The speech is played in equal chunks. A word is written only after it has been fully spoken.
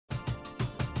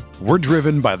We're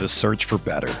driven by the search for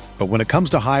better. But when it comes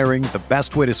to hiring, the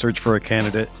best way to search for a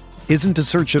candidate isn't to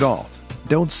search at all.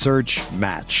 Don't search,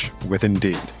 match with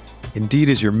Indeed. Indeed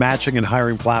is your matching and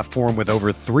hiring platform with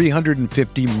over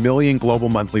 350 million global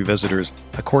monthly visitors,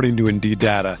 according to Indeed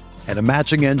data, and a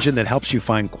matching engine that helps you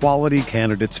find quality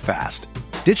candidates fast.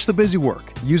 Ditch the busy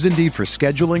work. Use Indeed for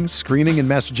scheduling, screening, and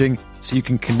messaging so you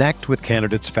can connect with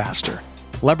candidates faster.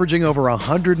 Leveraging over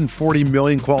 140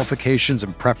 million qualifications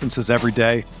and preferences every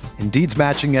day, Indeed's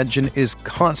matching engine is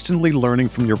constantly learning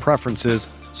from your preferences,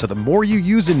 so the more you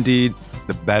use Indeed,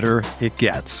 the better it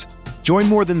gets. Join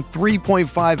more than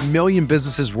 3.5 million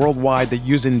businesses worldwide that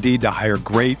use Indeed to hire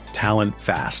great talent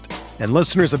fast. And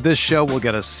listeners of this show will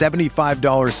get a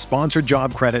 $75 sponsored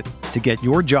job credit to get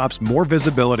your jobs more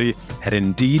visibility at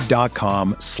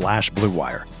Indeed.com/Blue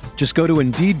Wire. Just go to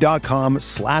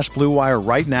Indeed.com/Blue Wire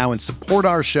right now and support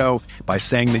our show by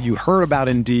saying that you heard about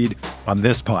Indeed on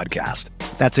this podcast.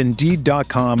 That's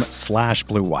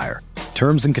Indeed.com/Blue Wire.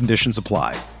 Terms and conditions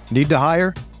apply. Need to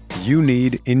hire? You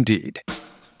need Indeed.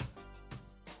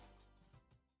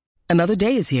 Another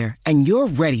day is here, and you're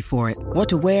ready for it. What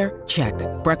to wear? Check.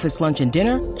 Breakfast, lunch, and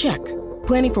dinner? Check.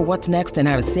 Planning for what's next and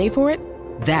how to save for it?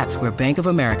 That's where Bank of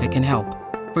America can help.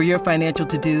 For your financial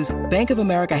to-dos, Bank of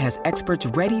America has experts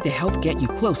ready to help get you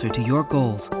closer to your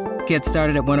goals. Get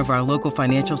started at one of our local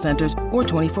financial centers or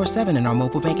 24/7 in our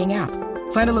mobile banking app.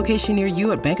 Find a location near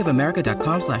you at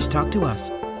bankofamerica.com/talktous.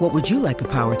 What would you like the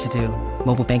power to do?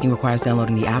 Mobile banking requires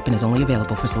downloading the app and is only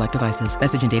available for select devices.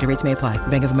 Message and data rates may apply.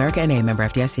 Bank of America N.A., member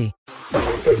FDIC. Mayo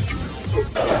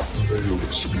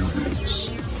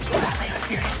Experience. Mayo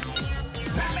Experience.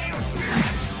 Mayo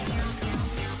Experience.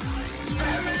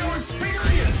 Mayo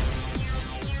Experience.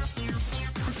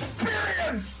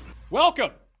 Experience.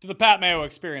 Welcome to the Pat Mayo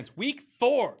Experience. Week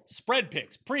 4, spread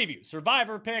picks, preview,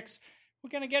 survivor picks. We're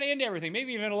going to get into everything,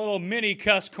 maybe even a little mini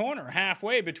cuss corner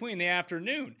halfway between the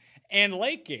afternoon and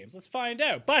late games. Let's find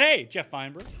out. But hey, Jeff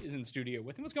Feinberg is in studio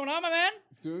with him. What's going on, my man?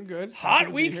 Doing good.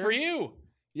 Hot week for you.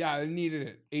 Yeah, I needed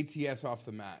it. ATS off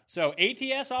the mat. So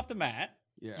ATS off the mat.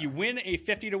 Yeah. You win a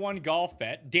 50-1 golf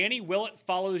bet. Danny Willett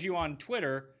follows you on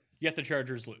Twitter, yet the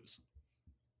Chargers lose.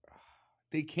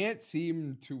 They can't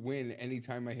seem to win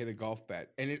anytime I hit a golf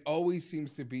bet. And it always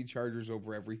seems to be Chargers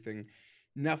over everything.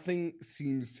 Nothing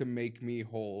seems to make me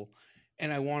whole.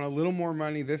 And I want a little more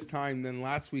money this time than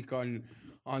last week on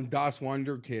Das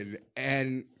Wonder Kid.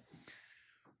 And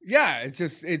yeah,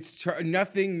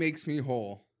 nothing makes me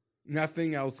whole.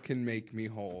 Nothing else can make me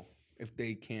whole if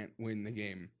they can't win the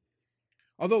game.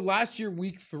 Although last year,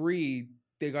 week 3,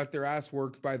 they got their ass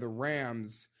worked by the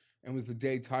Rams and was the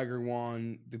day Tiger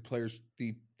won the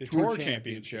Tour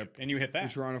Championship. And you hit that.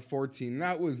 Which were on a 14.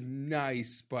 That was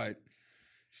nice, but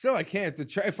still, I can't.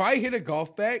 If I hit a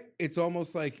golf bet, it's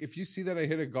almost like if you see that I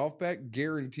hit a golf bet,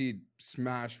 guaranteed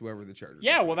smash whoever the Chargers.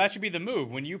 Yeah, well, that should be the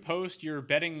move. When you post your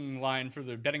betting line for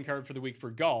the betting card for the week for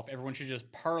golf, everyone should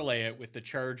just parlay it with the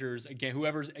Chargers again.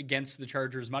 Whoever's against the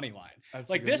Chargers money line.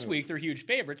 That's like this week, they're huge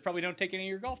favorites. Probably don't take any of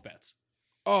your golf bets.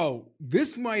 Oh,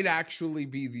 this might actually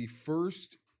be the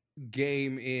first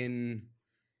game in,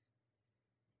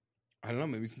 I don't know,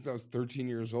 maybe since I was 13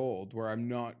 years old, where I'm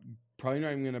probably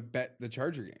not even going to bet the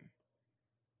Charger game.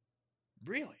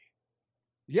 Really?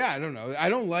 Yeah, I don't know. I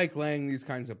don't like laying these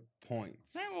kinds of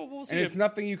points. Yeah, well, we'll see. And it's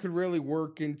nothing you could really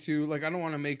work into. Like, I don't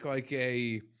want to make like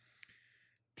a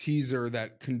teaser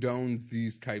that condones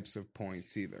these types of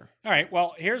points either. All right,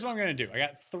 well, here's what I'm going to do. I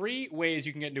got 3 ways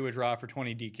you can get into a draw for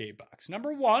 20 DK bucks.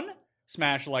 Number 1,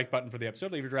 smash the like button for the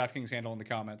episode. Leave your DraftKings handle in the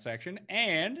comment section.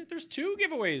 And there's 2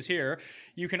 giveaways here.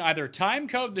 You can either time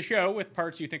code the show with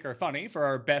parts you think are funny for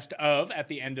our best of at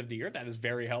the end of the year. That is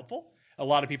very helpful. A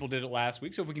lot of people did it last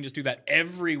week. So if we can just do that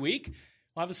every week,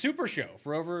 we'll have a super show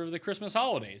for over the Christmas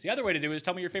holidays. The other way to do it is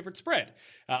tell me your favorite spread,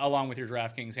 along with your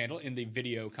DraftKings handle in the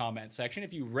video comment section.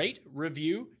 If you rate,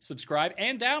 review, subscribe,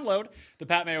 and download the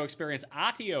Pat Mayo Experience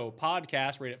Audio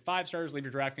podcast, rate it 5 stars, leave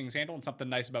your DraftKings handle and something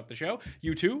nice about the show.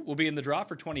 You too will be in the draw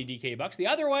for 20 DK bucks. The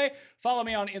other way, follow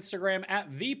me on Instagram at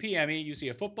ThePME. You see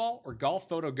a football or golf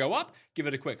photo go up, give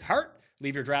it a quick heart.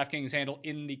 Leave your DraftKings handle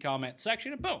in the comment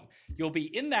section, and boom, you'll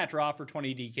be in that draw for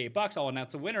 20 DK bucks. I'll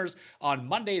announce the winners on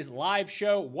Monday's live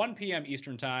show, 1 p.m.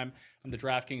 Eastern Time on the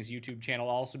DraftKings YouTube channel.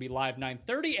 I'll also be live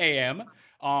 9:30 a.m.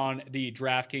 on the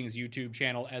DraftKings YouTube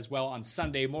channel as well on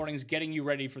Sunday mornings, getting you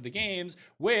ready for the games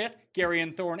with Gary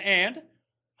and Thorne and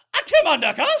Tim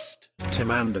Undergust. Tim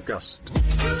Undergust.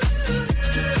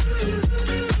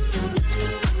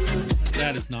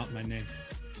 That is not my name.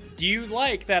 Do you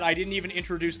like that I didn't even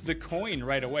introduce the coin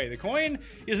right away? The coin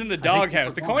is in the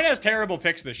doghouse. The coin has terrible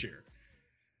picks this year.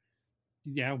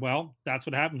 Yeah, well, that's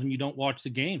what happens when you don't watch the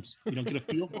games. You don't get a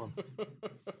feel for them.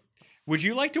 Would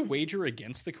you like to wager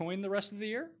against the coin the rest of the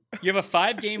year? You have a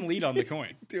 5-game lead on the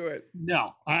coin. Do it.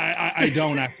 No, I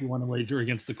don't actually want to wager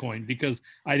against the coin because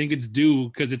I think it's due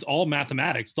because it's all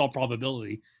mathematics, it's all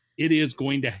probability. It is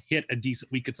going to hit a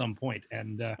decent week at some point.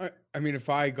 And I mean, if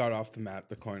I got off the mat,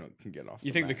 the coin can get off.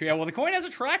 You think mat. the coin has a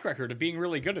track record of being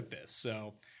really good at this,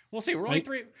 so we'll see. We're only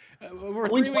we're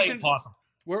coin's 3 weeks in. possible.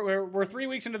 We're 3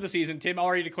 weeks into the season. Tim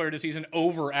already declared his season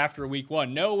over after week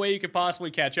 1. No way you could possibly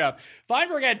catch up.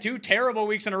 Feinberg had 2 terrible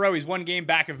weeks in a row. He's 1 game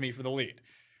back of me for the lead.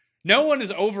 No one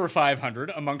is over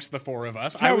 500 amongst the 4 of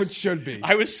us. That's how it should be.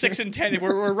 I was 6-10.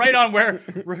 We're right on where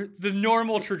the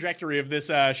normal trajectory of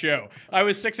this show. I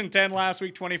was 6-10 last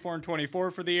week, 24-24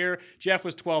 for the year. Jeff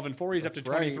was 12-4. He's up to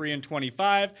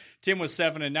 23-25. Tim was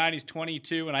 7-9. He's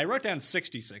 22. And I wrote down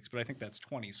 66, but I think that's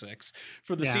 26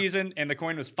 for the season. And the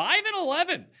coin was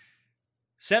 5-11.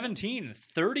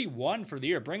 17-31 for the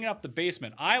year, bringing up the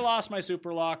basement. I lost my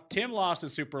super lock. Tim lost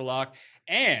his super lock.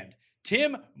 And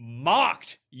Tim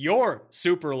mocked your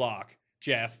super lock,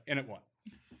 Jeff, and it won.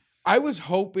 I was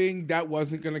hoping that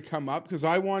wasn't going to come up because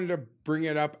I wanted to bring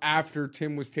it up after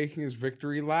Tim was taking his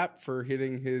victory lap for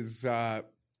hitting his... Yeah,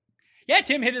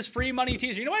 Tim hit his free money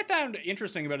teaser. You know what I found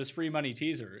interesting about his free money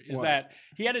teaser is that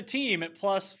he had a team at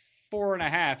plus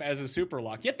 4.5 as a super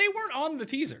lock, yet they weren't on the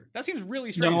teaser. That seems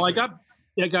really strange. No, I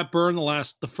got burned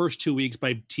the first 2 weeks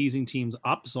by teasing teams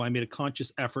up, so I made a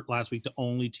conscious effort last week to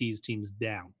only tease teams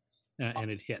down.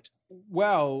 And it hit.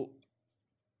 Well,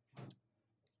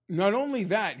 not only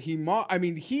that, he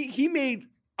made.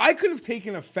 I could have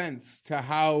taken offense to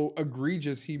how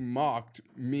egregious he mocked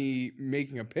me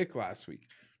making a pick last week.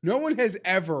 No one has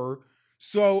ever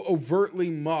so overtly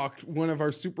mocked one of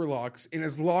our super locks in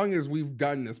as long as we've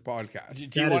done this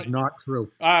podcast. That is not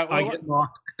true. I get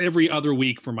mocked every other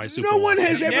week for my super lock. No one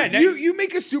has ever. You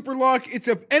make a super lock. It's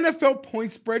an NFL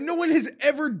point spread. No one has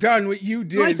ever done what you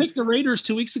did. When I picked the Raiders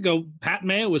 2 weeks ago, Pat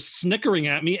Mayo was snickering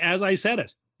at me as I said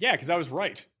it. Yeah, because I was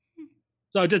right.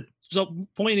 So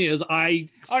point is,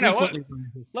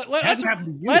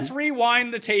 let's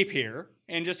rewind the tape here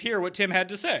and just hear what Tim had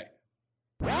to say.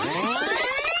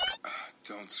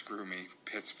 Don't screw me,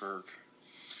 Pittsburgh.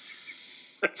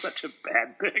 That's such a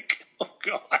bad pick. Oh,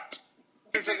 God.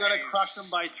 They're going to crush them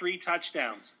by 3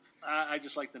 touchdowns. I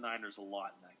just like the Niners a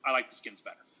lot. I like the Skins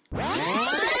better.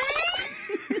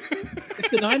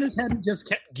 If the Niners hadn't just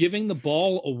kept giving the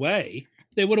ball away,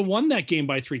 they would have won that game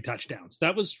by 3 touchdowns.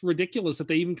 That was ridiculous that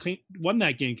they even won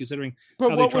that game, considering.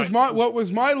 But what was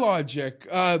my logic?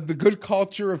 The good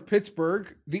culture of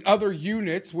Pittsburgh, the other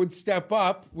units would step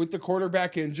up with the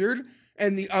quarterback injured,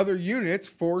 and the other units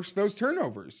force those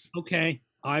turnovers. Okay,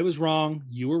 I was wrong.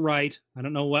 You were right. I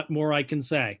don't know what more I can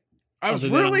say. I was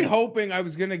really hoping I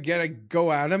was going to get a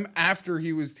go at him after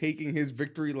he was taking his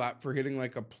victory lap for hitting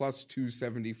like a plus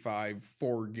 275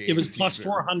 4-game. It was plus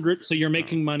 400, so you're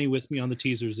making money with me on the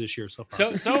teasers this year so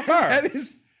far. So far. That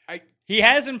is... He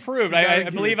has improved. I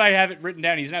believe I have it written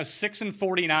down. He's now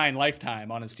 6-49 lifetime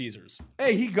on his teasers.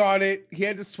 Hey, he got it. He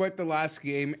had to sweat the last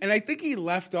game, and I think he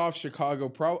left off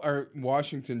Chicago or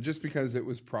Washington just because it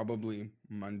was probably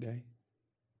Monday.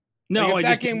 No, like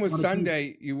if that game was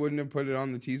Sunday, you wouldn't have put it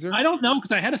on the teaser? I don't know,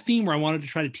 because I had a theme where I wanted to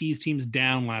try to tease teams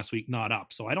down last week, not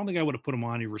up. So I don't think I would have put them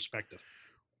on irrespective.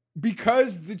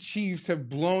 Because the Chiefs have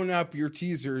blown up your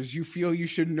teasers, you feel you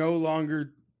should no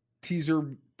longer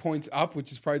teaser points up,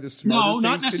 which is probably the smarter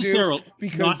things to do.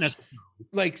 Because not necessarily.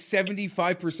 Like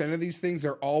 75% of these things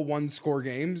are all 1-score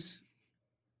games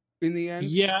in the end.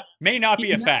 Yeah. May not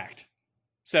be a fact.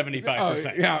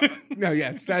 75%. Yeah. No,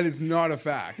 yes, that is not a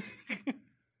fact.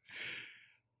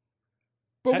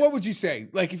 But what would you say?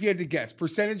 Like, if you had to guess,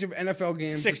 percentage of NFL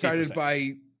games 60%. Decided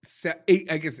by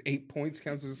 8 points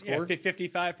counts as a score? Yeah,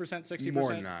 55%, 60%?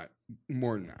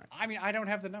 More than that. I mean, I don't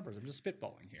have the numbers. I'm just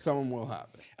spitballing here. Someone will have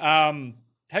it.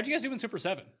 How'd you guys do in Super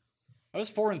 7? I was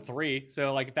 4-3,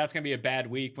 so like if that's gonna be a bad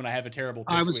week when I have a terrible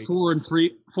picks I was week.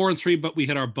 4-3, but we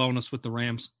hit our bonus with the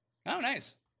Rams. Oh,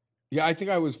 nice. Yeah, I think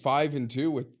I was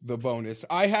 5-2 with the bonus.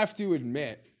 I have to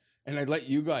admit, and I'd let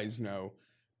you guys know,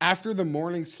 after the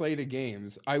morning slate of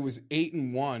games, I was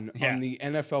 8-1 on the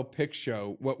NFL Pick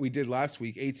Show, what we did last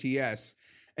week, ATS.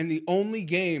 And the only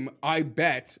game I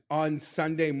bet on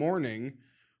Sunday morning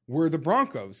were the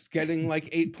Broncos getting like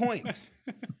 8 points.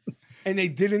 And they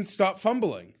didn't stop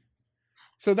fumbling.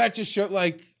 So that just showed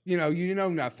you know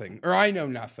nothing, or I know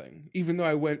nothing, even though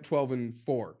I went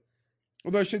 12-4.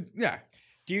 Although Do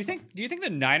you think the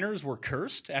Niners were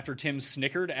cursed after Tim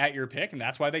snickered at your pick, and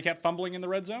that's why they kept fumbling in the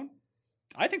red zone?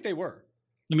 I think they were.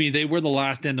 I mean, they were the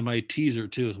last end of my teaser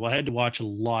too, so I had to watch a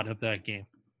lot of that game.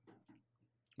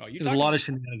 Well, There's a lot of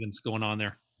shenanigans going on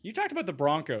there. You talked about the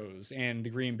Broncos and the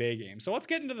Green Bay game. So let's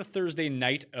get into the Thursday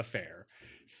night affair.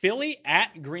 Philly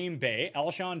at Green Bay.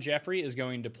 Alshon Jeffrey is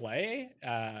going to play.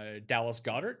 Dallas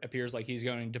Goedert appears like he's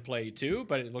going to play too,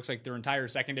 but it looks like their entire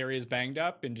secondary is banged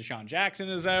up and Deshaun Jackson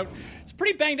is out. It's a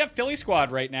pretty banged up Philly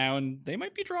squad right now, and they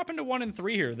might be dropping to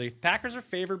 1-3 here. The Packers are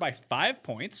favored by 5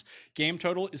 points. Game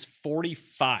total is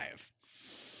 45.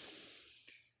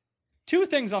 Two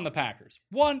things on the Packers.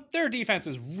 One, their defense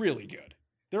is really good.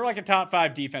 They're like a top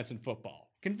 5 defense in football.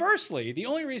 Conversely, the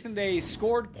only reason they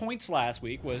scored points last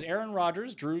week was Aaron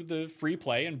Rodgers drew the free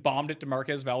play and bombed it to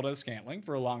Marquez Valdes-Scantling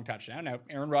for a long touchdown. Now,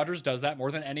 Aaron Rodgers does that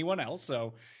more than anyone else,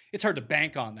 so it's hard to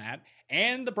bank on that.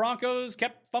 And the Broncos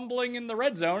kept fumbling in the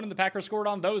red zone, and the Packers scored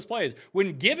on those plays.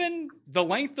 When given the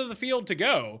length of the field to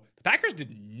go, the Packers did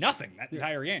nothing that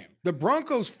entire game. The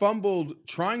Broncos fumbled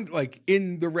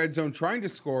in the red zone trying to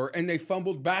score, and they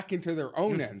fumbled back into their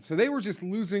own end. So they were just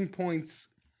losing points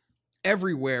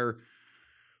everywhere.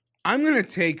 I'm going to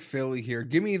take Philly here.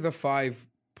 Give me the 5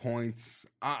 points.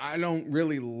 I don't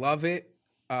really love it.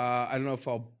 I don't know if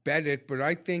I'll bet it, but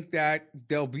I think that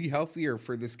they'll be healthier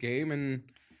for this game, and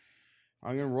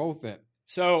I'm going to roll with it.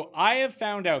 So I have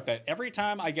found out that every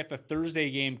time I get the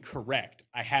Thursday game correct,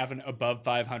 I have an above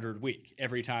 500 week.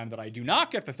 Every time that I do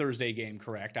not get the Thursday game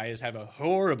correct, I just have a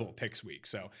horrible picks week.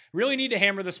 So really need to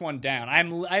hammer this one down.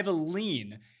 I have a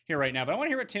lean here right now, but I want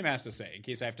to hear what Tim has to say in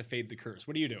case I have to fade the curse.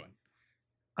 What are you doing?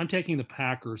 I'm taking the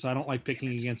Packers. I don't like picking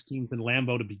against teams in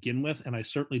Lambeau to begin with, and I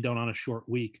certainly don't on a short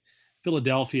week.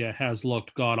 Philadelphia has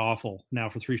looked god-awful now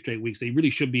for 3 straight weeks. They really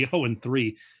should be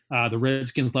 0-3. The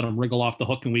Redskins let them wriggle off the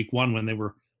hook in week 1 when they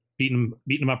were beating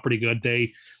them up pretty good.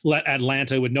 They let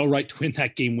Atlanta, with no right to win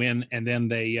that game, win, and then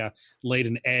they laid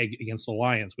an egg against the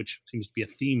Lions, which seems to be a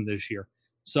theme this year.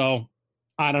 So,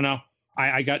 I don't know.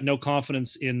 I got no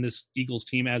confidence in this Eagles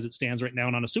team as it stands right now.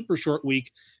 And on a super short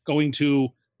week, going to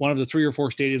one of the 3 or 4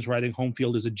 stadiums where I think home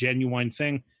field is a genuine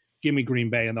thing, give me Green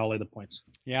Bay and I'll lay the points.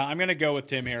 Yeah, I'm going to go with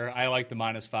Tim here. I like the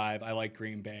 -5. I like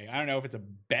Green Bay. I don't know if it's a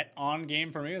bet on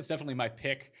game for me. It's definitely my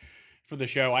pick for the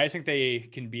show. I just think they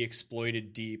can be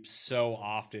exploited deep so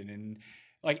often. And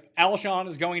like Alshon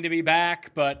is going to be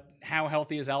back, but how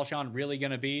healthy is Alshon really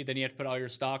going to be? Then you have to put all your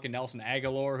stock in Nelson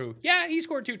Aguilar, who, yeah, he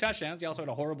scored 2 touchdowns. He also had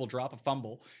a horrible drop, a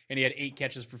fumble, and he had 8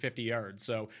 catches for 50 yards.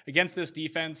 So against this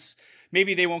defense,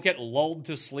 maybe they won't get lulled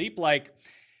to sleep. Like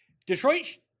Detroit,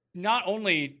 not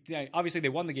only, obviously they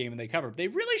won the game and they covered, they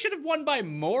really should have won by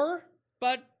more,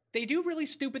 but they do really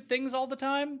stupid things all the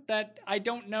time that I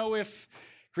don't know if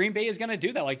Green Bay is going to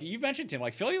do that. Like you mentioned, Tim,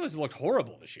 like Philly has looked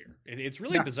horrible this year. It's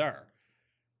really bizarre.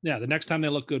 Yeah, the next time they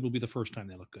look good will be the first time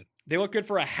they look good. They look good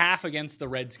for a half against the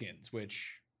Redskins,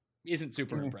 which isn't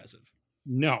super impressive.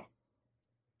 No.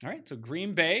 All right, so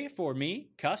Green Bay for me,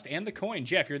 Cust, and the coin.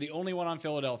 Jeff, you're the only one on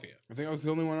Philadelphia. I think I was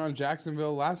the only one on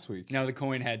Jacksonville last week. No, the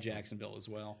coin had Jacksonville as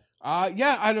well.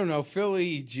 Yeah, I don't know.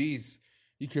 Philly, geez,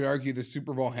 you could argue the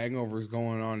Super Bowl hangover is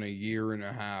going on 1.5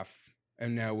 years,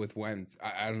 and now with Wentz,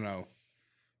 I don't know.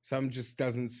 Something just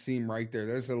doesn't seem right there.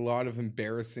 There's a lot of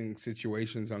embarrassing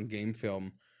situations on game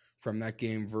film from that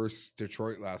game versus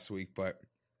Detroit last week, but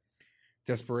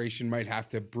desperation might have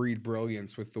to breed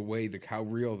brilliance with the way how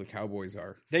real the Cowboys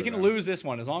are. They can lose this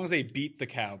one as long as they beat the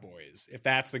Cowboys. If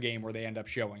that's the game where they end up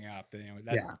showing up, then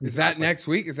is that next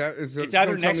week? It's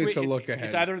either next week. To look ahead.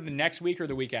 It's either the next week or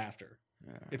the week after.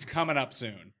 Yeah. It's coming up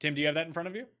soon. Tim, do you have that in front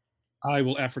of you? I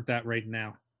will effort that right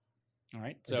now. All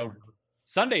right. So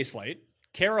Sunday slate,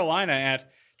 Carolina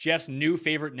at Jeff's new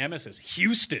favorite nemesis,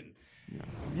 Houston. No.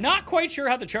 Not quite sure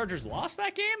how the Chargers lost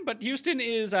that game, but Houston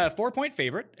is a 4-point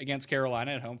favorite against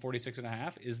Carolina at home.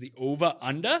 46.5 is the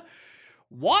over-under.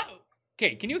 What?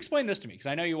 Okay, can you explain this to me? Because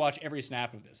I know you watch every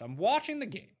snap of this. I'm watching the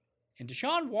game, and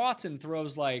Deshaun Watson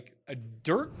throws like a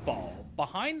dirt ball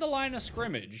behind the line of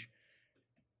scrimmage,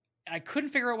 and I couldn't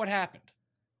figure out what happened.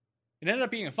 It ended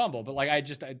up being a fumble, but like I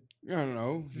don't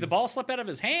know. The ball slipped out of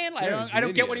his hand. I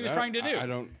don't get what he was trying to do. I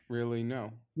don't really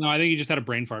know. No, I think he just had a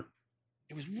brain fart.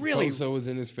 It was really... Bosa was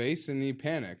in his face, and he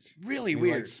panicked. Really he,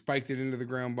 weird. Spiked it into the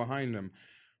ground behind him.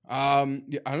 I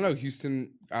don't know.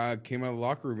 Houston came out of the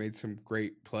locker room, made some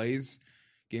great plays.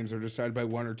 Games are decided by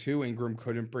 1 or 2. Ingram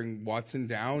couldn't bring Watson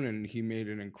down, and he made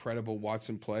an incredible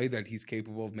Watson play that he's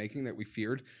capable of making that we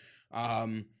feared.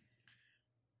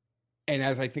 And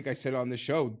as I think I said on the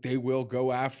show, they will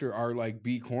go after our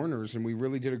B corners, and we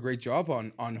really did a great job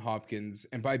on Hopkins.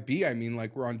 And by B, I mean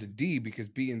we're on to D because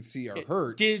B and C are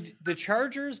hurt. Did the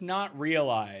Chargers not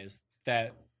realize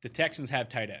that the Texans have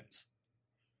tight ends?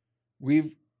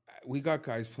 We got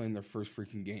guys playing their first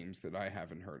freaking games that I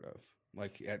haven't heard of,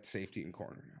 at safety and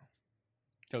corner now.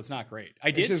 So it's not great.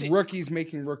 It's just rookies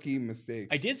making rookie mistakes.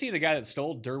 I did see the guy that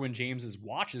stole Derwin James's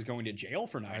watch is going to jail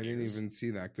for 9 years. I didn't even see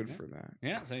that. Good for that.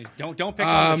 Yeah, so don't pick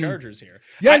on the Chargers here.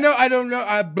 Yeah, I don't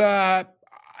know.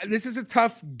 This is a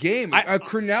tough game.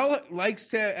 Cornell likes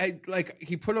to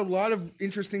he put a lot of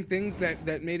interesting things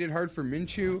that made it hard for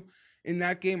Minshew in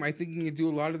that game. I think he can do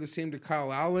a lot of the same to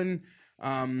Kyle Allen.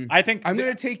 I think I'm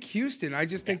going to take Houston. I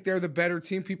just think they're the better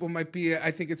team. People might be.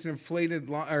 I think it's an inflated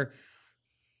or.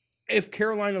 If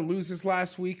Carolina loses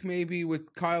last week, maybe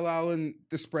with Kyle Allen,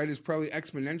 the spread is probably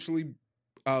exponentially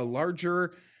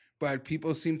larger. But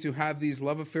people seem to have these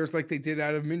love affairs like they did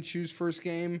out of Minshew's first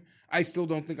game. I still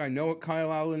don't think I know what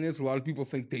Kyle Allen is. A lot of people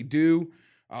think they do.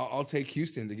 I'll take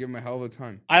Houston to give them a hell of a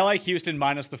time. I like Houston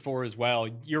minus the 4 as well.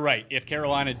 You're right. If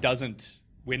Carolina doesn't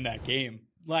win that game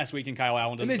last week and Kyle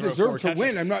Allen doesn't and they throw deserve to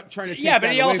win. I'm not trying to take but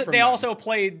that away from they them. also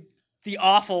played the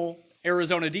awful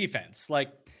Arizona defense.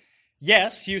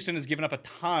 Yes, Houston has given up a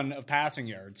ton of passing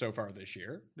yards so far this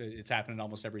year. It's happened in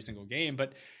almost every single game,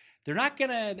 but they're not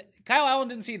going to – Kyle Allen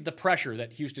didn't see the pressure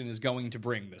that Houston is going to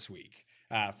bring this week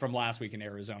from last week in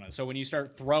Arizona. So when you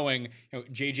start throwing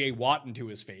J.J. Watt into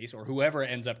his face or whoever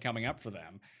ends up coming up for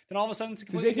them, then all of a sudden it's a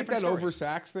completely different story. Did they get that over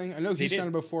sacks thing? I know Houston had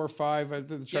about 4 or 5. I think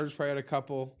the Chargers probably had a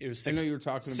couple. It was 6. I know you were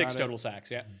talking about 6 total sacks,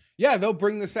 yeah. Yeah, they'll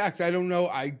bring the sacks. I don't know.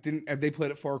 They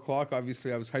played at 4:00.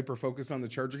 Obviously, I was hyper focused on the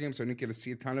Charger game, so I didn't get to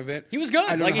see a ton of it. He was good.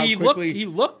 He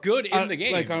looked good in the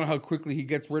game. I don't know how quickly he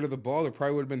gets rid of the ball. There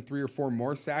probably would have been 3 or 4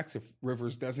 more sacks if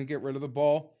Rivers doesn't get rid of the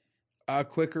ball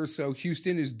quicker. So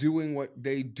Houston is doing what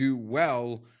they do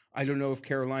well. I don't know if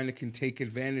Carolina can take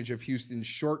advantage of Houston's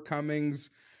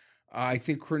shortcomings. I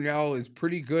think Cornell is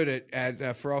pretty good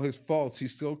at for all his faults, he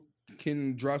still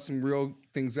can draw some real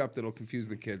things up that'll confuse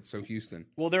the kids. So Houston.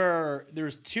 Well,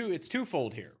 there's two. It's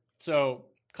twofold here. So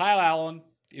Kyle Allen,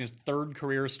 his 3rd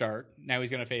career start. Now he's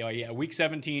going to face a Week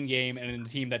 17 game and in a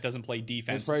team that doesn't play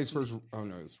defense. It's probably his first. Oh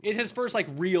no, it's his first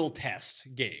real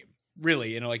test game.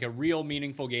 Really, a real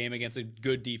meaningful game against a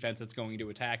good defense that's going to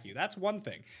attack you. That's one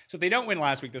thing. So if they don't win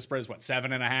last week, the spread is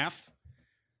 7.5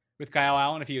 with Kyle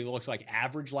Allen. If he looks like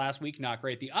average last week, not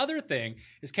great. The other thing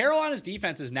is Carolina's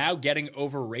defense is now getting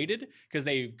overrated because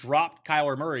they dropped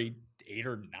Kyler Murray 8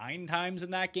 or 9 times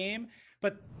in that game.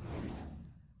 But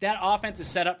that offense is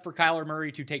set up for Kyler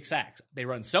Murray to take sacks. They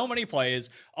run so many plays.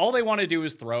 All they want to do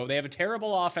is throw. They have a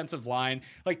terrible offensive line.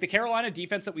 Like the Carolina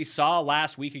defense that we saw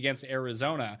last week against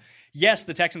Arizona. Yes,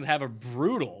 the Texans have a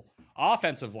brutal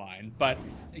offensive line, but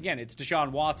again, it's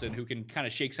Deshaun Watson who can kind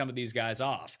of shake some of these guys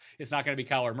off. It's not going to be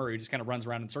Kyler Murray who just kind of runs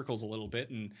around in circles a little bit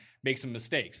and makes some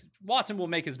mistakes. Watson will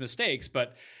make his mistakes,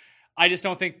 but I just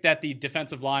don't think that the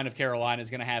defensive line of Carolina is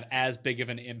going to have as big of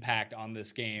an impact on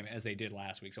this game as they did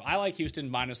last week. So I like Houston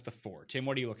minus the 4. Tim,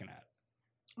 what are you looking at?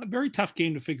 A very tough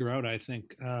game to figure out, I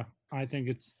think. I think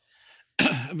it's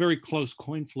a very close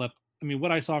coin flip. I mean,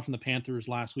 what I saw from the Panthers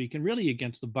last week and really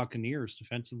against the Buccaneers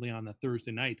defensively on the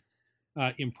Thursday night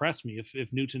impressed me.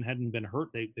 If Newton hadn't been hurt,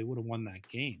 they would have won that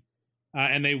game.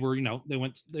 And they were,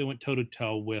 they went toe to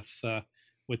toe with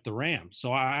the Rams.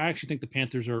 So I actually think the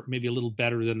Panthers are maybe a little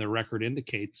better than their record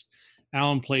indicates.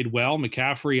 Allen played well.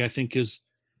 McCaffrey, I think, is,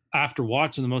 after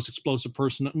Watson, the most explosive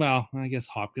person. Well, I guess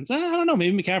Hopkins. I don't know.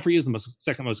 Maybe McCaffrey is the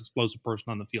second most explosive person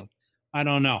on the field. I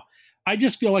don't know. I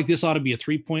just feel like this ought to be a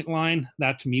 3-point line.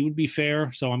 That to me would be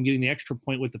fair. So I'm getting the extra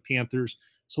point with the Panthers.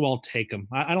 So I'll take them.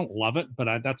 I don't love it, but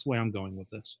that's the way I'm going with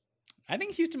this. I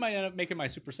think Houston might end up making my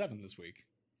Super 7 this week.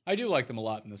 I do like them a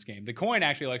lot in this game. The coin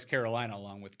actually likes Carolina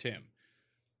along with Tim.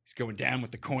 He's going down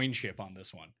with the coin ship on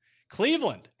this one.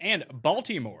 Cleveland and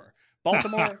Baltimore.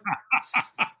 Baltimore.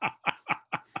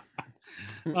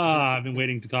 I've been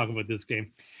waiting to talk about this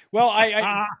game. Well,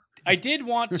 I did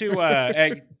want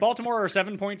to. Baltimore are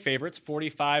 7-point favorites.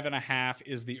 45.5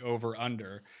 is the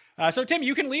over/under. So Tim,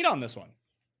 you can lead on this one.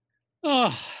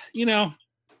 I'm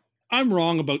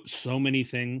wrong about so many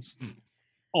things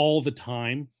all the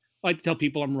time. I like to tell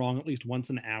people I'm wrong at least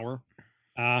once an hour.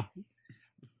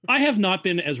 I have not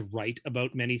been as right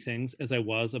about many things as I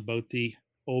was about the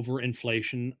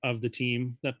overinflation of the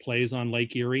team that plays on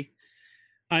Lake Erie.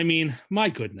 I mean, my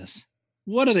goodness,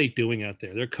 what are they doing out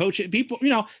there? They're coaching people.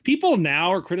 People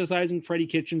now are criticizing Freddie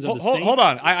Kitchens. Hold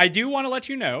on. I do want to let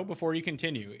you know before you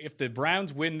continue. If the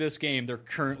Browns win this game, they're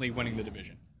currently winning the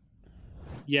division.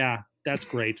 Yeah, that's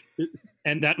great.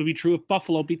 And that would be true if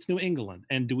Buffalo beats New England.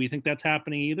 And do we think that's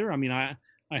happening either? I mean, I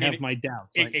have my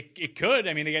doubts. It could.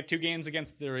 I mean, they get 2 games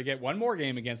they get 1 more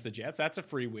game against the Jets. That's a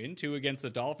free win. 2 against the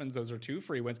Dolphins. Those are 2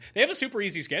 free wins. They have a super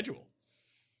easy schedule.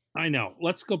 I know.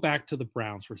 Let's go back to the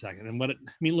Browns for a second. And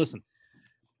listen,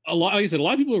 like I said, a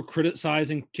lot of people are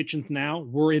criticizing Kitchens now.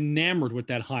 We're enamored with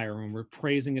that hire and we're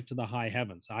praising it to the high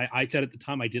heavens. I said at the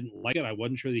time I didn't like it. I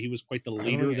wasn't sure that he was quite the leader.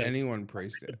 I don't think that anyone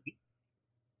praised it.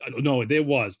 No, there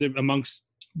was. Amongst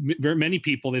very many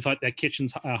people, they thought that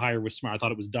Kitchens hire was smart. I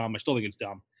thought it was dumb. I still think it's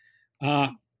dumb.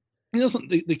 The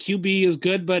QB is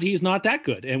good, but he's not that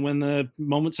good. And when the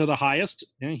moments are the highest,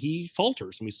 he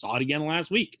falters. And we saw it again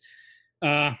last week.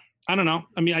 I don't know.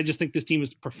 I mean, I just think this team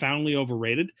is profoundly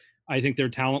overrated. I think their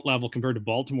talent level compared to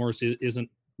Baltimore's isn't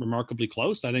remarkably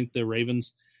close. I think the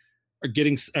Ravens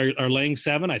are laying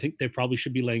 7. I think they probably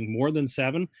should be laying more than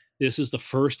 7. This is the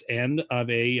first end of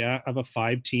a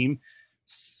 5-team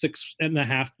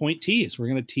 6.5 point tease. We're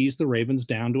going to tease the Ravens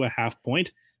down to a half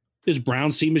point. This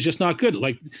Browns team is just not good.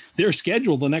 Like, their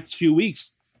schedule the next few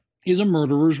weeks is a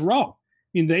murderer's row. I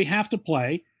mean, they have to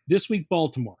play this week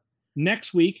Baltimore.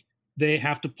 Next week, they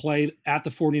have to play at the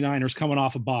 49ers coming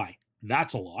off a bye.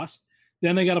 That's a loss.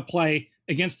 Then they got to play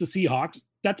against the Seahawks.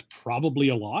 That's probably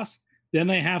a loss. Then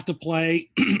they have to play,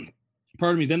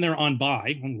 then they're on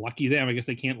bye. Lucky them. I guess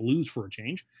they can't lose for a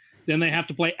change. Then they have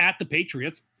to play at the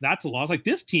Patriots. That's a loss. Like,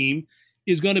 this team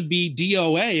is going to be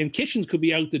DOA, and Kitchens could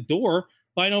be out the door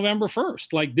by November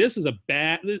 1st. Like, this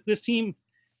team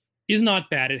is not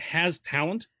bad. It has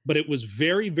talent, but it was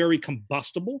very, very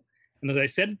combustible. And as I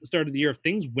said at the start of the year, if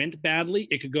things went badly,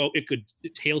 it could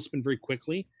tailspin very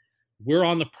quickly. We're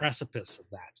on the precipice of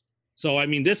that. So, I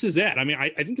mean, this is it. I mean, I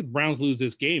think if Browns lose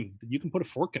this game, you can put a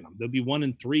fork in them. They'll be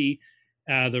 1-3.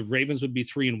 The Ravens would be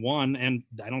 3-1, and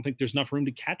I don't think there's enough room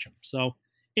to catch them. So,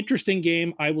 interesting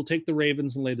game. I will take the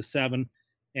Ravens and lay the 7.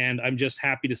 And I'm just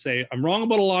happy to say I'm wrong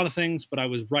about a lot of things, but I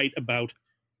was right about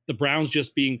the Browns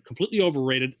just being completely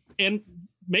overrated and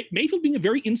Mayfield being a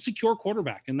very insecure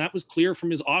quarterback. And that was clear from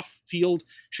his off-field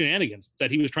shenanigans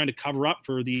that he was trying to cover up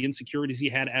for the insecurities he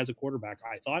had as a quarterback,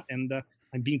 I thought. And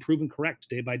I'm being proven correct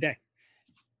day by day.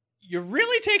 You're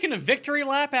really taking a victory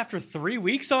lap after 3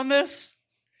 weeks on this?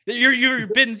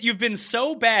 You've been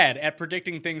so bad at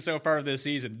predicting things so far this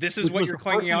season. This is what you're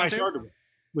clinging on to?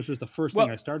 Which was the first thing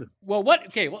I started. Well,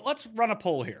 let's run a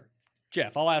poll here.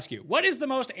 Jeff, I'll ask you, what is the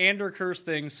most Anderkirst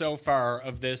thing so far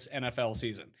of this NFL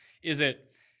season? Is it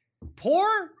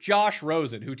poor Josh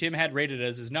Rosen, who Tim had rated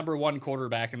as his number 1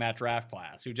 quarterback in that draft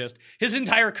class, who just, his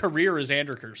entire career is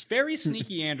Anderkirst, very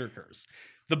sneaky Anderkirst.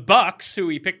 The Bucks, who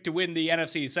he picked to win the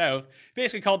NFC South,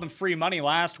 basically called them free money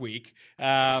last week.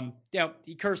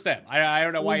 He cursed them. I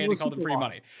don't know why he called them free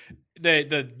money.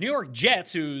 The New York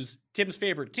Jets, who's Tim's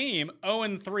favorite team,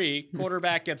 0-3,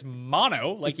 quarterback gets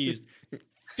mono, like he's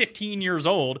 15 years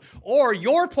old, or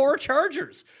your poor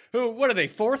Chargers, who, what are they,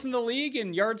 4th in the league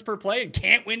in yards per play and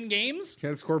can't win games?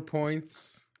 Can't score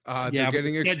points. They're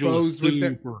getting exposed with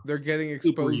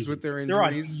their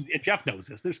injuries. Jeff knows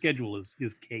this. Their schedule is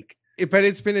cake. But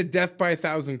it's been a death by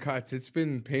 1,000 cuts. It's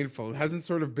been painful. It hasn't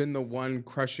sort of been the one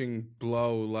crushing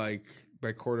blow like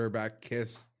by quarterback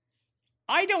kiss.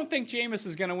 I don't think Jameis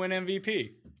is going to win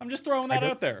MVP. I'm just throwing that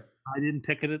out there. I didn't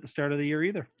pick it at the start of the year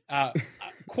either.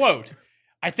 Quote,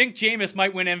 I think Jameis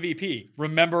might win MVP.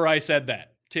 Remember I said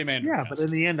that. Tim Anderkirst. Yeah, but in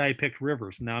the end I picked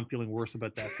Rivers. Now I'm feeling worse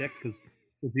about that pick because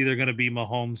it's either going to be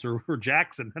Mahomes or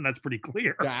Jackson, and that's pretty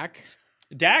clear.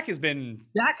 Dak has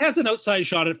an outside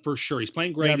shot at for sure. He's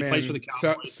playing great. Yeah, he plays for the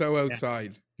Cowboys. So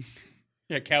outside.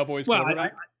 Yeah, Cowboys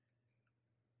quarterback.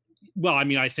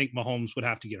 I think Mahomes would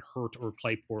have to get hurt or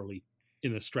play poorly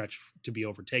in the stretch to be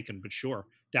overtaken, but sure,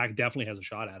 Dak definitely has a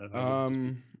shot at it.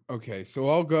 Okay, so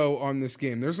I'll go on this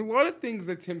game. There's a lot of things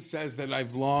that Tim says that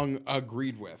I've long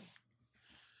agreed with.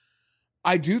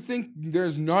 I do think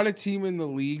there's not a team in the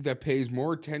league that pays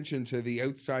more attention to the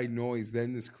outside noise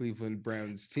than this Cleveland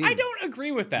Browns team. I don't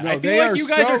agree with that. No, I feel like you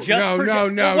guys are just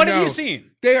What have you seen?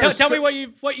 Tell me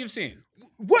what you've seen.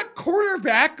 What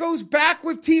quarterback goes back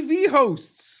with TV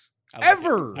hosts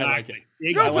ever? I like it.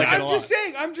 No, but I'm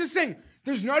just saying.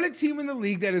 There's not a team in the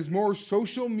league that is more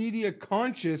social media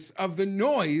conscious of the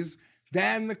noise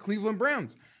than the Cleveland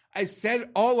Browns. I've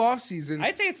said all offseason.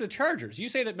 I'd say it's the Chargers. You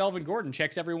say that Melvin Gordon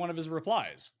checks every one of his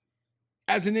replies.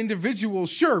 As an individual,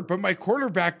 sure, but my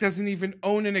quarterback doesn't even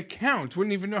own an account,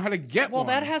 wouldn't even know how to get one.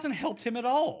 Well, that hasn't helped him at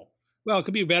all. Well, it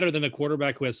could be better than a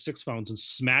quarterback who has 6 phones and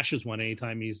smashes one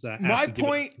anytime he's my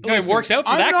point. It works out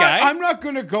for that guy. I'm not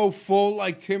going to go full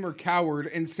like Tim or Coward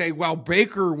and say, well,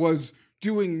 Baker was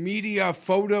doing media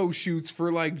photo shoots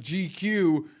for like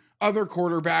GQ. Other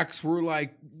quarterbacks were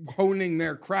like honing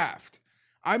their craft.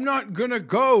 I'm not going to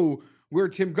go where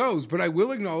Tim goes, but I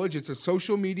will acknowledge it's a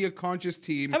social media conscious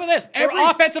team. How about this? Their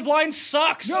offensive line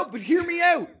sucks. No, but hear me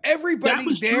out. Everybody that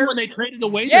was there. True when they traded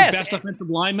away their best offensive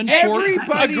lineman.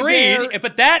 Everybody agreed, there,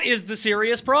 but that is the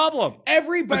serious problem.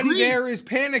 Everybody there is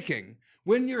panicking.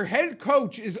 When your head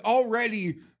coach is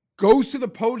already goes to the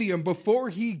podium before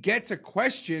he gets a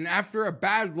question after a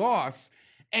bad loss,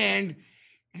 and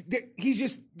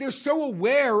they're so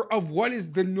aware of what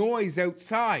is the noise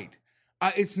outside.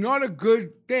 It's not a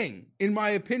good thing, in my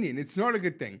opinion. It's not a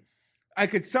good thing. I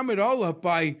could sum it all up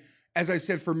by, as I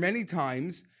said for many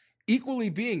times, equally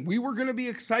being, we were going to be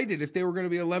excited if they were going to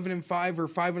be 11-5 or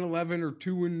 5-11 or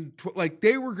 2-12. Like,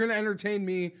 they were going to entertain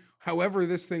me however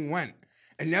this thing went.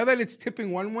 And now that it's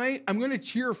tipping one way, I'm going to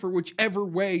cheer for whichever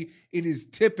way it is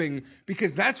tipping,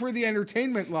 because that's where the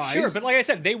entertainment lies. Sure, but like I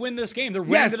said, they win this game. They're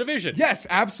winning the division. Yes,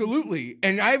 absolutely.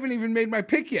 And I haven't even made my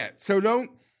pick yet. So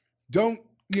don't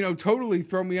totally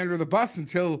throw me under the bus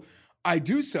until I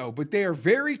do so. But they are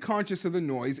very conscious of the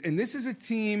noise. And this is a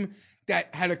team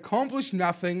that had accomplished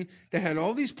nothing, that had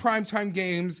all these primetime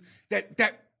games,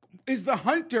 that is the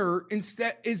hunter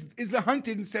instead is the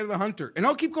hunted instead of the hunter. And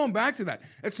I'll keep going back to that.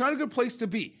 That's not a good place to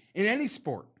be in any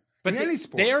sport. But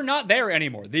they are not there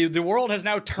anymore. The world has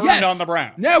now turned on the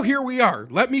Browns. Now here we are.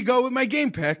 Let me go with my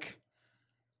game pick.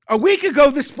 A week ago,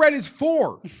 the spread is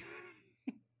 4.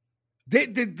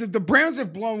 The Browns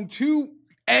have blown 2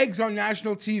 eggs on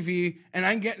national TV, and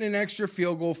I'm getting an extra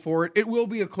field goal for it. It will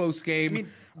be a close game.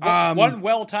 One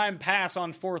well-timed pass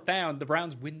on 4th down, the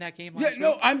Browns win that game last week.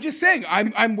 No, I'm just saying.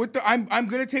 I'm going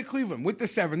to take Cleveland with the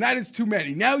 7. That is too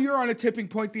many. Now you're on a tipping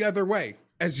point the other way,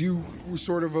 as you were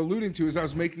sort of alluding to as I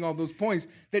was making all those points,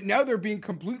 that now they're being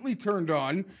completely turned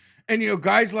on. And,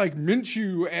 guys like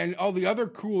Minshew and all the other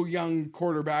cool young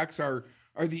quarterbacks are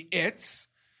the its.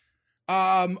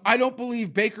 I don't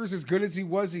believe Baker's as good as he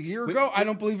was a year ago. I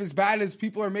don't believe as bad as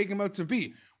people are making him out to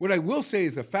be. What I will say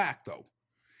is a fact, though.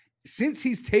 Since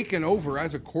he's taken over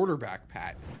as a quarterback,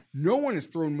 Pat, no one has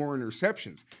thrown more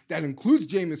interceptions. That includes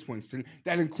Jameis Winston.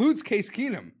 That includes Case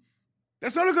Keenum.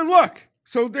 That's not a good look.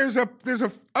 So there's a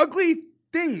ugly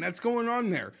thing that's going on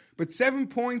there. But 7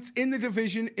 points in the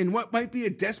division in what might be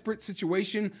a desperate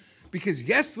situation, because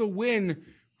yes, the win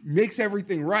makes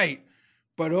everything right.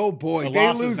 But oh boy,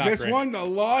 they lose this one. The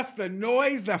loss, the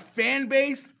noise, the fan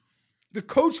base. The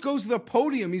coach goes to the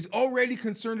podium. He's already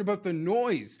concerned about the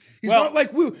noise. He's not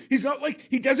like woo. He's not like,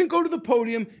 he doesn't go to the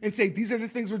podium and say, these are the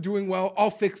things we're doing well. I'll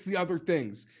fix the other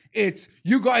things. It's,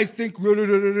 you guys think, you.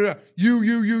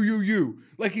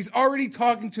 Like, he's already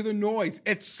talking to the noise.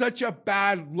 It's such a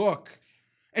bad look.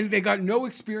 And they got no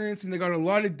experience, and they got a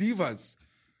lot of divas.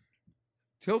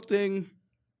 Tilting.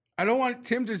 I don't want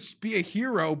Tim to be a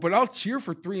hero, but I'll cheer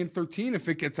for 3-13 if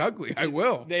it gets ugly. I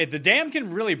will. The dam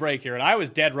can really break here, and I was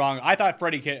dead wrong. I thought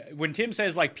when Tim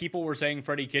says like people were saying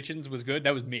Freddie Kitchens was good,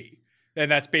 that was me,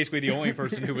 and that's basically the only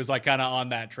person who was like kind of on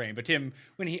that train. But Tim,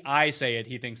 when I say it,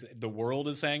 he thinks the world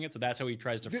is saying it, so that's how he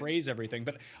tries to phrase everything.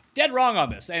 But dead wrong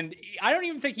on this, and I don't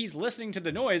even think he's listening to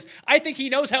the noise. I think he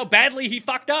knows how badly he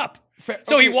fucked up,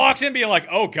 so he walks in being like,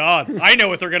 "Oh God, I know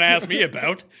what they're going to ask me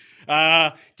about."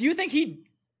 Do you think he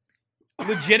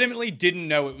legitimately didn't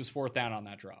know it was 4th down on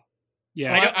that draw?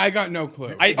 Yeah, I got no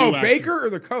clue. Baker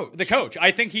or the coach? The coach. I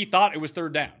think he thought it was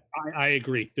 3rd down. I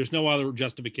agree. There's no other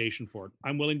justification for it.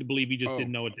 I'm willing to believe he just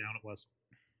didn't know what down it was.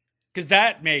 Because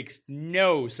that makes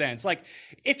no sense. Like,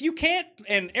 if you can't,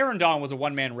 and Aaron Donald was a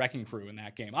one-man wrecking crew in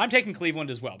that game. I'm taking Cleveland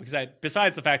as well, because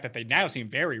besides the fact that they now seem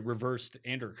very reversed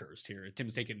and or cursed here,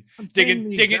 Tim's digging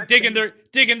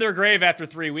their grave after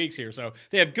 3 weeks here. So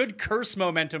they have good curse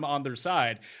momentum on their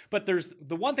side. But there's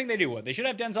the one thing they do. They should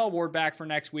have Denzel Ward back for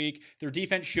next week. Their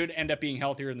defense should end up being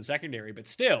healthier in the secondary. But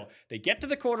still, they get to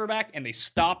the quarterback and they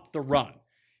stop the run.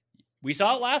 We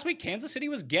saw it last week. Kansas City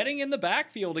was getting in the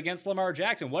backfield against Lamar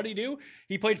Jackson. What did he do?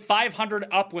 He played 500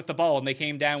 up with the ball, and they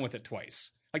came down with it twice.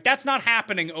 Like, that's not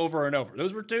happening over and over.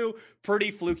 Those were 2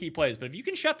 pretty fluky plays. But if you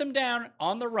can shut them down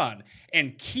on the run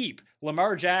and keep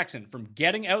Lamar Jackson from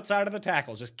getting outside of the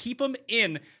tackles, just keep him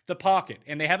in the pocket,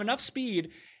 and they have enough speed,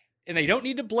 and they don't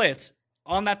need to blitz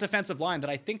on that defensive line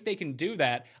that I think they can do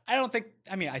that. I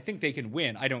think they can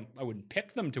win. I wouldn't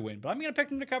pick them to win, but I'm going to pick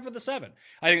them to cover the 7.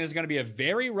 I think this is going to be a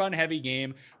very run-heavy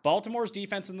game. Baltimore's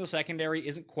defense in the secondary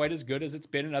isn't quite as good as it's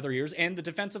been in other years, and the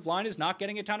defensive line is not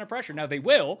getting a ton of pressure. Now, they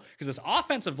will, because this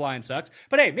offensive line sucks,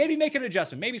 but hey, maybe make an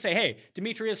adjustment. Maybe say, hey,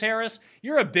 Demetrius Harris,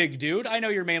 you're a big dude. I know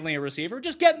you're mainly a receiver.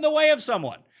 Just get in the way of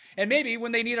someone. And maybe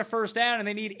when they need a 1st down and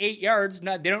they need 8 yards,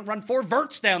 they don't run 4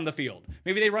 verts down the field.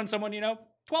 Maybe they run someone,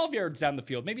 12 yards down the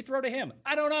field. Maybe throw to him.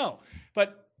 I don't know.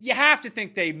 But you have to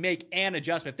think they make an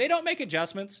adjustment. If they don't make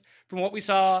adjustments from what we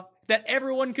saw that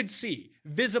everyone could see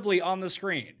visibly on the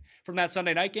screen from that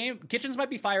Sunday night game, Kitchens might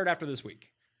be fired after this week.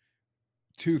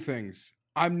 2 things.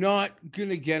 I'm not going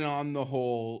to get on the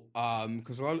whole,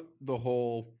 because a lot of the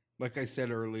whole, like I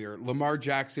said earlier, Lamar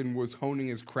Jackson was honing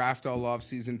his craft all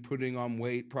offseason, putting on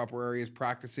weight, proper areas,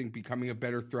 practicing, becoming a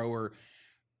better thrower.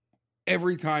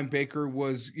 Every time Baker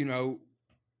was,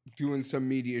 doing some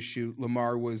media shoot,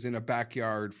 Lamar was in a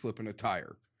backyard flipping a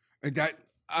tire. And that,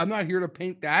 I'm not here to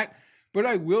paint that, but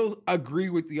I will agree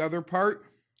with the other part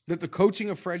that the coaching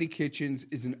of Freddie Kitchens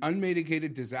is an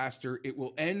unmitigated disaster. It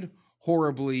will end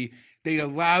horribly. They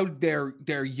allowed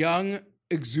their young,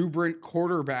 exuberant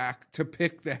quarterback to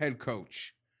pick the head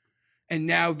coach. And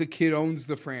now the kid owns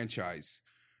the franchise.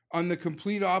 On the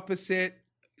complete opposite,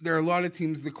 there are a lot of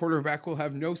teams the quarterback will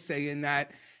have no say in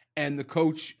that, and the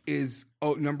coach is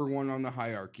number one on the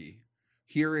hierarchy.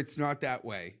 Here, it's not that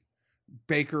way.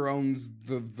 Baker owns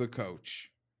the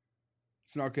coach.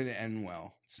 It's not going to end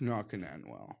well. It's not going to end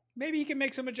well. Maybe he can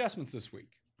make some adjustments this week.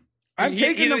 I'm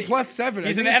taking the +7.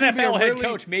 He's an NFL head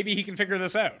coach. Maybe he can figure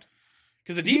this out.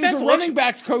 Because the defense he was a running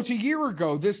backs coach a year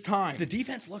ago this time. The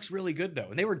defense looks really good, though.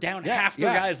 And they were down half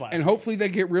their guys last And week. hopefully they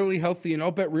get really healthy, and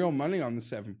I'll bet real money on the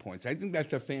 7 points. I think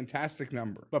that's a fantastic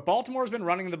number. But Baltimore's been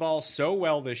running the ball so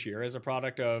well this year as a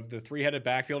product of the three-headed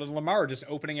backfield and Lamar just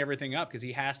opening everything up because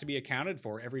he has to be accounted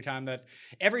for every time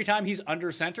he's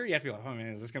under center. You have to be like, oh, man,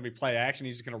 is this going to be play action?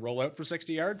 He's just going to roll out for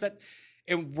 60 yards?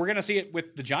 And we're going to see it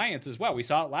with the Giants as well. We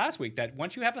saw it last week that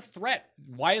once you have a threat,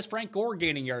 why is Frank Gore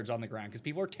gaining yards on the ground? Because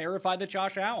people are terrified that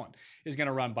Josh Allen is going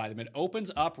to run by them. It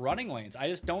opens up running lanes. I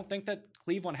just don't think that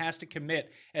Cleveland has to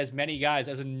commit as many guys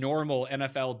as a normal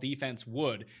NFL defense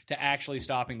would to actually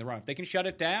stopping the run. If they can shut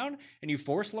it down and you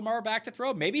force Lamar back to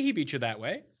throw, maybe he beats you that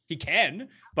way. He can,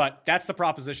 but that's the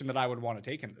proposition that I would want to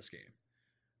take in this game.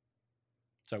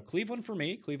 So Cleveland for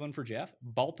me, Cleveland for Jeff,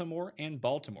 Baltimore and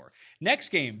Baltimore. Next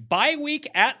game, bye week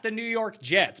at the New York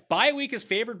Jets. Bye week is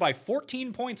favored by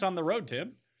 14 points on the road,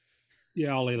 Tim.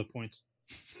 Yeah, I'll lay the points.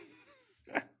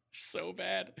 So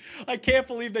bad. I can't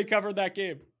believe they covered that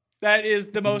game. That is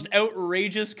the most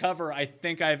outrageous cover I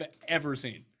think I've ever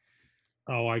seen.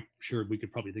 Oh, I'm sure we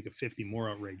could probably think of 50 more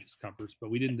outrageous covers, but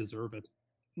we didn't deserve it.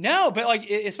 No, but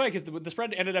it's funny because the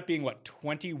spread ended up being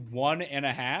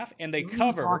 21.5, and they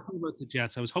cover. Talking about the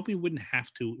Jets, I was hoping we wouldn't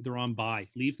have to. They're on bye.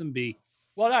 Leave them be.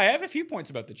 Well, I have a few points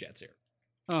about the Jets here.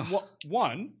 Well,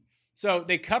 one, so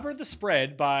they covered the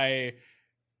spread by,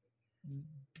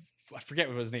 I forget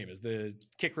what his name is, the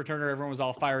kick returner everyone was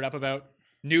all fired up about.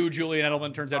 New Julian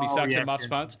Edelman, turns out he sucks at muffs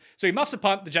punts. So he muffs a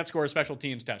punt, the Jets score a special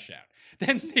teams touchdown.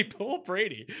 Then they pull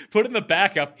Brady, put in the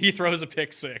backup, he throws a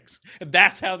pick six. And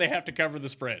that's how they have to cover the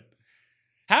spread.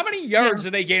 How many yards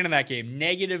did they gain in that game?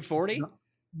 Negative 40?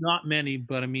 Not many,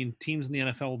 but I mean, teams in the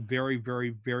NFL very,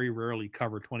 very, very rarely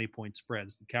cover 20-point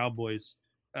spreads. The Cowboys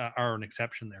are an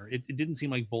exception there. It didn't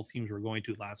seem like both teams were going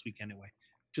to last week anyway.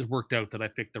 It just worked out that I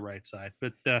picked the right side.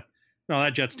 But no,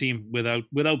 that Jets team without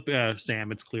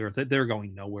Sam, it's clear that they're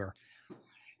going nowhere.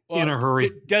 In a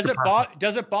hurry. Does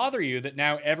it bother you that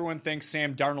now everyone thinks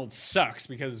Sam Darnold sucks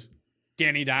because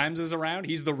Danny Dimes is around?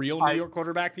 He's the real New York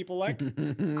quarterback people like?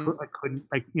 I couldn't.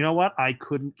 You know what? I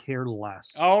couldn't care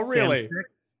less. Oh, really?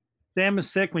 Sam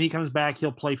is sick. When he comes back,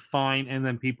 he'll play fine, and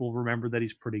then people remember that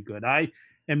he's pretty good. I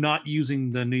am not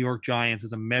using the New York Giants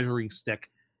as a measuring stick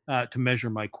to measure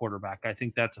my quarterback. I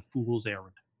think that's a fool's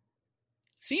errand.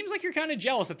 Seems like you're kind of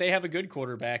jealous that they have a good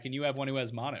quarterback and you have one who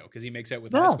has mono because he makes out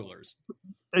with high schoolers.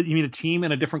 You mean a team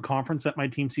in a different conference that my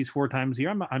team sees 4 times a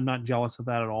year? I'm not jealous of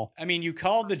that at all. I mean, you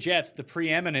called the Jets the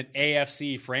preeminent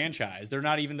AFC franchise. They're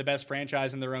not even the best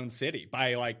franchise in their own city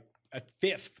by like a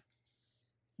fifth.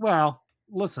 Well,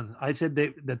 listen, I said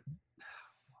that.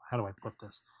 How do I put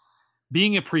this?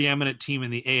 Being a preeminent team in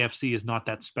the AFC is not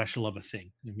that special of a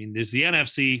thing. I mean, there's the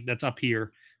NFC that's up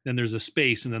here. Then there's a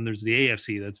space, and then there's the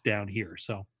AFC that's down here.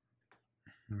 So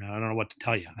I don't know what to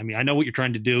tell you. I mean, I know what you're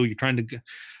trying to do. I'm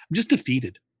just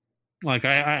defeated. Like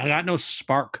I got no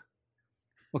spark.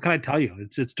 What can I tell you?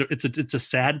 It's a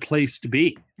sad place to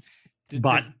be.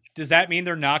 Does that mean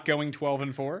they're not going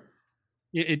 12-4?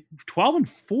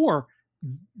 12-4.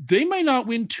 They might not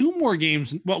win 2 more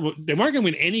games. Well, they weren't going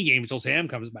to win any games until Sam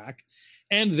comes back,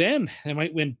 and then they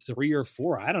might win 3 or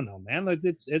 4. I don't know, man.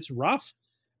 It's rough.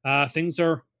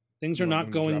 Things are not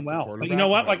going well. But you know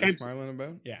what? Like I'm smiling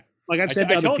about. Yeah. Like I've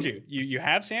said, I told you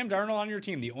have Sam Darnold on your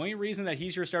team. The only reason that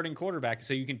he's your starting quarterback is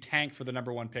so you can tank for the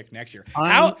number 1 pick next year.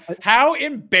 How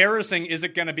embarrassing is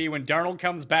it going to be when Darnold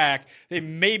comes back? They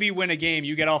maybe win a game,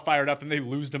 you get all fired up, and they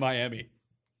lose to Miami.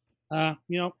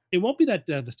 It won't be that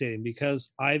devastating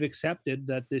because I've accepted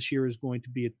that this year is going to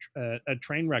be a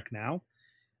train wreck now.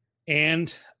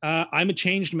 And I'm a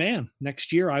changed man.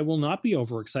 Next year, I will not be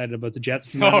overexcited about the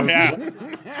Jets. Oh, yeah.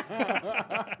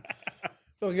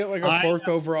 They'll get like a 4th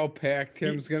overall pick.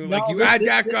 Tim's going to add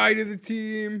that guy to the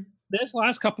team. this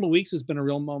last couple of weeks has been a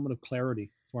real moment of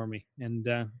clarity for me, and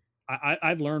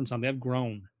I've learned something. I've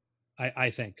grown.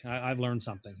 I think I've learned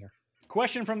something here.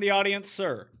 Question from the audience,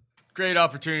 sir. Great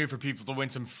opportunity for people to win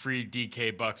some free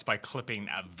DK bucks by clipping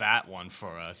that one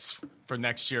for us for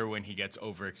next year when he gets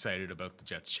overexcited about the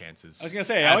Jets' chances. I was going to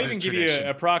say, I'll even give you an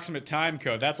approximate time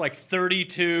code. That's like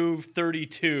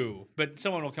 32, but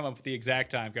someone will come up with the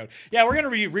exact time code. Yeah, we're going to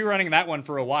be rerunning that one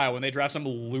for a while when they draft some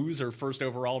loser first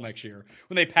overall next year.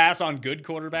 When they pass on good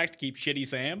quarterbacks to keep shitty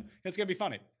Sam, it's going to be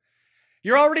funny.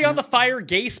 You're already on the Fire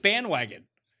Gase bandwagon.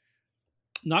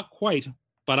 Not quite,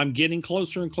 but I'm getting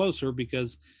closer and closer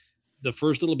because the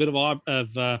first little bit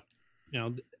of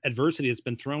adversity that's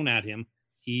been thrown at him,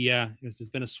 it's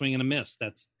been a swing and a miss.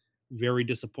 That's very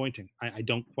disappointing. I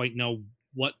don't quite know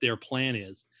what their plan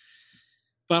is,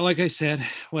 but like I said,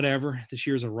 whatever. This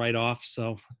year's a write-off,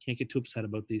 so I can't get too upset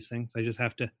about these things. I just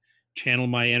have to channel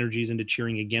my energies into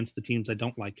cheering against the teams I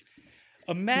don't like.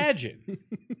 Imagine,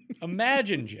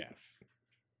 Jeff,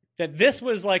 that this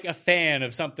was like a fan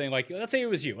of something. Like, let's say it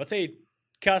was you. Let's say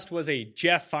Cust was a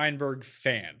Jeff Feinberg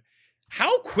fan.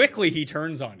 How quickly he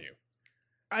turns on you.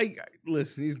 I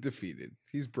listen, he's defeated.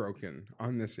 He's broken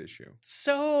on this issue.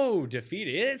 So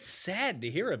defeated. It's sad to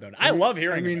hear about it. I love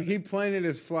hearing about it. I mean, he planted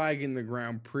his flag in the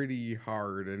ground pretty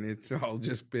hard, and it's all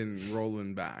just been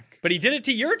rolling back. But he did it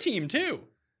to your team, too.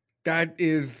 That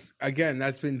is, again,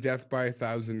 that's been death by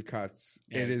 1,000 cuts.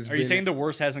 Yeah. It is. Are you saying the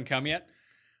worst hasn't come yet?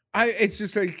 It's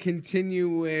just a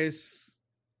continuous,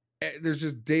 there's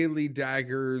just daily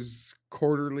daggers,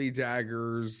 quarterly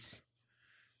daggers.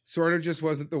 Sort of just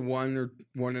wasn't the 1 or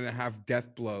 1.5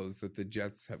 death blows that the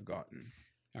Jets have gotten.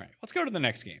 All right, let's go to the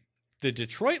next game. The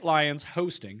Detroit Lions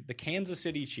hosting the Kansas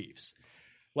City Chiefs.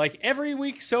 Like every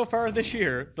week so far this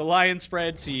year, the Lions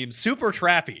spread seems super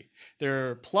trappy.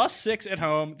 They're +6 at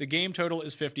home. The game total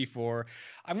is 54.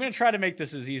 I'm going to try to make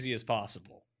this as easy as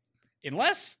possible.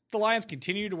 Unless the Lions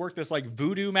continue to work this like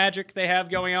voodoo magic they have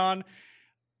going on,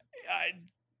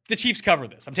 the Chiefs cover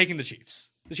this. I'm taking the Chiefs.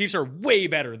 The Chiefs are way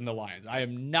better than the Lions. I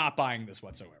am not buying this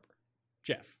whatsoever.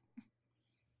 Jeff.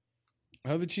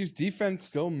 Well, the Chiefs' defense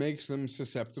still makes them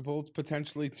susceptible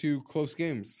potentially to close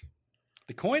games.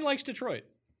 The coin likes Detroit.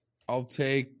 I'll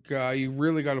take, you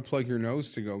really got to plug your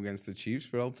nose to go against the Chiefs,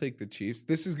 but I'll take the Chiefs.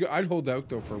 This is good. I'd hold out,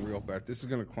 though, for a real bet. This is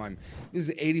going to climb. This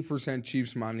is 80%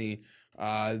 Chiefs money.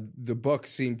 The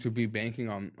books seem to be banking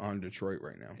on Detroit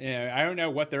right now. Yeah, I don't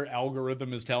know what their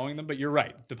algorithm is telling them, but you're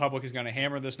right. The public is going to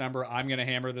hammer this number. I'm going to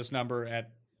hammer this number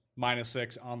at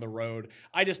 -6 on the road.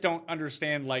 I just don't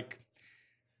understand, like,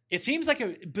 it seems like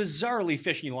a bizarrely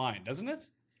fishy line, doesn't it?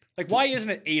 Like, why isn't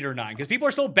it 8 or 9? Because people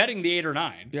are still betting the 8 or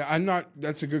 9. Yeah,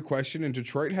 that's a good question. And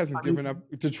Detroit hasn't given up.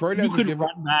 Detroit you hasn't could given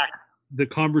run back the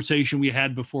conversation we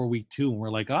had before week 2, and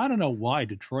we're like, I don't know why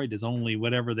Detroit is only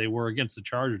whatever they were against the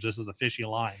Chargers. This is a fishy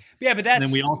line. Yeah, but that's. And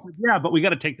then we all said, yeah, but we got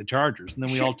to take the Chargers, and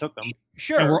then we all took them.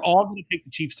 Sure, and we're all going to take the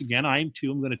Chiefs again. I am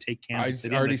too. I'm going to take Kansas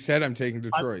City. I already said I'm taking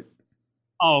Detroit.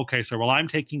 Okay, sir. Well, I'm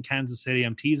taking Kansas City.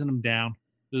 I'm teasing them down.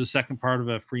 There's a second part of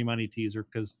a free money teaser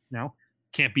because now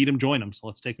can't beat them, join them. So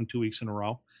let's take them 2 weeks in a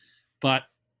row. But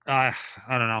I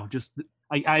don't know. Just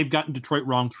I've gotten Detroit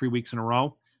wrong 3 weeks in a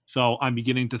row. So I'm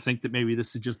beginning to think that maybe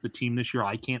this is just the team this year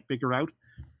I can't figure out.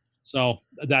 So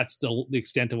that's the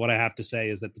extent of what I have to say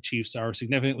is that the Chiefs are a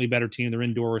significantly better team. They're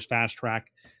indoors, fast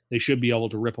track. They should be able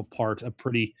to rip apart a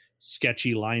pretty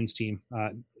sketchy Lions team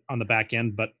on the back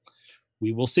end, but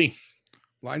we will see.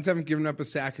 Lions haven't given up a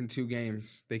sack in 2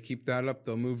 games. They keep that up,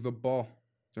 they'll move the ball.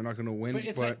 They're not going to win.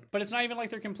 But it's not even like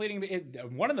they're completing.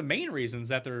 One of the main reasons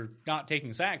that they're not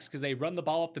taking sacks because they run the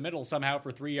ball up the middle somehow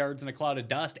for 3 yards in a cloud of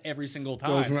dust every single time.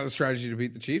 So isn't that the strategy to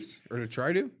beat the Chiefs or to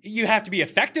try to? You have to be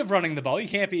effective running the ball. You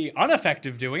can't be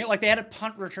ineffective doing it. Like they had a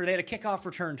punt return, they had a kickoff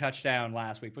return touchdown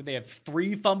last week, but they have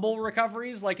 3 fumble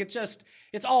recoveries. Like it's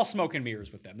all smoke and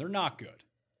mirrors with them. They're not good.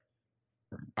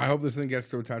 I hope this thing gets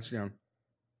to a touchdown.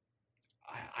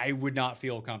 I would not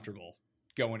feel comfortable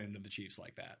going into the Chiefs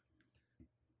like that.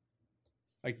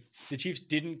 Like, the Chiefs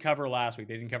didn't cover last week.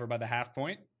 They didn't cover by the half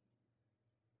point.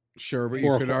 Sure, but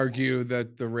you could argue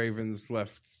that the Ravens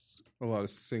left a lot of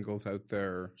singles out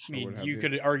there. I mean, you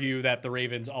could argue that the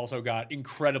Ravens also got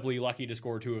incredibly lucky to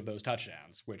score 2 of those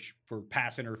touchdowns, which were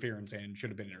pass interference and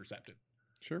should have been intercepted.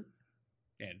 Sure.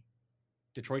 And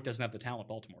Detroit doesn't have the talent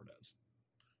Baltimore does.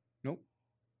 Nope.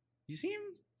 You seem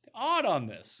odd on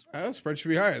this. The spread should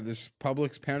be higher. This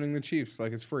public's pounding the Chiefs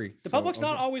like it's free. The public's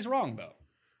not always wrong, though.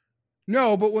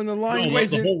 No, but when the line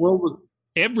the whole world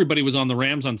everybody was on the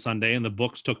Rams on Sunday, and the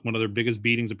books took one of their biggest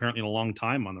beatings apparently in a long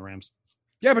time on the Rams.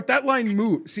 Yeah, but that line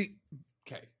moved. See,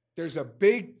 okay, there's a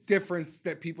big difference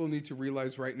that people need to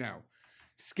realize right now.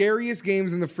 scariest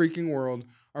games in the freaking world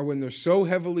are when they're so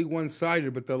heavily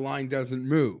one-sided, but the line doesn't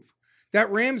move. That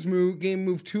Rams game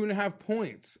moved 2.5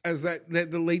 points as that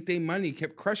the late day money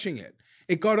kept crushing it.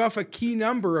 It got off a key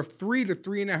number of 3 to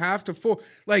 3.5 to 4.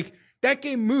 Like, that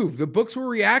game moved. The books were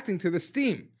reacting to the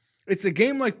steam. It's a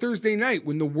game like Thursday night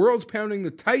when the world's pounding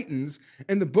the Titans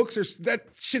and the books that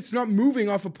shit's not moving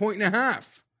off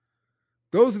 1.5.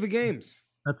 Those are the games.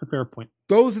 That's a fair point.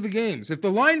 Those are the games. If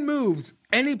the line moves,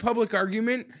 any public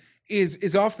argument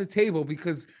is off the table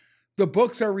because the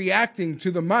books are reacting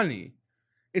to the money.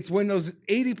 It's when those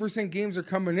 80% games are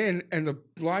coming in and the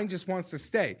line just wants to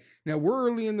stay. Now, we're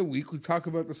early in the week. We talk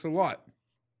about this a lot.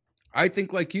 I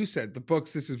think, like you said, the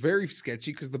books, this is very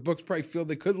sketchy because the books probably feel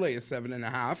they could lay a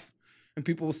 7.5 and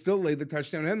people will still lay the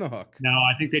touchdown and the hook. No,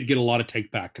 I think they'd get a lot of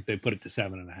take back if they put it to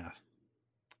 7.5.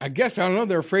 I guess, I don't know.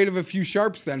 They're afraid of a few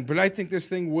sharps then, but I think this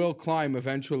thing will climb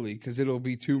eventually because it'll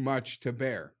be too much to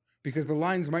bear. Because the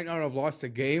Lions might not have lost a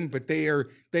game, but they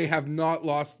have not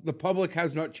lost. The public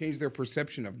has not changed their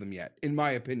perception of them yet, in my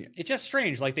opinion. It's just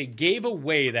strange. Like, they gave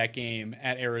away that game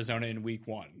at Arizona in week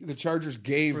 1. The Chargers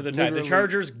gave for the time. The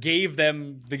Chargers gave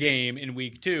them the game in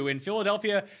week 2, and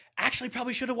Philadelphia actually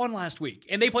probably should have won last week,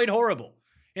 and they played horrible.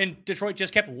 And Detroit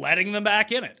just kept letting them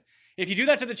back in it. If you do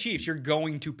that to the Chiefs, you're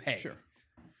going to pay. Sure.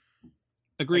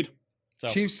 Agreed. So,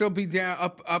 Chiefs still be down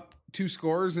up 2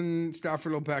 scores, and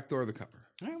Stafford will backdoor the cover.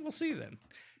 All right, we'll see then.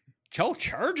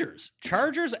 Chargers.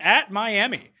 Chargers at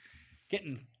Miami.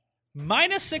 Getting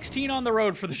minus 16 on the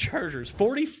road for the Chargers.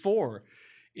 44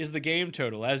 is the game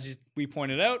total. As we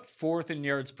pointed out, 4th in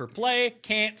yards per play.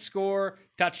 Can't score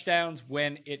touchdowns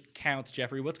when it counts.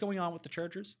 Jeffrey, what's going on with the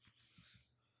Chargers?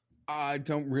 I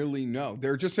don't really know.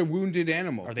 They're just a wounded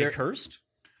animal. Are they cursed?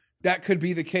 That could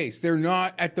be the case. They're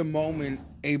not at the moment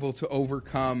able to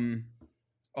overcome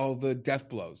all the death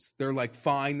blows. They're like,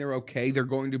 fine, they're okay. They're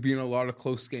going to be in a lot of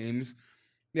close games.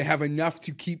 They have enough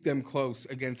to keep them close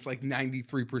against like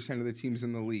 93% of the teams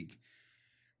in the league.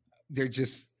 They're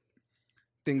just,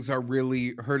 things are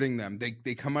really hurting them.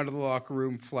 They come out of the locker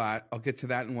room flat. I'll get to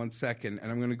that in 1 second,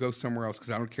 and I'm going to go somewhere else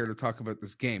because I don't care to talk about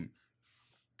this game.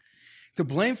 To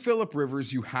blame Phillip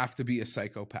Rivers, you have to be a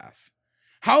psychopath.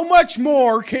 How much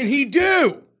more can he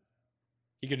do?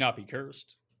 He could not be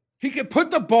cursed. He could put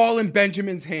the ball in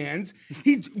Benjamin's hands.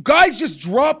 Guys just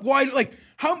drop wide. Like,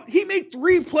 he made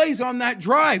 3 plays on that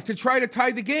drive to try to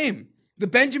tie the game. The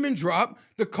Benjamin drop,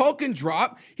 the Culkin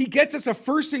drop. He gets us a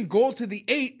 1st and goal to the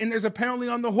 8, and there's a penalty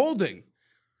on the holding.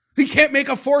 He can't make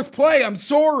a 4th play. I'm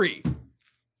sorry.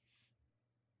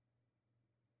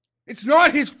 It's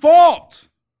not his fault.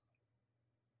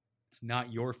 It's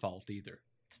not your fault either.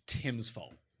 It's Tim's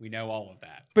fault. We know all of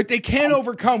that. But they can't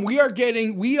overcome.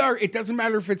 It doesn't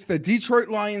matter if it's the Detroit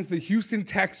Lions, the Houston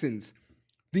Texans.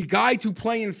 The guy to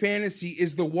play in fantasy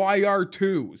is the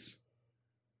YR2s.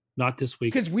 Not this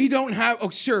week. Because we don't have,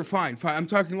 fine. I'm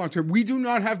talking long term. We do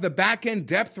not have the back end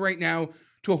depth right now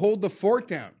to hold the fort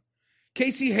down.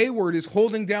 Casey Hayward is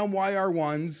holding down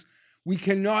YR1s. We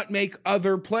cannot make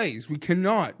other plays. We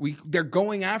cannot. They're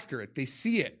going after it. They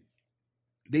see it.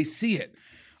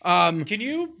 Can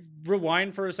you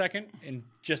rewind for a second and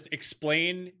just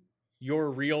explain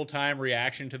your real-time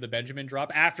reaction to the Benjamin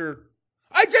drop after?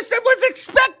 It was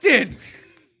expected.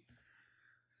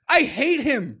 I hate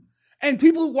him. And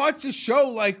people watch the show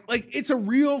like it's a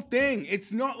real thing.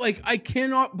 It's not like, I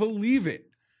cannot believe it.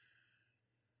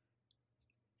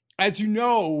 As you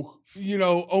know,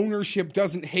 ownership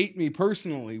doesn't hate me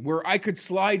personally, where I could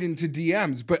slide into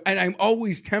DMs, and I'm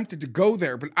always tempted to go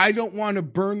there, but I don't want to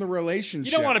burn the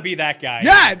relationship. You don't want to be that guy.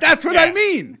 Yeah, that's what I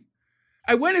mean.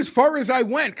 I went as far as I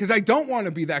went because I don't want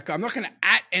to be that guy. I'm not going to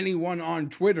 @ anyone on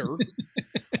Twitter.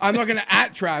 I'm not going to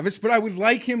 @ Travis, but I would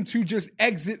like him to just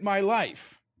exit my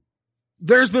life.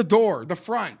 There's the door, the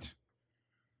front.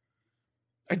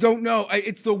 I don't know.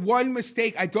 It's the one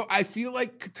mistake. I feel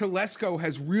like Telesco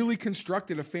has really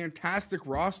constructed a fantastic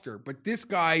roster, but this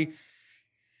guy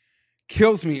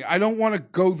kills me. I don't want to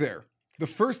go there. The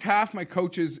first half, my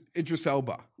coach is Idris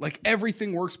Elba. Like,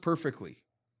 everything works perfectly.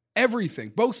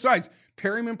 Everything. Both sides.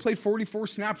 Perryman played 44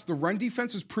 snaps. The run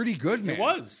defense was pretty good, man. It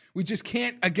was. We just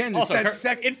can't, again, also, it's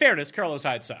that in fairness, Carlos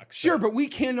Hyde sucks. Sure, but we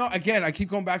cannot, again, I keep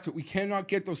going back to it. We cannot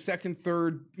get those second,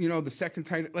 third, the second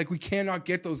tight. Like, we cannot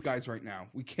get those guys right now.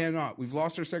 We cannot. We've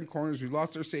lost our second corners. We've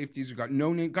lost our safeties. We've got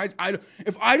no name. Guys,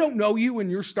 if I don't know you and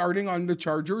you're starting on the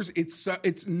Chargers,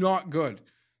 it's not good.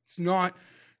 It's not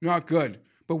good.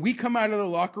 But we come out of the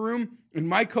locker room, and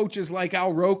my coach is like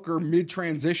Al Roker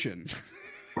mid-transition.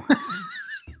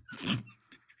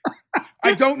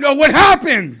 I don't know what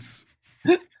happens.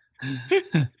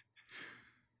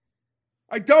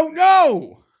 I don't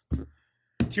know.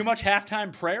 Too much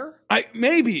halftime prayer?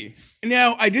 Maybe.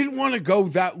 Now, I didn't want to go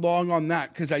that long on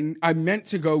that because I meant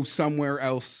to go somewhere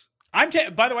else.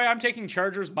 By the way, I'm taking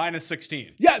Chargers minus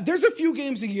 16. Yeah, there's a few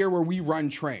games a year where we run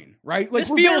train, right? Like,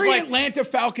 This we're feels very like- Atlanta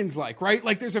Falcons like, right?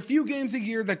 Like, there's a few games a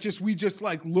year that we just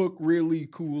like look really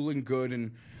cool and good,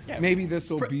 and maybe this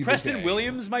will be Preston the day.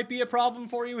 Williams might be a problem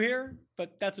for you here,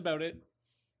 but that's about it.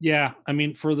 Yeah, I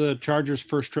mean, for the Chargers'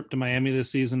 first trip to Miami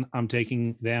this season, I'm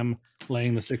taking them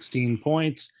laying the 16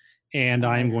 points, and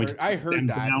I'm going to. I heard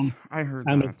that. I'm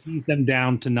going to keep them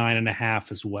down to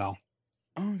 9.5 as well.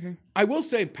 Okay. I will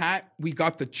say, Pat, we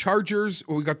got the Chargers,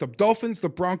 or we got the Dolphins, the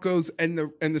Broncos, and the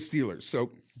Steelers.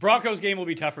 So Broncos game will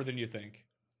be tougher than you think.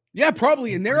 yeah,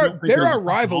 probably. And they're they're our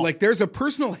rival. Like, there's a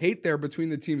personal hate there between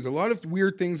the teams. A lot of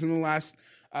weird things in the last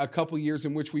couple years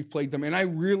in which we've played them. And I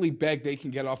really beg they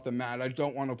can get off the mat. I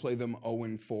don't want to play them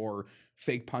 0-4,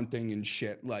 fake punting and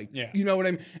shit. Like, you know what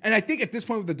I mean? And I think at this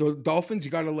point with the Dolphins,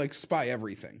 you got to like spy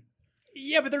everything.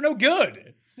 Yeah, but they're no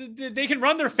good. They can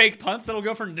run their fake punts that'll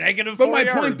go for negative But 4 my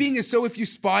yards. point being is, so if you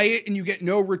spy it and you get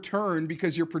no return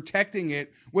because you're protecting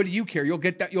it, what do you care? You'll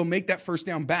get that. You'll make that first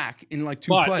down back in like 2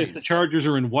 But plays. if the Chargers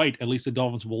are in white, at least the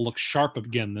Dolphins will look sharp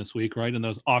again this week, right? In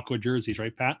those aqua jerseys,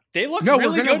 right, Pat? They look no,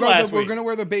 really we're gonna good last we're week. gonna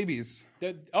wear the babies.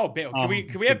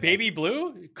 Can we have baby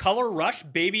blue? Color Rush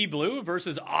baby blue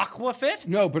versus Aquafit?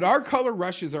 No, but our color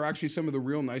rushes are actually some of the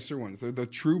real nicer ones. They're the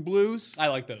true blues. I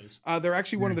like those. They're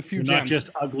actually one of the few They're not gems.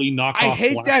 just ugly knockoff. I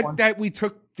hate black ones. that we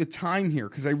took the time here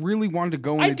because I really wanted to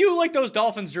go. I do like those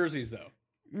Dolphins jerseys though.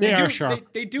 They are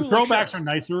sharp. They do The look throwbacks sharp. are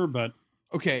nicer, but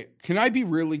Okay, can I be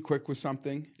really quick with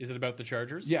something? Is it about the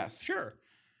Chargers? Yes. Sure.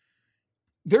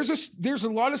 There's a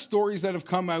lot of stories that have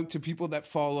come out to people that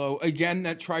follow, again,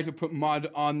 that try to put mud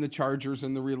on the Chargers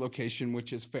and the relocation,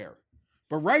 which is fair.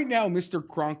 But right now, Mr.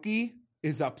 Kroenke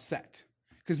is upset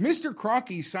because Mr.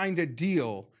 Kroenke signed a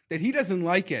deal that he doesn't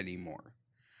like anymore.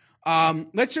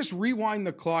 Let's just rewind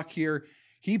the clock here.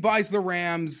 He buys the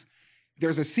Rams.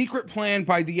 There's a secret plan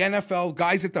by the NFL,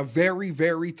 guys at the very,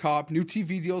 very top. New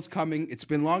TV deals coming. It's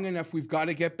been long enough. We've got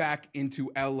to get back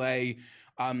into LA.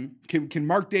 Can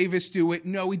Mark Davis do it?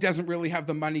 No, he doesn't really have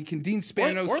the money. Can Dean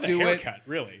Spanos or the do haircut, it?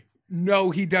 really? No,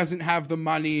 he doesn't have the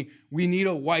money. We need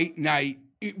a white knight.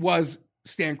 It was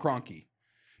Stan Kroenke.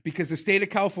 Because the state of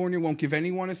California won't give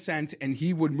anyone a cent, and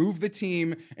he would move the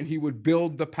team, and he would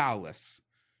build the palace.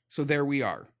 So there we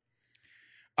are.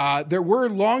 There were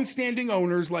long-standing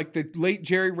owners like the late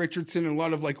Jerry Richardson and a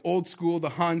lot of like old school, the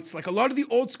Hunts. Like a lot of the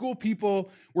old school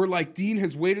people were like, Dean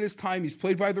has waited his time. He's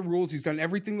played by the rules. He's done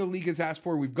everything the league has asked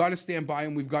for. We've got to stand by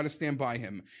him. We've got to stand by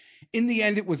him. In the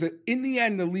end,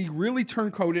 the league really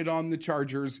turncoated on the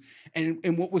Chargers,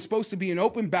 and what was supposed to be an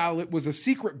open ballot was a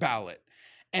secret ballot.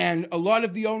 And a lot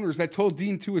of the owners that told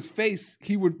Dean to his face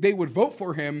they would vote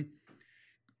for him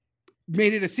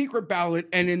made it a secret ballot,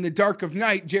 and in the dark of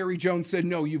night, Jerry Jones said,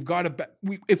 no, you've got to,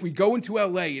 if we go into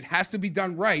LA, it has to be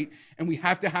done right, and we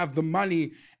have to have the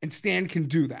money, and Stan can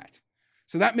do that.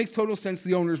 So that makes total sense.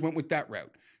 The owners went with that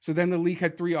route. So then the league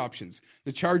had 3 options.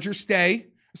 The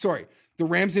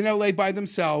Rams in LA by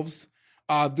themselves,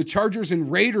 the Chargers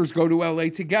and Raiders go to LA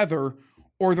together,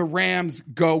 or the Rams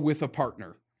go with a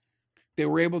partner. They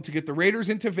were able to get the Raiders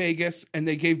into Vegas, and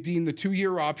they gave Dean the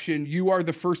 2-year option. You are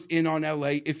the first in on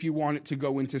LA if you want it to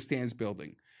go into Stan's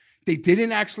building. They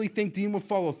didn't actually think Dean would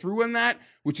follow through on that,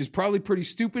 which is probably pretty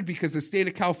stupid because the state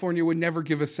of California would never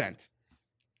give a cent.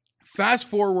 Fast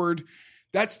forward,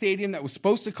 that stadium that was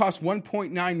supposed to cost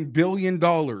 $1.9 billion,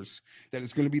 that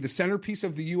is going to be the centerpiece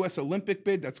of the U.S. Olympic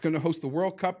bid, that's going to host the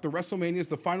World Cup, the WrestleManias,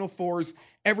 the Final Fours,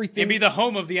 everything. It'd be the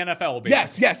home of the NFL,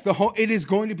 basically. Yes, it is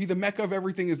going to be the mecca of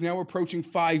everything, is now approaching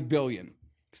 $5 billion.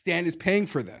 Stan is paying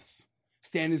for this.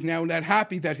 Stan is now not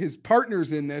happy that his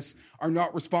partners in this are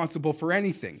not responsible for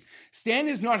anything. Stan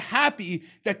is not happy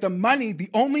that the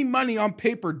only money on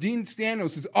paper Dean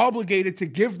Spanos is obligated to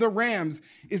give the Rams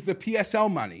is the PSL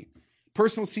money.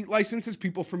 Personal seat licenses,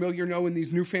 people familiar know in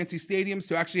these new fancy stadiums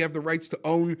to actually have the rights to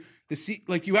own the seat.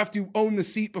 Like you have to own the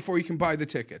seat before you can buy the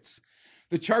tickets.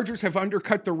 The Chargers have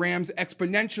undercut the Rams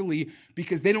exponentially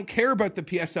because they don't care about the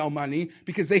PSL money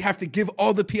because they have to give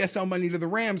all the PSL money to the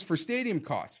Rams for stadium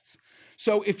costs.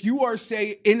 So if you are,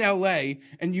 say, in LA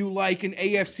and you like an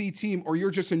AFC team or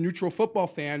you're just a neutral football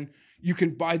fan, you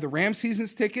can buy the Rams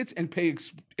season's tickets and pay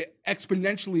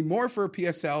exponentially more for a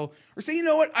PSL, or say, you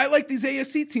know what, I like these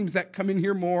AFC teams that come in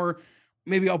here more.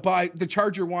 Maybe I'll buy the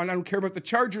Charger one. I don't care about the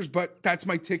Chargers, but that's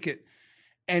my ticket.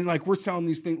 And like we're selling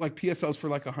these things like PSLs for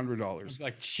like $100.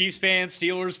 Like Chiefs fans,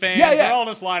 Steelers fans, Yeah. they're all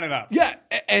just lining up. Yeah,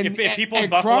 and if people and in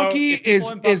Buffalo, Kroenke if people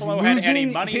in Buffalo had any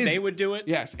losing money, they would do it.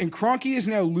 Yes, and Kroenke is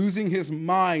now losing his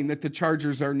mind that the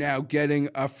Chargers are now getting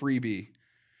a freebie.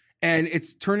 And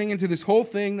it's turning into this whole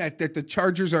thing that the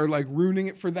Chargers are like ruining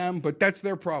it for them, but that's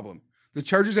their problem. The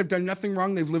Chargers have done nothing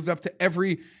wrong. They've lived up to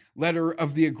every letter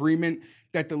of the agreement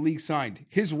that the league signed.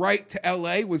 His right to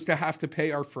LA was to have to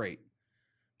pay our freight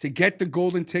to get the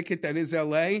golden ticket that is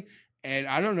LA. And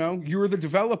I don't know, you're the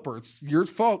developer. It's your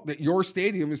fault that your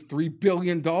stadium is $3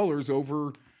 billion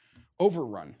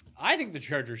overrun. I think the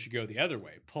Chargers should go the other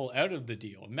way, pull out of the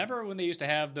deal. Remember when they used to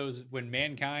have those, when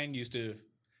Mankind used to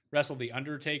wrestle The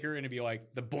Undertaker and it'd be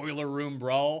like the Boiler Room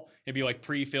Brawl, it'd be like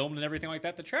pre-filmed and everything like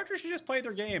that? The Chargers should just play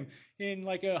their game in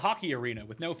like a hockey arena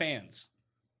with no fans.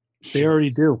 They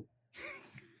already do.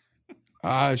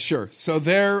 Sure. So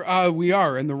there we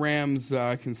are, and the Rams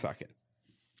can suck it.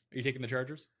 Are you taking the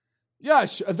Chargers? Yeah,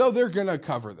 though they're going to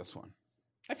cover this one.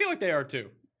 I feel like they are too.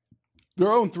 They're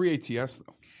 0-3 ATS,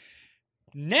 though.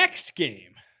 Next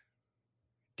game.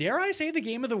 Dare I say the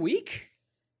game of the week?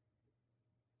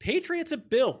 Patriots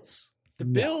at Bills. The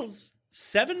Bills,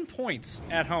 7 points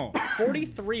at home.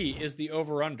 43 is the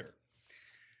over-under.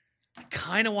 I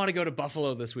kind of want to go to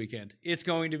Buffalo this weekend. It's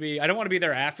going to be, I don't want to be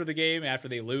there after the game, after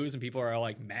they lose and people are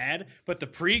like mad, but the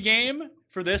pregame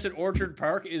for this at Orchard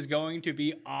Park is going to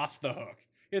be off the hook.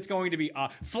 It's going to be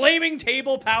flaming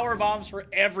table power bombs for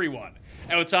everyone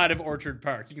outside of Orchard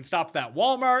Park. You can stop at that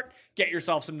Walmart, get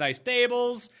yourself some nice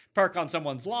tables, park on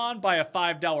someone's lawn, buy a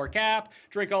 $5 cap,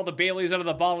 drink all the Baileys out of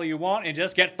the bottle you want, and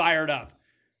just get fired up.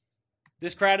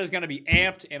 This crowd is going to be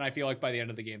amped, and I feel like by the end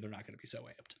of the game, they're not going to be so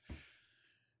amped.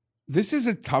 This is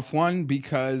a tough one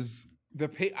because the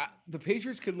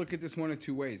Patriots could look at this one of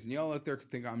two ways, and y'all out there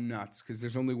could think I'm nuts because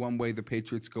there's only one way the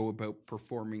Patriots go about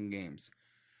performing games.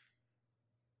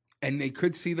 And they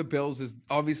could see the Bills as,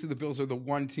 obviously the Bills are the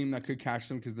one team that could catch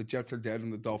them because the Jets are dead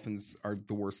and the Dolphins are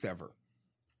the worst ever.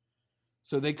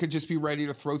 So they could just be ready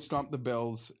to throat stomp the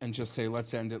Bills and just say,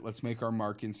 let's end it. Let's make our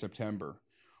mark in September.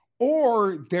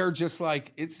 Or they're just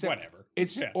like, whatever.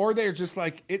 Or they're just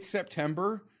like, it's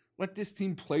September. Let this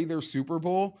team play their Super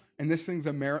Bowl. And this thing's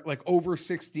like over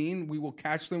 16. We will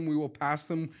catch them. We will pass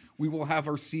them. We will have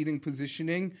our seating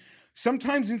positioning.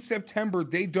 Sometimes in September,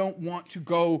 they don't want to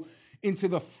go into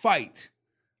the fight.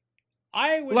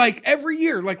 Like every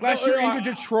year, like last year into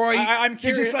Detroit. I'm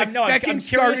curious. Just like that game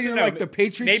started and like the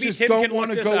Patriots just don't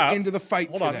want to go into the fight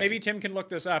Hold on, maybe Tim can look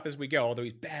this up as we go, although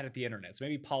he's bad at the internet. So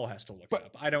maybe Paul has to look it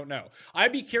up. I don't know.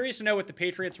 I'd be curious to know what the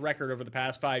Patriots' record over the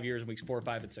past 5 years in weeks 4,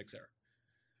 5, and 6 are.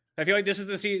 I feel like this is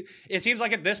the season. It seems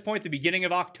like at this point, the beginning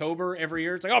of October every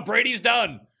year, it's like, oh, Brady's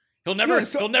done. He'll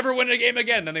never win a game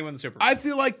again. Then they win the Super Bowl. I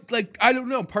feel like I don't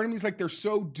know. Part of me is like they're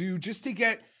so due just to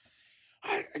get.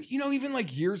 Even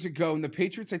like years ago, and the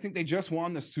Patriots, I think they just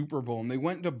won the Super Bowl, and they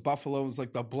went to Buffalo. It was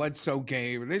like the Bledsoe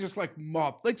game, and they just like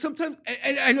mopped. Like sometimes,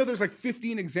 and I know there's like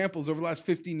 15 examples over the last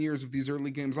 15 years of these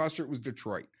early games. Last year it was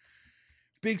Detroit.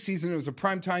 Big season. It was a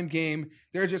primetime game.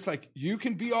 They're just like, you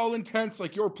can be all intense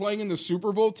like you're playing in the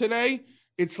Super Bowl today.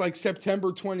 It's like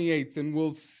September 28th, and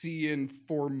we'll see you in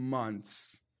 4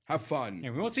 months. Have fun. Yeah,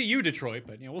 we won't see you, Detroit,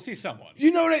 but we'll see someone. You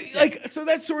know what so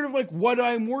that's sort of like what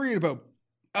I'm worried about.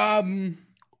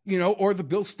 Or the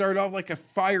Bills start off like a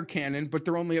fire cannon, but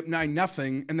they're only up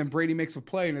 9-0, and then Brady makes a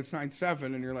play and it's 9-7,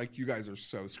 and you're like, you guys are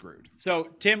so screwed. So,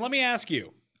 Tim, let me ask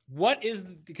you,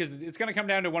 because it's going to come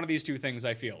down to one of these two things,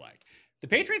 I feel like. The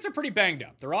Patriots are pretty banged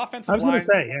up. Their offensive line. I was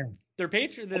going to say, yeah.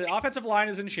 The offensive line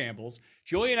is in shambles.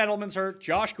 Julian Edelman's hurt.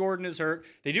 Josh Gordon is hurt.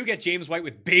 They do get James White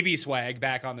with baby swag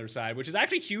back on their side, which is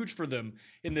actually huge for them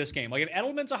in this game. Like if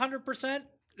Edelman's 100%,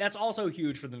 that's also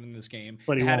huge for them in this game.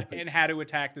 But how to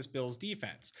attack this Bills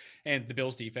defense. And the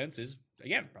Bills defense is,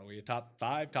 again, probably a top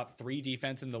 5, top 3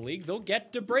 defense in the league. They'll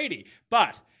get to Brady.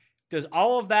 But does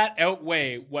all of that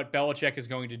outweigh what Belichick is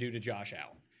going to do to Josh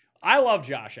Allen? I love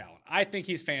Josh Allen. I think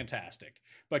he's fantastic.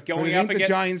 But it ain't the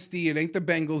Giants D, it ain't the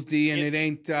Bengals D, and it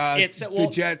ain't the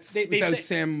Jets without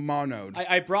Sam Monod.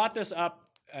 I brought this up,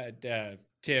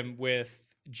 Tim, with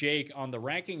Jake on the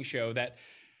ranking show that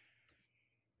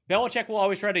Belichick will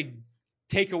always try to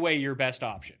take away your best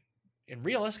option. And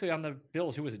realistically on the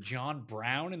Bills, who was it, John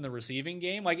Brown in the receiving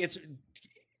game?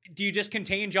 Do you just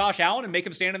contain Josh Allen and make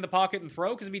him stand in the pocket and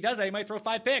throw? Because if he does that, he might throw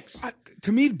 5 picks.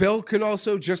 To me, Bill could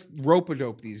also just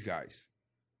rope-a-dope these guys.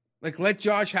 Like, let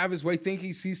Josh have his way, think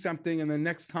he sees something, and then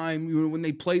next time, when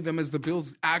they play them as the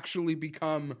Bills actually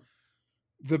become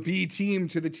the B team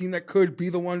to the team that could be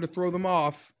the one to throw them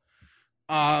off,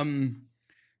 then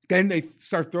they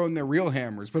start throwing their real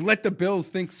hammers. But let the Bills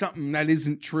think something that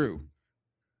isn't true.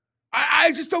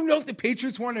 I just don't know if the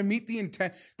Patriots want to meet the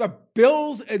intent. The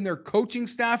Bills and their coaching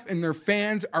staff and their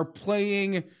fans are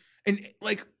playing, and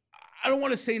like, I don't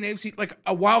want to say an AFC, like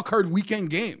a wild card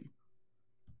weekend game.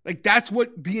 Like, that's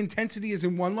what the intensity is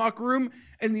in one locker room,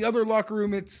 and the other locker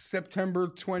room, it's September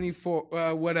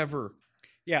 24, whatever.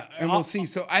 Yeah, And we'll see.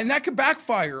 So, and that could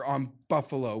backfire on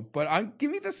Buffalo, but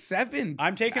give me the 7.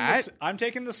 I'm taking this. I'm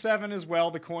taking the 7 as well.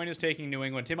 The coin is taking New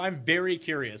England. Tim, I'm very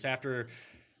curious. After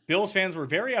Bills fans were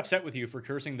very upset with you for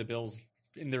cursing the Bills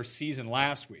in their season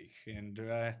last week, and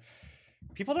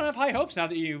people don't have high hopes now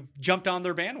that you've jumped on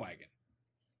their bandwagon.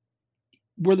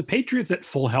 Were the Patriots at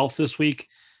full health this week?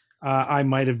 I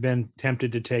might have been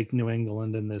tempted to take New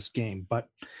England in this game, but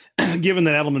given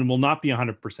that Edelman will not be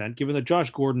 100%, given that Josh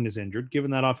Gordon is injured,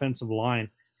 given that offensive line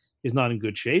is not in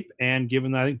good shape, and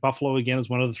given that I think Buffalo again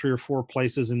is one of the 3 or 4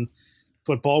 places in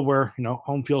football where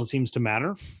home field seems to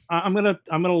matter, I'm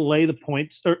gonna lay the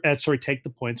points, take the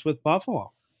points with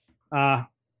Buffalo. I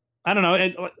don't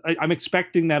know. I'm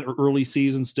expecting that early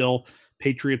season still.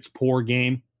 Patriots poor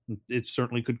game. It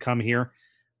certainly could come here.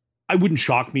 I wouldn't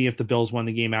shock me if the Bills won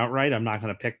the game outright. I'm not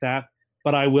going to pick that,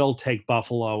 but I will take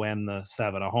Buffalo and the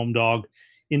 7, a home dog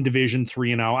in division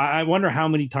 3-0. I wonder how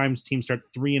many times teams start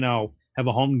 3-0, have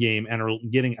a home game, and are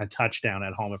getting a touchdown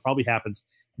at home. It probably happens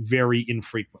very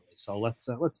infrequently. So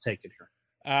let's take it here.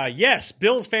 Yes,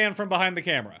 Bills fan from behind the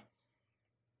camera.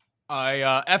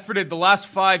 I efforted the last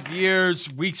 5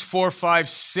 years, weeks 4, 5,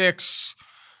 6.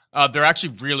 They're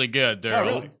actually really good.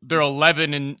 They're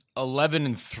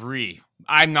 11-3.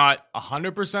 I'm not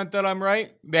 100% that I'm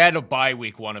right. They had a bye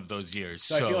week one of those years.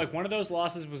 So I feel like one of those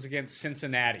losses was against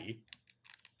Cincinnati,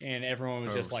 and everyone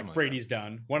was just like, Brady's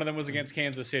done. One of them was against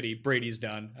Kansas City. Brady's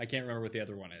done. I can't remember what the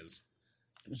other one is.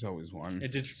 There's always one.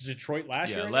 Detroit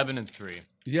last year? 11-3.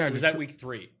 Yeah. Or was that week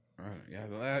 3?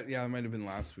 That might have been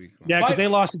last week. Yeah, because they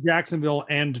lost to Jacksonville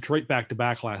and Detroit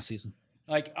back-to-back last season.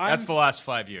 That's the last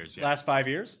 5 years. Yeah. Last 5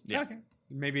 years? Yeah. Okay.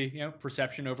 Maybe,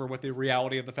 perception over what the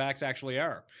reality of the facts actually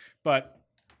are. But,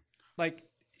 do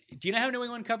you know how New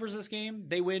England covers this game?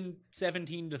 They win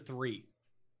 17-3.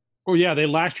 Oh, yeah.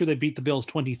 Last year they beat the Bills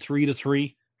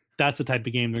 23-3. That's the type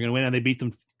of game they're going to win, and they beat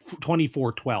them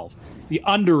 24-12. The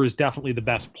under is definitely the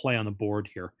best play on the board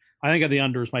here. I think the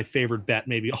under is my favorite bet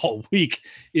maybe all week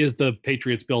is the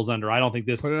Patriots-Bills under. I don't think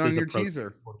this... Put it on your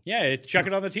teaser. Yeah, chuck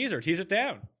it on the teaser. Tease it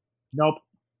down. Nope.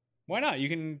 Why not? You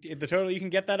can get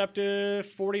that up to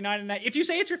 49.5. If you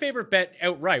say it's your favorite bet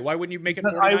outright, why wouldn't you make it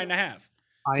 49.5?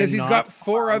 Because he's got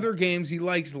 4 other games he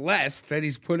likes less that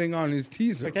he's putting on his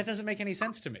teaser. That doesn't make any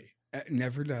sense to me. It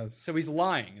never does. So he's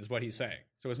lying, is what he's saying.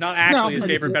 So it's not actually his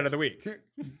favorite bet of the week.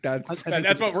 That's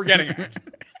what we're getting at.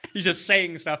 He's just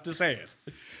saying stuff to say it.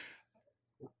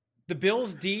 The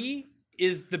Bills' D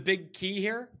is the big key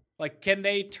here. Can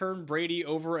they turn Brady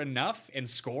over enough and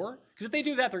score? Because if they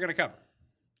do that, they're going to cover.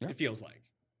 Yeah. It feels like.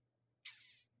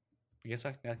 I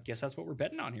guess that's what we're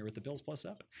betting on here with the Bills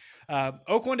 +7.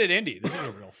 Oakland at Indy. This is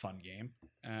a real fun game.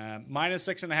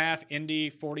 -6.5. Indy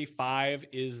 45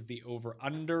 is the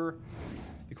over/under.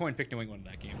 The coin picked New England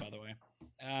in that game, by the way.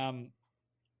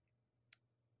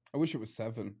 I wish it was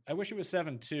 7. I wish it was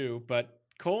 7 too. But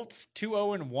Colts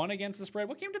 2-0-1 against the spread.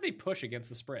 What game did they push against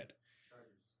the spread?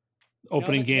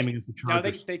 Opening game against the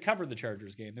Chargers. No, they covered the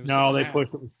Chargers game. They pushed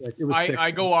it. It was 6.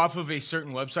 I go off of a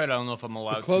certain website. I don't know if I'm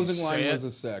allowed to say it. The closing line was a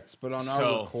 6, but on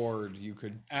our record, you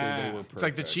could say they were perfect. It's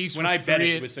like the Chiefs. When I bet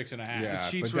it was 6.5.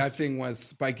 Yeah, but that thing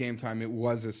was, by game time, it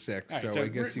was a 6. Right, so I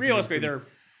guess realistically, they're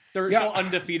still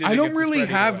undefeated. I don't really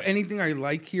have anything I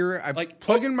like here. I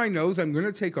plug in my nose. I'm going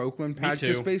to take Oakland, Pat,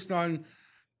 just based on,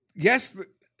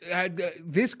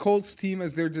 this Colts team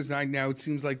as they're designed now, it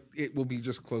seems like it will be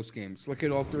just close games. Look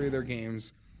at all 3 of their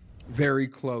games. Very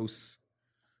close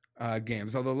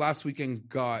games. Although last weekend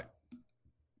got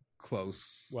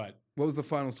close. What was the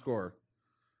final score?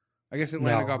 I guess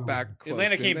Atlanta got back close.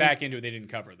 Atlanta came back into it. They didn't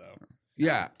cover, though.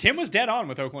 Yeah. Tim was dead on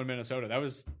with Oakland, Minnesota.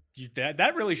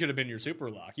 That really should have been your super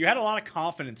lock. You had a lot of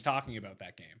confidence talking about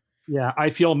that game. Yeah, I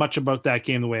feel much about that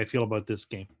game the way I feel about this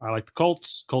game. I like the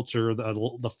Colts. Colts are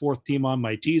the 4th team on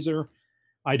my teaser.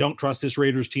 I don't trust this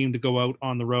Raiders team to go out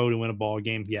on the road and win a ball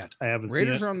game yet. I haven't seen it.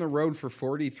 Raiders are on the road for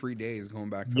 43 days going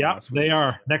back to last week. They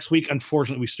are. Next week,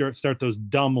 unfortunately, we start those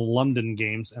dumb London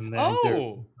games. And then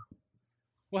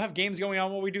we'll have games going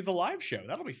on while we do the live show.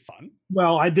 That'll be fun.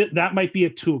 Well, that might be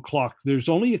at 2:00. There's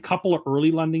only a couple of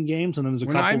early London games, and then there's a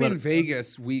couple. When I'm in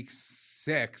Vegas week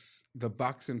 6, the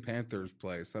Bucks and Panthers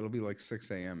play, so that'll be like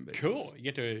 6 a.m. Vegas. Cool. You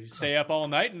get to stay up all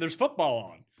night, and there's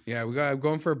football on. Yeah, I'm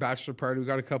going for a bachelor party. We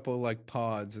got a couple of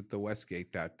pods at the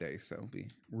Westgate that day, so it'll be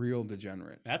real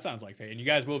degenerate. That sounds like fate. And you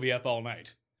guys will be up all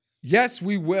night. Yes,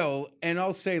 we will. And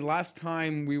I'll say last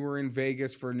time we were in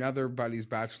Vegas for another buddy's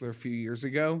bachelor a few years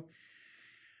ago,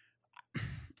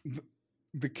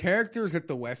 the characters at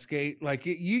the Westgate, like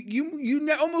you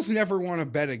almost never want to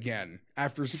bet again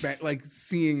after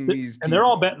seeing these. And they're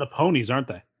all betting the ponies, aren't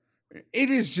they? It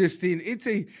is just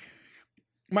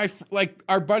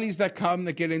our buddies that come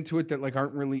that get into it that like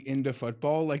aren't really into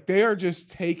football, like they are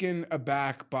just taken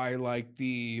aback by like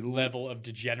the level of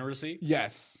degeneracy.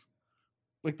 Yes.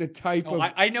 Like the type of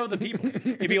I know the people.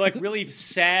 It'd be like really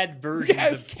sad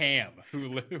versions of Cam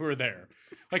who are there.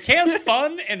 Like Cam's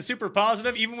fun and super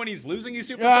positive, even when he's losing. He's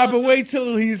super positive. But wait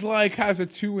till he's like has a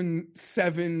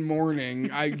 2-7 morning.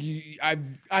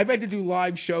 I've had to do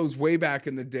live shows way back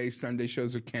in the day, Sunday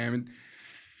shows with Cam. And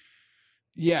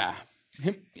yeah.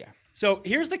 So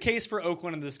here's the case for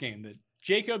Oakland in this game: that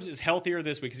Jacobs is healthier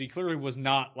this week because he clearly was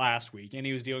not last week, and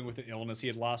he was dealing with an illness. He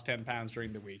had lost 10 pounds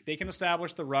during the week. They can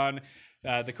establish the run.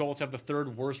 The Colts have the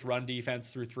third worst run defense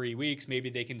through 3 weeks. Maybe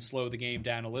they can slow the game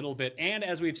down a little bit. And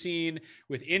as we've seen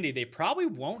with Indy, they probably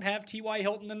won't have T.Y.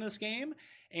 Hilton in this game,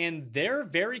 and they're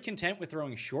very content with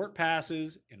throwing short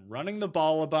passes and running the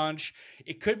ball a bunch.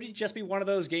 It could just be one of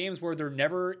those games where they're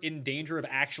never in danger of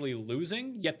actually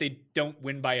losing, yet they don't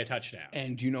win by a touchdown.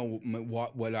 And you know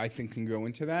what I think can go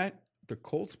into that? The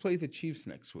Colts play the Chiefs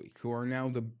next week, who are now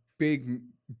the big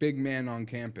man on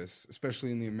campus,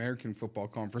 especially in the American Football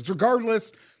Conference.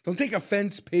 Regardless, don't take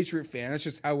offense, Patriot fan. That's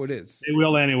just how it is. They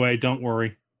will anyway. Don't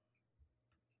worry.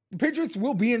 The Patriots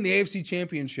will be in the AFC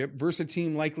Championship versus a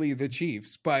team likely the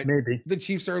Chiefs, but maybe the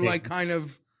Chiefs are like kind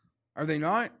of, are they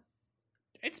not?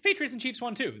 It's Patriots and Chiefs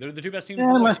won too. They're the two best teams.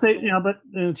 Yeah, unless they, but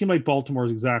a team like Baltimore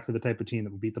is exactly the type of team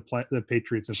that would beat the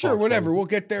Patriots. Sure, whatever. We'll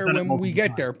get there when we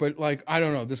get there. But like, I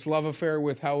don't know, this love affair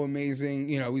with how amazing,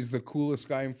 he's the coolest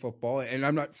guy in football, and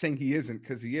I'm not saying he isn't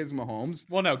because he is Mahomes.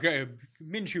 Well, no,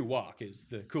 Minshew Walk is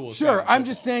the coolest. Sure, I'm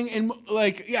just saying, and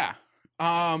like, yeah.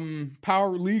 Power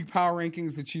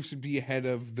rankings, the Chiefs would be ahead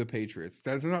of the Patriots.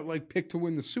 That's not like pick to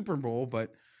win the Super Bowl,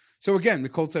 but so again, the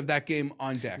Colts have that game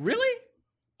on deck. Really?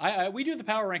 We do the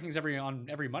power rankings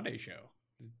every Monday show.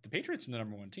 The Patriots are the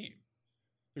number one team.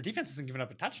 Their defense hasn't given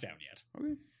up a touchdown yet.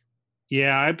 Okay.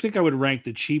 Yeah, I think I would rank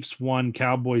the Chiefs 1,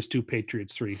 Cowboys 2,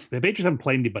 Patriots 3. The Patriots haven't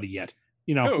played anybody yet.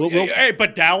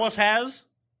 But Dallas has.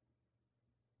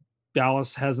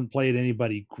 Dallas hasn't played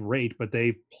anybody great, but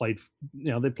they've played.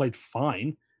 They played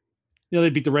fine. They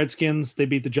beat the Redskins. They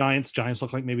beat the Giants. Giants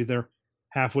look like maybe they're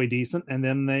halfway decent, and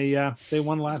then they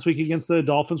won last week against the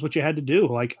Dolphins, which you had to do.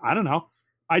 Like, I don't know.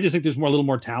 I just think there's a little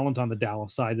more talent on the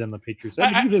Dallas side than the Patriots.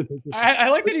 I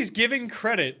like that he's giving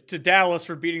credit to Dallas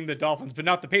for beating the Dolphins, but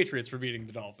not the Patriots for beating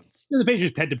the Dolphins. The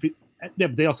Patriots had to beat,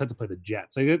 but they also had to play the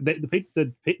Jets.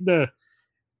 The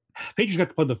Patriots got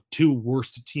to play the two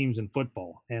worst teams in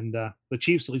football, and the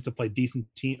Chiefs at least have played decent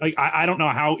team. Like, I don't know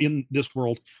how in this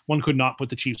world one could not put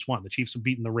the Chiefs 1. The Chiefs have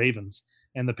beaten the Ravens,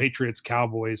 and the Patriots,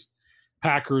 Cowboys,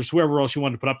 Packers, whoever else you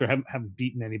wanted to put up there haven't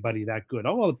beaten anybody that good.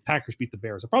 Oh, well, the Packers beat the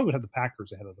Bears. I probably would have the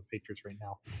Packers ahead of the Patriots right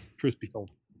now, truth be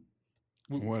told.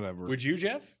 Whatever. Would you,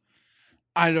 Jeff?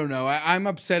 I don't know. I'm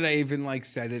upset I even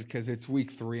said it because it's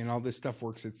week 3 and all this stuff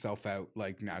works itself out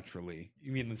naturally.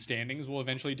 You mean the standings will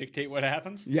eventually dictate what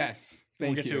happens? Yes.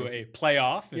 We'll get to a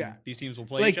playoff and these teams will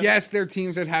play each other? Yes, there are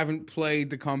teams that haven't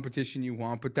played the competition you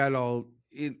want, but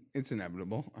it's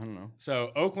inevitable. I don't know.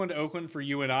 So Oakland for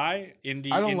you and I.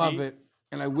 Indy. I don't love it.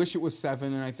 And I wish it was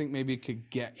 7, and I think maybe it could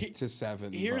get to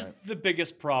 7. Here's the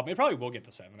biggest problem. It probably will get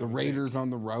to 7. The Raiders on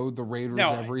the road, the Raiders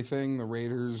everything, the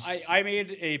Raiders. I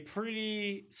made a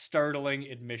pretty startling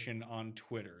admission on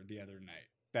Twitter the other night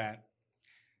that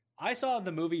I saw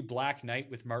the movie Black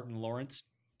Knight with Martin Lawrence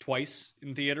twice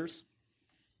in theaters.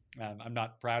 I'm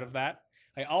not proud of that.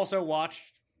 I also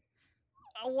watched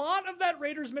a lot of that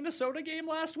Raiders-Minnesota game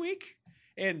last week,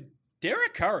 and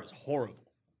Derek Carr is horrible.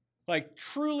 Like,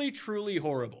 truly, truly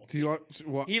horrible.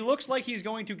 He looks like he's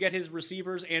going to get his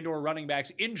receivers and or running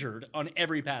backs injured on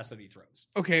every pass that he throws.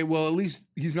 Okay, well, at least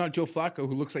he's not Joe Flacco,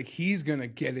 who looks like he's going to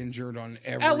get injured on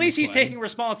every At least he's play. taking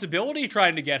responsibility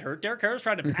trying to get hurt. Derek Carr's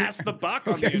trying to pass the buck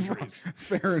on the injuries.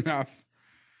 Fair enough.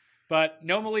 But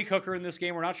no Malik Hooker in this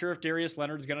game. We're not sure if Darius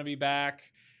Leonard's going to be back.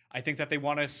 I think that they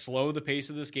want to slow the pace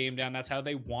of this game down. That's how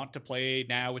they want to play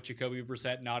now with Jacoby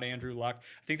Brissett, not Andrew Luck.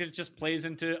 I think that it just plays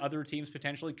into other teams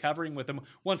potentially covering with them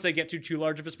once they get to too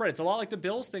large of a spread. It's a lot like the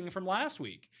Bills thing from last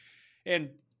week.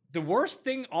 And the worst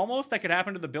thing almost that could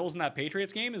happen to the Bills in that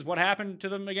Patriots game is what happened to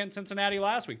them against Cincinnati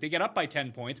last week. They get up by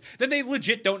 10 points. Then they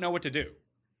legit don't know what to do.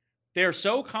 They are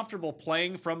so comfortable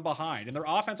playing from behind, and their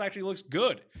offense actually looks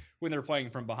good when they're playing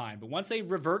from behind. But once they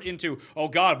revert into, oh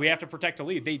God, we have to protect a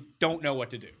lead, they don't know what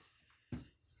to do.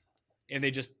 And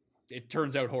it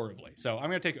turns out horribly. So I'm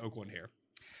going to take Oakland here.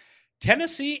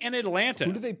 Tennessee and Atlanta.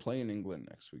 Who do they play in England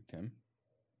next week, Tim?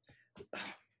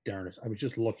 darn it. I was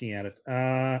just looking at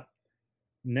it.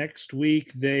 Next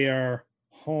week, they are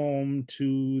home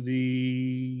to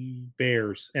the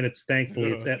Bears, and it's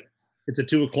thankfully it's a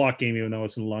 2:00 game, even though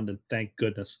it's in London. Thank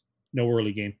goodness. No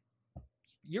early game.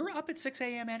 You're up at 6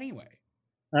 a.m. anyway.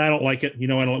 I don't like it.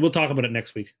 We'll talk about it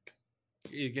next week.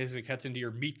 Because it cuts into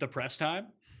your meet the press time?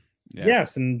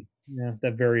 Yes, and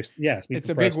that various. Yeah, it's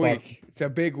a big week. It's a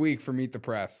big week for Meet the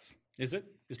Press. Is it?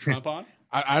 Is Trump on?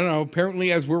 I don't know.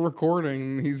 Apparently, as we're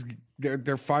recording,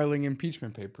 they're filing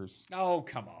impeachment papers. Oh,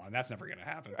 come on. That's never going to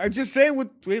happen. I just say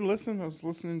listen, I was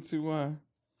listening to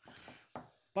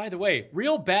By the way,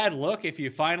 real bad look if you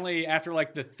finally, after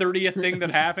like the 30th thing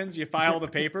that happens, you file the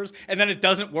papers and then it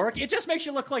doesn't work. It just makes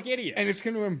you look like idiots. And it's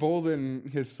going to embolden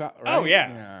his right? Oh,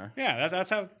 yeah. Yeah, that's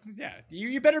how, yeah.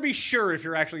 You better be sure if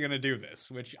you're actually going to do this,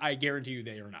 which I guarantee you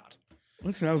they are not.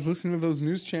 Listen, I was listening to those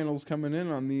news channels coming in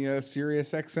on the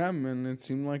Sirius XM, and it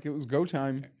seemed like it was go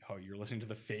time. Oh, you're listening to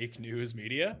the fake news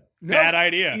media? No, bad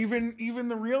idea. Even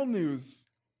the real news.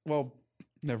 Well,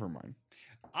 never mind.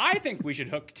 I think we should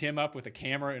hook Tim up with a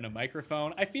camera and a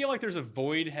microphone. I feel like there's a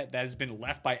void that has been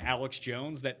left by Alex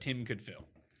Jones that Tim could fill.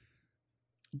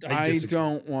 I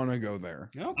don't want to go there.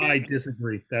 Okay. I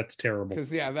disagree. That's terrible. Because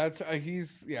that's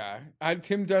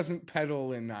Tim doesn't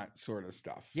peddle in that sort of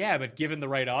stuff. Yeah, but given the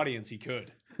right audience, he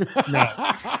could. No.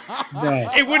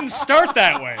 It wouldn't start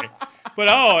that way.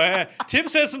 But Tim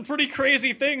says some pretty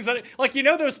crazy things that, like,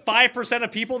 those 5%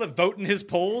 of people that vote in his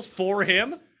polls for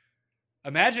him.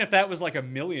 Imagine if that was like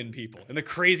 1 million people and the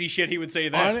crazy shit he would say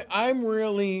then. I'm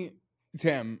really,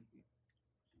 Tim,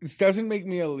 this doesn't make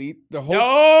me elite. The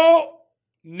whole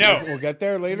No. We'll get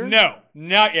there later? No,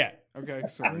 not yet. Okay,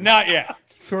 sorry. Not yet.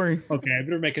 Sorry. Okay, I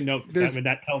better make a note.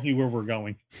 That tells me where we're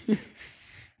going.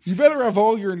 You better have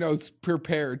all your notes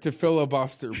prepared to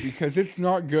filibuster because it's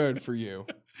not good for you.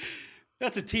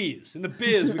 That's a tease. In the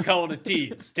biz, we call it a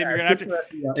tease. Tim, you're going to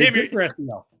have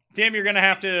to... Tim, you're going to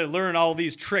have to learn all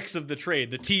these tricks of the trade.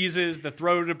 The teases, the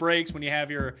throw to breaks when you have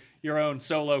your own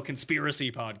solo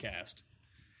conspiracy podcast.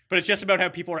 But it's just about how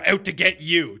people are out to get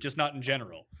you, just not in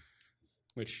general.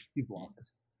 Which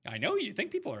I know you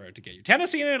think people are out to get you.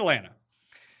 Tennessee and Atlanta.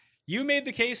 You made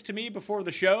the case to me before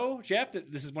the show, Jeff, that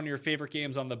this is one of your favorite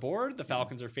games on the board. The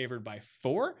Falcons are favored by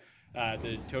 4.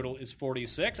 The total is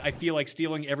 46. I feel like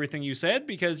stealing everything you said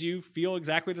because you feel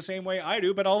exactly the same way I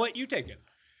do, but I'll let you take it.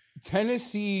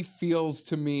 Tennessee feels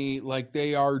to me like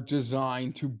they are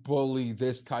designed to bully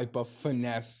this type of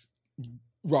finesse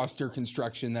roster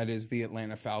construction that is the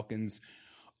Atlanta Falcons.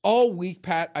 All week,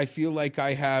 Pat, I feel like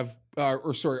I have,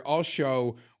 all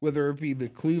show, whether it be the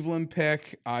Cleveland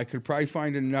pick, I could probably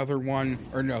find another one,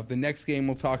 the next game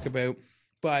we'll talk about,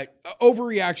 but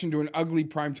overreaction to an ugly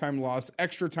primetime loss,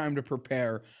 extra time to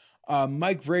prepare.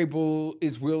 Mike Vrabel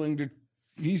is willing to,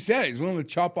 he said he's willing to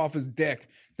chop off his dick.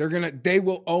 They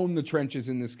will own the trenches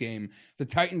in this game. The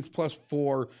Titans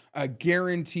 +4, a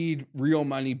guaranteed real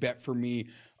money bet for me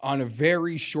on a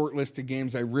very short list of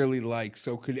games I really like,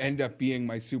 so could end up being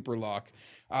my super lock.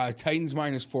 Titans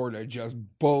 -4 to just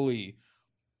bully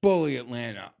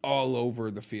Atlanta all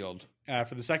over the field.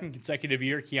 For the second consecutive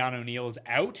year, Keanu Neal is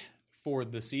out for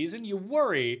the season. You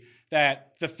worry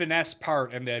that the finesse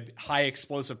part and the high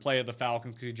explosive play of the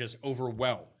Falcons could just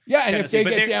overwhelm. Yeah, and Tennessee. if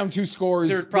they get down 2 scores,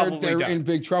 they're in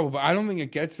big trouble. But I don't think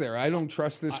it gets there. I don't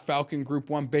trust this Falcon group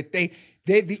one bit.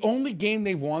 The only game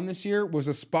they've won this year was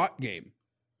a spot game,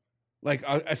 like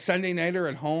a Sunday nighter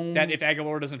at home. That if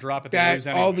Aguilar doesn't drop it, they lose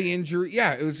anyway. All the injury.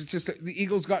 Yeah, it was just the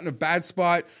Eagles got in a bad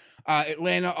spot.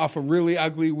 Atlanta off a really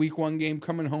ugly week 1 game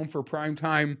coming home for prime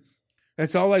time.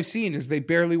 That's all I've seen is they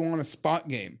barely won a spot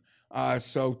game.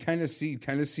 So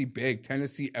Tennessee big,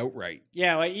 Tennessee outright.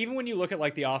 Yeah, like even when you look at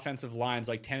like the offensive lines,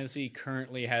 like Tennessee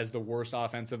currently has the worst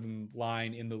offensive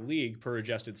line in the league per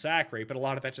adjusted sack rate, but a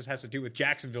lot of that just has to do with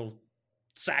Jacksonville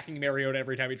sacking Mariota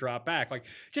every time he dropped back. Like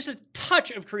just a touch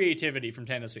of creativity from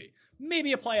Tennessee.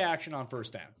 Maybe a play action on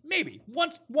first down. Maybe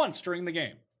once during the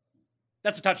game.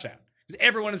 That's a touchdown. Because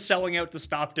everyone is selling out to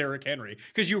stop Derrick Henry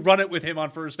because you run it with him on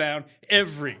first down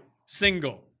every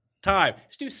single time.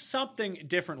 Just do something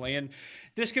differently. And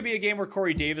this could be a game where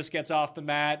Corey Davis gets off the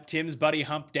mat. Tim's buddy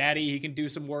Hump Daddy, he can do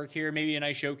some work here. Maybe a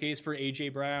nice showcase for A.J.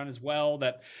 Brown as well.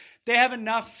 That they have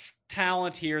enough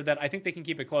talent here that I think they can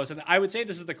keep it close. And I would say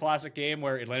this is the classic game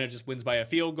where Atlanta just wins by a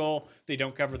field goal. They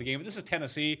don't cover the game. But this is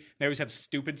Tennessee. They always have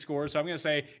stupid scores. So I'm going to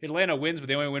say Atlanta wins, but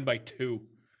they only win by 2.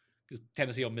 Because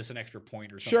Tennessee will miss an extra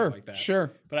point or something like that.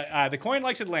 Sure. But the coin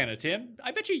likes Atlanta. Tim,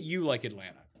 I bet you like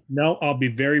Atlanta. No, I'll be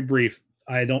very brief.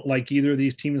 I don't like either of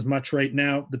these teams much right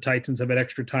now. The Titans have had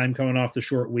extra time coming off the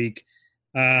short week.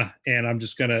 And I'm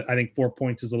just I think 4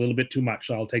 points is a little bit too much.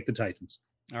 So I'll take the Titans.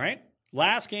 All right.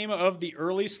 Last game of the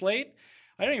early slate.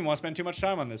 I don't even want to spend too much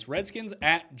time on this. Redskins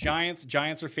at Giants.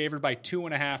 Giants are favored by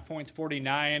 2.5 points.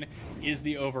 49 is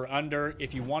the over-under.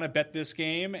 If you want to bet this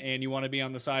game and you want to be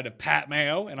on the side of Pat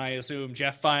Mayo, and I assume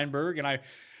Jeff Feinberg, and I'm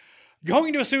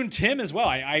going to assume Tim as well.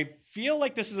 I feel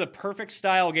like this is a perfect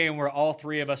style game where all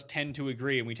three of us tend to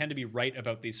agree, and we tend to be right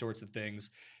about these sorts of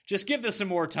things. Just give this some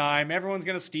more time. Everyone's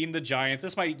going to steam the Giants.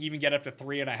 This might even get up to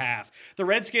 3.5. The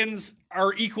Redskins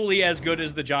are equally as good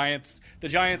as the Giants. The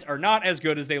Giants are not as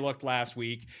good as they looked last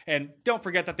week. And don't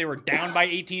forget that they were down by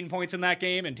 18 points in that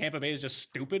game, and Tampa Bay is just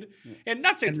stupid. And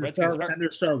not saying the Redskins are... And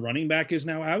their star running back is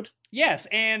now out? Yes,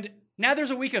 and now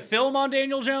there's a week of film on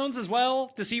Daniel Jones as well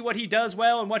to see what he does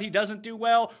well and what he doesn't do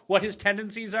well, what his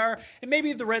tendencies are. And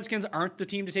maybe the Redskins aren't the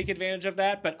team to take advantage of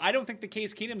that, but I don't think the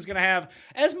Case Keenum is going to have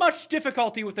as much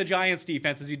difficulty with the Giants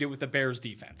defense as he did with the Bears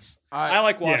defense. I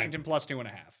like Washington plus 2.5.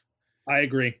 I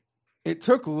agree. It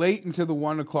took late into the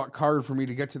 1 o'clock card for me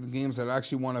to get to the games that I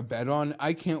actually want to bet on.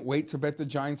 I can't wait to bet the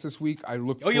Giants this week. I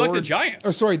look forward. You like the Giants?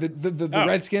 Oh, sorry, the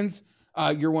Redskins.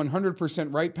 You're 100%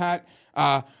 right, Pat.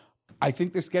 I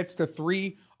think this gets to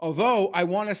 3. Although I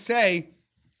want to say,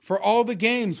 for all the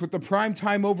games with the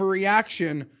primetime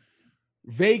overreaction,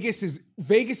 Vegas is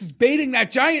baiting that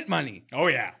Giant money. Oh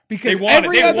yeah, because they want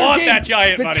that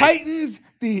Giant the money. Titans,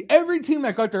 every team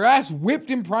that got their ass whipped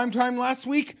in primetime last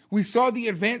week, we saw the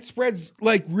advanced spreads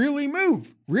like really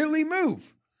move.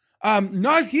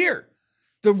 Not here.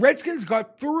 The Redskins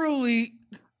got thoroughly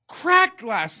cracked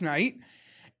last night,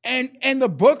 and the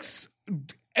books.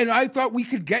 And I thought we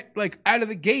could get out of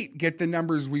the gate, get the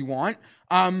numbers we want.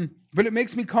 But it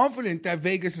makes me confident that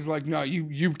Vegas is like, no,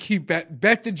 you keep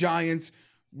bet the Giants.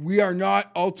 We are not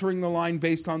altering the line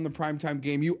based on the primetime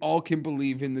game. You all can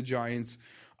believe in the Giants.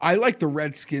 I like the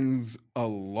Redskins a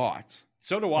lot.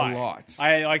 So do I. A lot.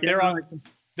 I like they're on.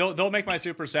 They'll make my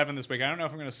Super 7 this week. I don't know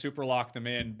if I'm going to super lock them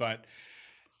in, but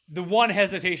the one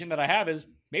hesitation that I have is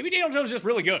maybe Daniel Jones is just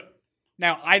really good.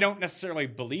 Now, I don't necessarily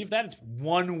believe that. It's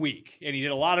 1 week, and he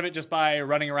did a lot of it just by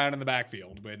running around in the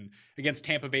backfield against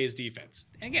Tampa Bay's defense.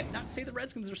 And again, not to say the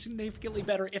Redskins are significantly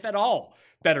better, if at all,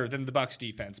 better than the Bucs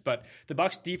defense, but the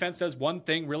Bucs defense does one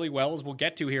thing really well, as we'll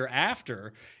get to here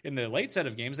after, in the late set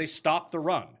of games, they stopped the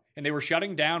run, and they were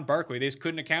shutting down Barkley. They just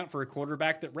couldn't account for a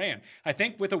quarterback that ran. I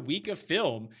think with a week of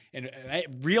film and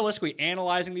realistically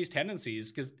analyzing these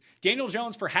tendencies, because Daniel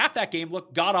Jones for half that game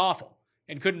looked god-awful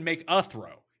and couldn't make a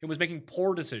throw. It was making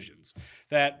poor decisions.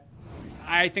 That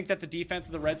I think that the defense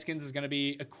of the Redskins is going to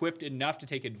be equipped enough to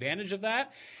take advantage of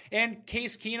that. And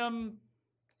Case Keenum,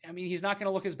 I mean, he's not going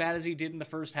to look as bad as he did in the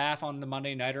first half on the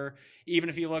Monday Nighter. Even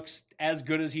if he looks as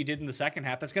good as he did in the second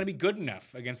half, that's going to be good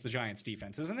enough against the Giants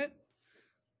defense, isn't it?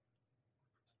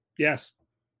 Yes.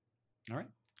 All right.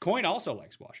 Coin also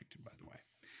likes Washington, by the way.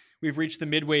 We've reached the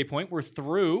midway point. We're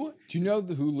through. Do you know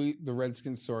the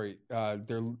Redskins? Sorry,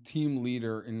 their team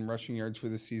leader in rushing yards for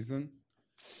the season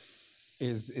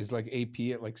is like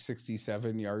AP at like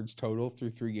 67 yards total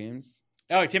through 3 games.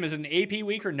 Oh, Tim, is it an AP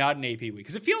week or not an AP week?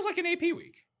 Because it feels like an AP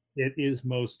week. It is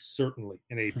most certainly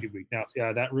an AP week.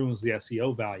 Now, that ruins the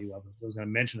SEO value of it. I was going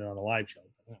to mention it on a live show.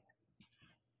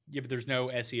 Yeah, but there's no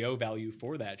SEO value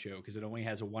for that show because it only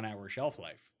has a 1-hour shelf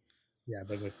life. Yeah,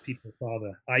 but if people saw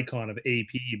the icon of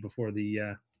AP before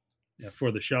the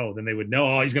for the show, then they would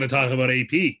know, he's going to talk about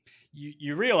AP.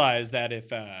 You realize that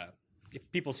if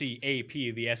people see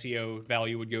AP, the SEO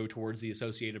value would go towards the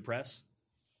Associated Press?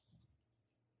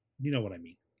 You know what I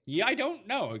mean. Yeah, I don't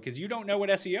know, because you don't know what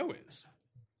SEO is.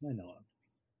 I know it.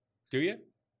 Do you?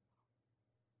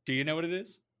 Do you know what it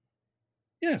is?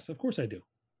 Yes, of course I do.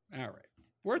 All right.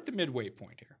 We're at the midway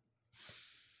point here.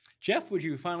 Jeff, would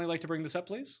you finally like to bring this up,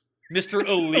 please? Mr.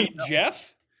 Elite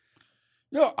Jeff?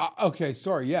 No, okay,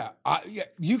 sorry, yeah.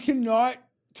 You cannot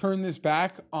turn this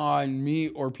back on me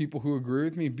or people who agree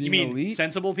with me being you mean elite.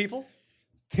 Sensible people?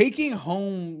 Taking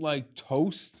home like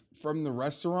toast from the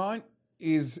restaurant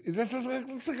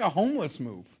it's like a homeless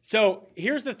move. So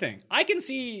here's the thing. I can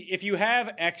see if you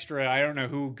have extra, I don't know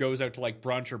who goes out to like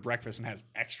brunch or breakfast and has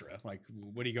extra. Like,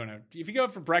 what are you going to, if you go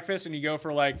for breakfast and you go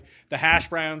for like the hash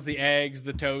browns, the eggs,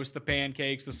 the toast, the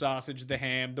pancakes, the sausage, the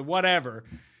ham, the whatever.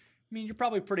 I mean, you're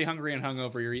probably pretty hungry and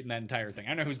hungover. You're eating that entire thing. I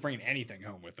don't know who's bringing anything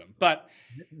home with them, but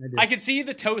I could see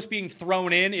the toast being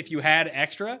thrown in if you had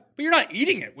extra, but you're not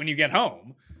eating it when you get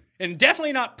home. And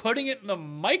definitely not putting it in the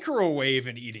microwave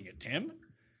and eating it, Tim.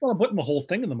 Well, I'm putting the whole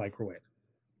thing in the microwave.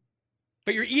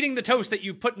 But you're eating the toast that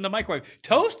you put in the microwave.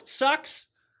 Toast sucks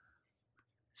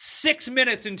 6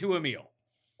 minutes into a meal.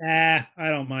 I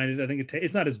don't mind it. I think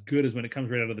it's not as good as when it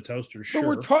comes right out of the toaster.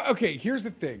 Sure. But okay, here's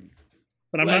the thing.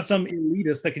 But I'm not some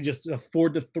elitist that can just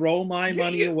afford to throw my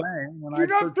money away. You're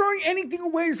not throwing anything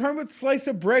away. You're talking about a slice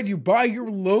of bread. You buy your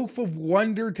loaf of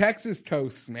Wonder Texas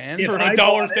toasts, man. For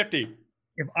 $1.50.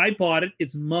 If I bought it,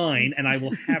 it's mine, and I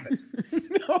will have it.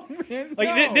 No, man. Like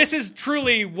no. this is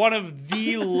truly one of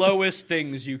the lowest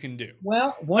things you can do.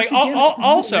 Well,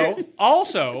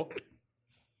 also,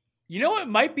 you know what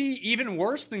might be even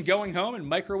worse than going home and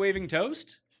microwaving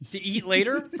toast to eat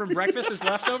later from breakfast as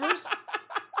leftovers?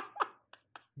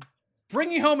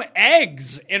 Bringing home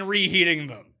eggs and reheating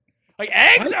them. Like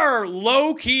eggs are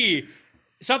low key.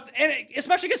 Something, and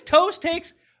especially because toast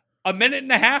takes a minute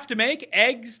and a half to make.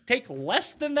 Eggs take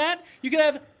less than that. You can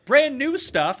have brand new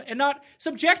stuff and not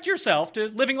subject yourself to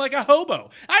living like a hobo.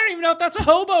 I don't even know if that's a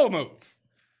hobo move.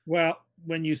 Well,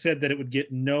 when you said that it would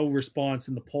get no response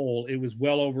in the poll, it was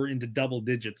well over into double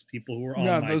digits. People who were on.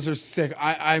 No, those are sick.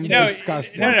 I'm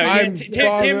disgusted. No.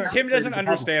 Tim doesn't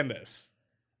understand this.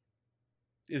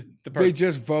 They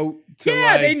just vote to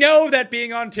they know that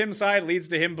being on Tim's side leads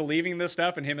to him believing this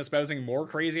stuff and him espousing more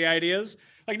crazy ideas.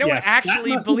 Like no one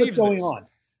actually believes what's going this. On.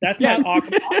 That's not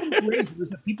outrage. Is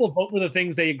that people vote for the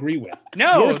things they agree with.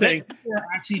 No, you're saying people are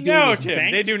actually doing this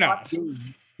Tim, they do not.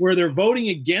 Where they're voting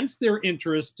against their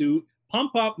interests to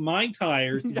pump up my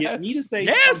tires to get me to say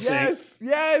yes.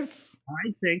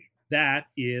 I think that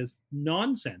is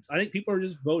nonsense. I think people are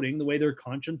just voting the way their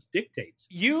conscience dictates.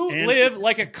 You live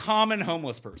like a common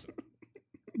homeless person.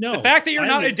 No. The fact that you're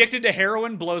not addicted to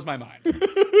heroin blows my mind.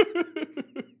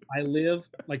 I live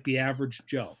like the average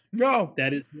Joe. No.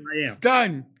 That is who I am. It's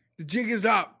done. The jig is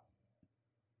up.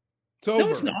 It's over. No,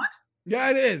 it's not. Yeah,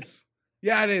 it is.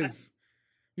 Yeah, it is.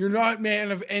 You're not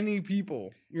man of any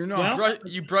people. You're not. Well,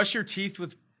 you brush your teeth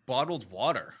with bottled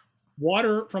water.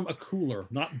 Water from a cooler,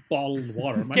 not bottled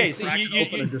water. Okay, so you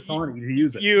open a Dasani to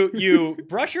use it. You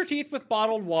brush your teeth with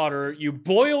bottled water. You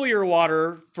boil your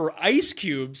water for ice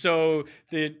cubes, so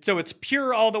it's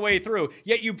pure all the way through.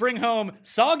 Yet you bring home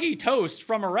soggy toast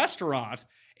from a restaurant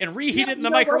and reheat it in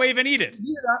the microwave and eat it. You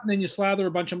heat it up, and then you slather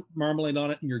a bunch of marmalade on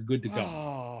it, and you're good to go.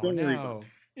 Oh, Don't worry no. about it.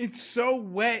 It's so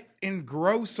wet and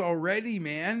gross already,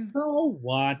 man. So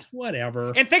what?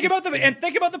 Whatever. And think about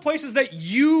the places that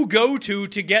you go to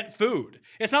get food.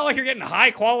 It's not like you're getting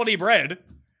high quality bread.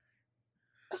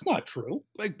 That's not true.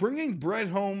 Like bringing bread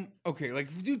home. Okay, like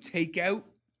if you do takeout,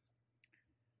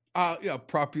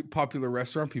 popular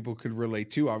restaurant people could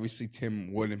relate to. Obviously,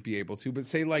 Tim wouldn't be able to, but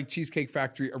say like Cheesecake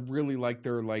Factory, I really like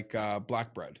their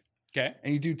black bread. Okay,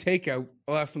 and you do takeout,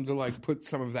 I'll ask them to like put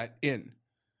some of that in.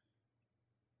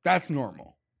 That's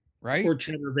normal, right? Or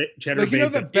cheddar like, you know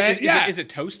the is it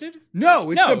toasted?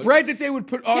 No, it's the bread that they would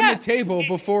put on the table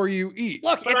before you eat.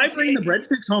 Look, but I bring the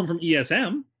breadsticks home from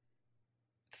ESM.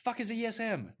 The fuck is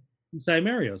ESM? Inside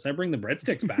Mario's. I bring the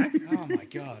breadsticks back. Oh my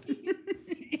god.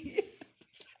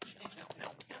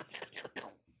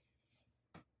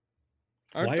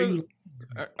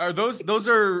 Are those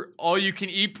are all you can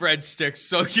eat breadsticks?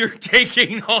 So you're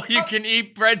taking all you can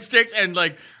eat breadsticks and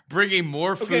like bringing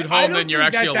more food home than you're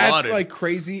actually allotted. That's like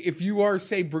crazy. If you are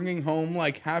say bringing home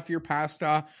like half your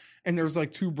pasta and there's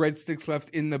like 2 breadsticks left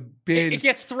in the bin, it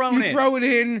gets thrown in. You throw it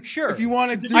in. Sure. If you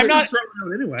want to do I'm not throwing it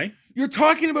out anyway. You're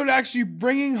talking about actually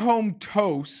bringing home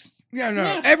toast.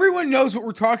 Yeah. Everyone knows what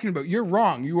we're talking about. You're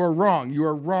wrong. You are wrong. You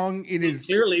are wrong. It is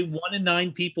clearly 1 in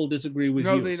 9 people disagree with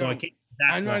you. They don't.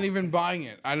 I'm not even buying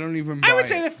it. I don't even buy it. I would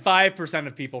say that 5%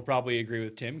 of people probably agree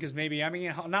with Tim because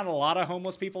not a lot of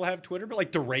homeless people have Twitter, but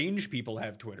like deranged people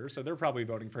have Twitter, so they're probably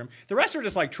voting for him. The rest are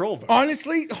just like troll votes.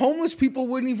 Honestly, homeless people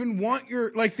wouldn't even want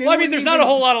your like. There's not a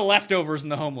whole lot of leftovers in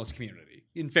the homeless community.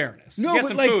 In fairness, no, you get but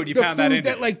some like food, you the pound food that in.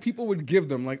 That like people would give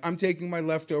them, like I'm taking my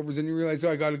leftovers, and you realize,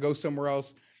 I got to go somewhere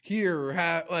else.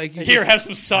 Have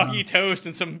some soggy toast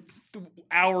and some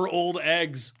hour-old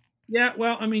eggs. Yeah,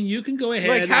 well, you can go ahead.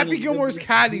 Like Happy Gilmore's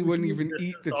caddy wouldn't even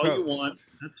eat the toast. You want.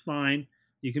 That's fine.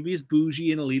 You can be as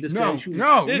bougie and elitist as you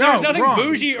want. There's nothing wrong,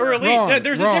 bougie or elite. Wrong,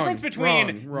 there's a difference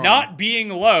between not being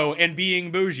low and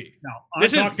being bougie. No,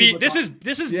 this is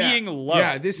being low.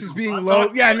 Yeah, this is being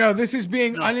low. Yeah, no, this is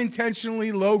being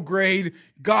unintentionally low grade.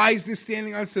 Guys just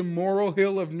standing on some moral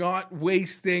hill of not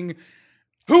wasting.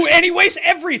 Who wastes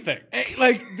everything.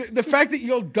 Like the fact that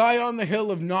you'll die on the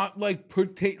hill of not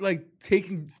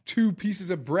taking 2 pieces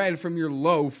of bread from your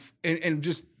loaf and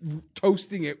just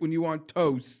toasting it when you want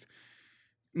toast.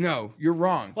 No, you're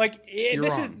wrong. Like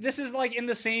this is like in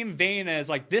the same vein as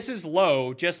like this is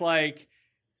low, just like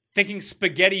thinking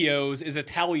SpaghettiOs is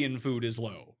Italian food is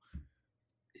low.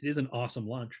 It is an awesome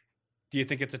lunch. Do you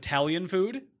think it's Italian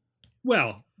food?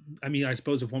 Well, I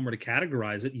suppose if one were to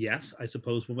categorize it, yes, I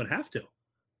suppose one would have to.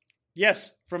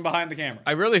 Yes, from behind the camera.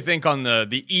 I really think on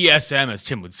the ESM, as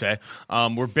Tim would say,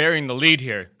 we're bearing the lead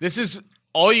here. This is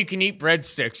all-you-can-eat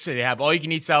breadsticks. They have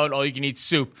all-you-can-eat salad, all-you-can-eat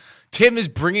soup. Tim is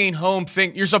bringing home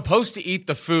you're supposed to eat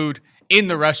the food in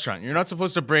the restaurant. You're not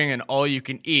supposed to bring an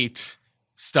all-you-can-eat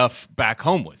stuff back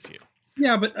home with you.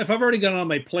 Yeah, but if I've already got it on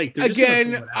my plate,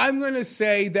 again, I'm going to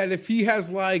say that if he has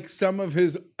like some of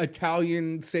his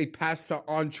Italian, say, pasta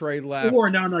entree left, or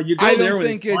no, you go I there don't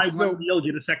think it's one meal,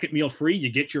 get a second meal free. You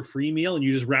get your free meal, and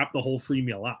you just wrap the whole free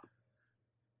meal up.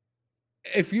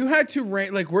 If you had to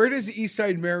rank, like, where does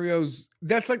Eastside Mario's?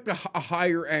 That's like a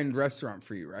higher end restaurant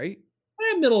for you, right?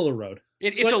 Middle of the road.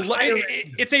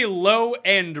 It's a low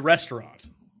end restaurant.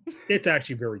 It's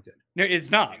actually very good. No,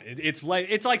 it's not. It's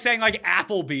like saying like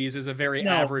Applebee's is a very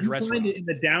average restaurant. You find it in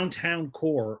the downtown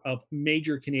core of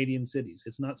major Canadian cities.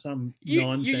 It's not some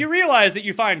nonsense. You realize that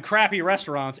you find crappy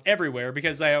restaurants everywhere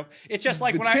because it's just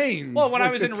like when I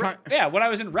was in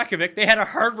Reykjavik, they had a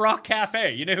Hard Rock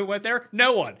Cafe. You know who went there?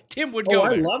 No one. Tim would go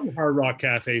there. I love Hard Rock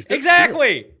cafes. That's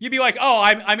exactly. Cool. You'd be like, oh,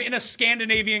 I'm in a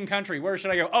Scandinavian country. Where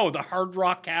should I go? Oh, the Hard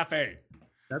Rock Cafe.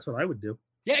 That's what I would do.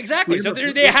 Yeah, exactly. So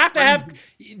they have to have.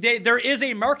 There is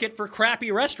a market for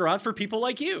crappy restaurants for people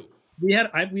like you. We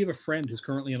have a friend who's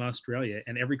currently in Australia,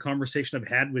 and every conversation I've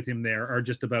had with him there are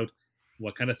just about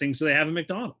what kind of things do they have in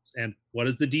McDonald's, and what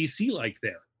is the DC like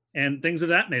there, and things of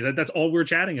that nature. That's all we're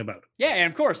chatting about. Yeah, and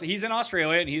of course he's in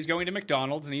Australia, and he's going to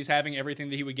McDonald's, and he's having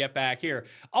everything that he would get back here.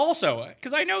 Also,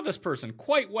 because I know this person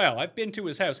quite well, I've been to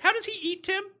his house. How does he eat,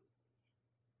 Tim?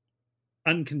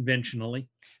 Unconventionally.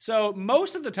 So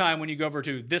most of the time when you go over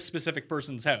to this specific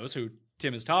person's house, who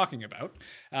Tim is talking about,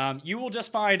 you will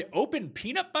just find open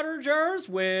peanut butter jars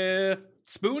with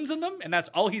spoons in them, and that's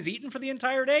all he's eaten for the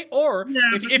entire day. Or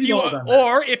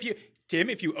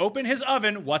if you open his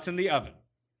oven, what's in the oven?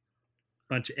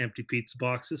 Bunch of empty pizza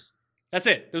boxes. That's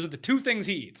it. Those are the two things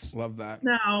he eats. Love that.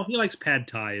 No, he likes pad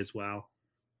thai as well.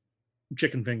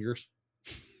 Chicken fingers.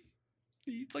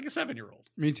 He eats like a 7-year-old.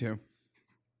 Me too.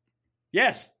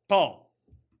 Yes, Paul.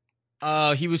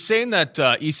 He was saying that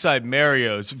Eastside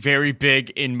Mario's very big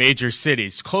in major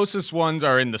cities. Closest ones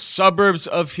are in the suburbs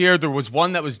of here. There was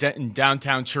one that was in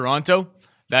downtown Toronto.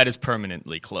 That is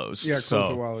permanently closed. Yeah,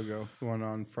 closed a while ago. The one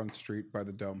on Front Street by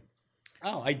the Dome.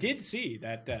 Oh, I did see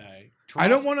that. I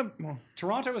don't want to.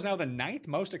 Toronto is now the 9th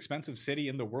most expensive city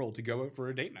in the world to go out for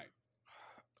a date night.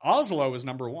 Oslo is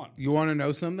number 1. You want to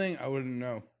know something? I wouldn't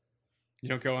know. You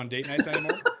don't go on date nights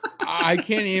anymore? I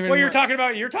can't even. Well, you're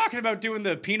talking about doing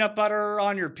the peanut butter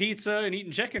on your pizza and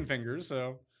eating chicken fingers.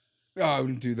 So, I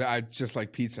wouldn't do that. I just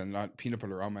like pizza, not peanut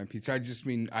butter on my pizza. I just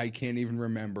mean I can't even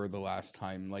remember the last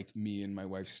time like me and my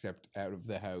wife stepped out of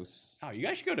the house. Oh, you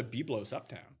guys should go to Biblos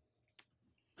Uptown.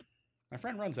 My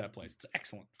friend runs that place. It's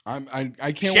excellent.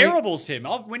 I can't. Shareables, Tim.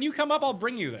 When you come up, I'll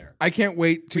bring you there. I can't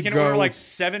wait to we can go order like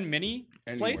 7 mini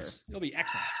plates. It'll be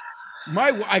excellent.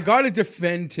 I gotta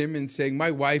defend Tim in saying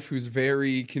my wife, who's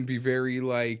can be very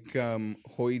like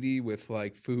hoity with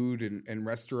like food and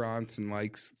restaurants and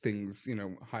likes things,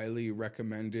 highly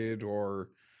recommended, or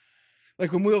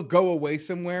like when we'll go away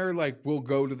somewhere, like we'll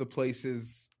go to the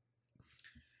places.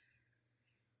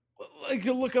 Like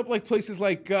you'll look up like places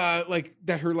like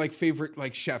that her like favorite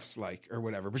like chefs like or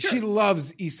whatever, but She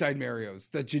loves Eastside Mario's,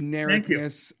 the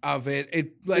genericness of it.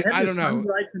 It like I don't know.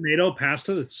 Sun-dried tomato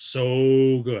pasta that's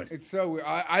so good. It's so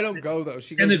I don't go though.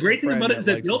 She goes and the great thing about it is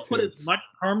that they'll put it as much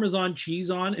Parmesan cheese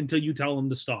on until you tell them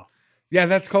to stop. Yeah,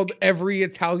 that's called every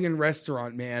Italian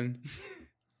restaurant, man.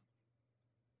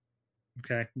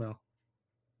 Okay, well,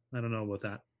 I don't know about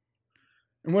that.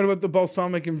 And what about the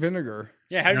balsamic and vinegar?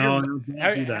 Yeah, how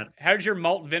did your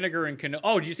malt vinegar and canola?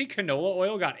 Oh, did you see canola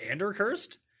oil got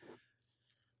cursed?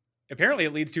 Apparently,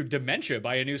 it leads to dementia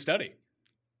by a new study.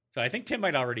 So I think Tim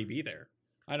might already be there.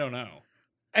 I don't know.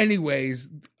 Anyways,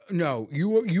 no,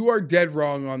 you are dead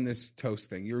wrong on this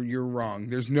toast thing. You're wrong.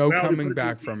 There's no coming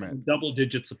back from it. Double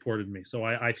digit supported me, so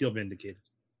I feel vindicated.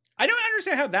 I don't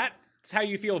understand how that's how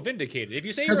you feel vindicated. If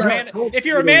you say you're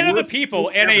a man of the people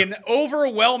and an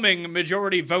overwhelming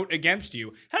majority vote against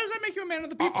you, how does that make you a man of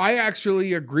the people? I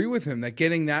actually agree with him that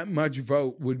getting that much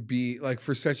vote would be like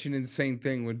for such an insane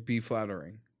thing would be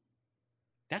flattering.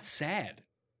 That's sad.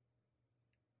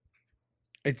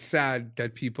 It's sad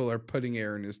that people are putting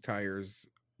air in his tires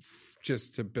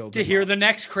just to build to hear the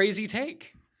next crazy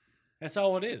take. That's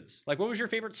all it is. Like, what was your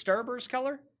favorite Starburst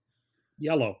color?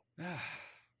 Yellow.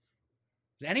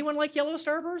 Does anyone like yellow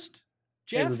Starburst?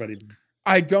 Jeff? Everybody.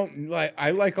 I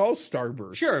like all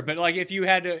Starbursts. Sure, but like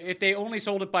if they only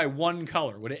sold it by one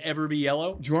color, would it ever be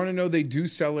yellow? Do you want to know they do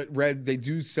sell it red? They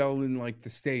do sell in like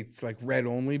the States, like red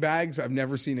only bags. I've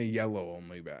never seen a yellow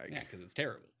only bag. Yeah, because it's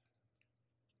terrible.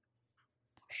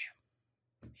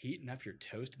 Heating up your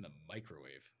toast in the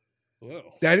microwave.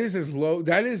 Whoa. That is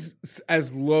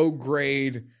as low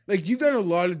grade. Like, you've done a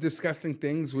lot of disgusting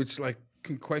things which like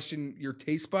can question your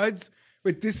taste buds,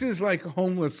 but this is like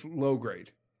homeless low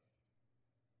grade.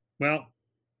 Well,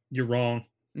 you're wrong.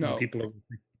 No. People are.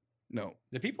 No.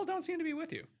 The people don't seem to be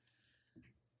with you.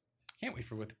 Can't wait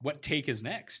for what take is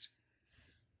next.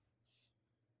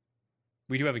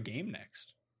 We do have a game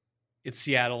next. It's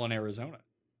Seattle and Arizona.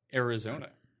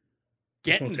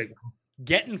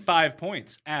 Getting 5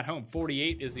 points at home.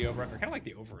 48 is the over. I kind of like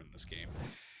the over in this game.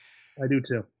 I do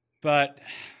too. But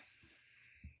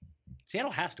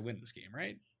Seattle has to win this game,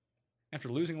 right? After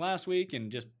losing last week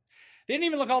and just they didn't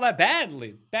even look all that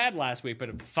bad last week, but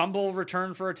a fumble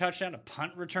return for a touchdown, a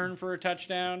punt return for a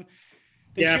touchdown.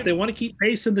 If they want to keep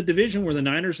pace in the division where the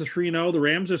Niners are 3-0, the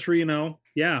Rams are 3-0,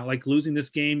 like losing this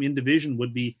game in division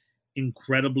would be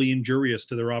incredibly injurious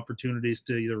to their opportunities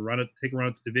to either take a run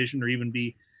at the division or even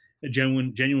be a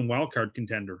genuine wild card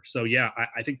contender. So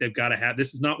I think they've got to have.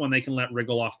 This is not one they can let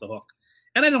wriggle off the hook,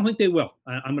 and I don't think they will.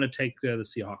 I'm going to take the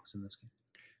Seahawks in this game.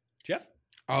 Jeff,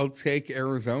 I'll take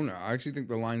Arizona. I actually think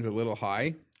the line's a little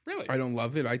high. Really? I don't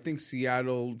love it. I think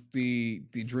Seattle, the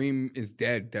dream is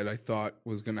dead that I thought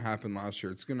was going to happen last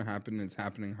year. It's going to happen, and it's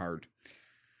happening hard.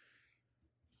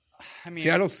 I mean,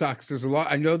 Seattle sucks. There's a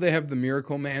lot. I know they have the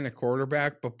miracle man at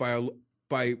quarterback, but by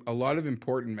a lot of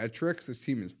important metrics, this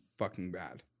team is fucking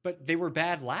bad. But they were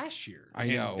bad last year. I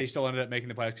know. They still ended up making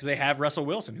the playoffs because they have Russell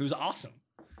Wilson, who's awesome.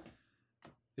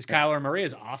 Is Kyler Murray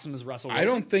as awesome as Russell Wilson? I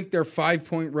don't think they're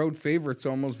 5-point road favorites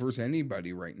almost versus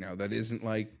anybody right now. That isn't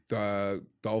like the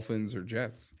Dolphins or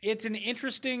Jets. It's an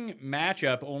interesting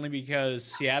matchup only because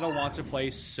Seattle wants to play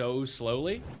so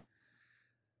slowly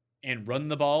and run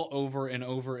the ball over and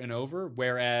over and over,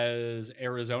 whereas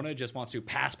Arizona just wants to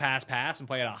pass, and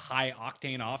play at a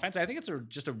high-octane offense. I think it's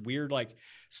just a weird,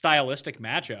 stylistic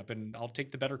matchup, and I'll take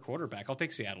the better quarterback. I'll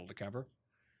take Seattle to cover.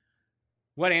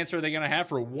 What answer are they going to have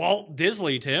for Walt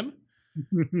Disley, Tim?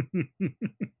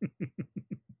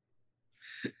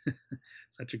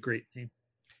 Such a great name.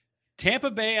 Tampa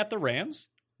Bay at the Rams.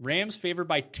 Rams favored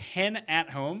by 10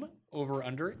 at home.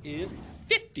 Over-under is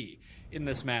 50 in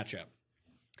this matchup.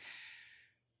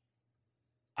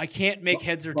 I can't make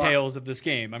heads or tails of this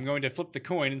game. I'm going to flip the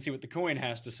coin and see what the coin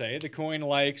has to say. The coin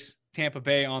likes Tampa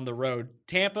Bay on the road.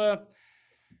 Tampa,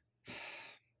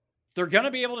 they're going to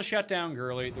be able to shut down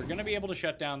Gurley. They're going to be able to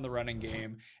shut down the running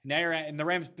game. And the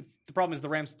Rams, the problem is the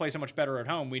Rams play so much better at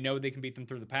home. We know they can beat them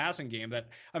through the passing game that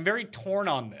I'm very torn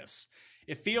on this.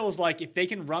 It feels like if they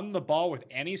can run the ball with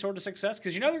any sort of success,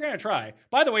 because they're going to try.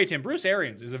 By the way, Tim, Bruce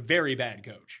Arians is a very bad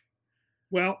coach.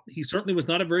 Well, he certainly was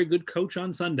not a very good coach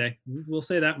on Sunday. We'll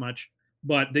say that much.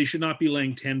 But they should not be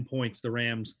laying 10 points, the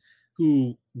Rams,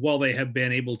 who, while they have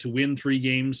been able to win 3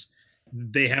 games,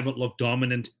 they haven't looked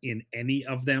dominant in any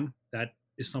of them. That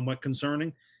is somewhat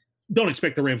concerning. Don't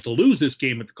expect the Rams to lose this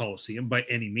game at the Coliseum by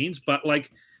any means, but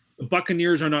the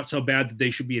Buccaneers are not so bad that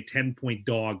they should be a 10-point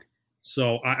dog.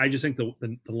 So I just think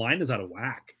the line is out of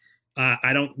whack.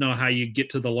 I don't know how you get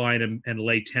to the line and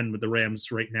lay 10 with the Rams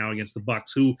right now against the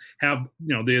Bucs, who have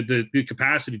the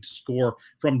capacity to score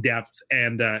from depth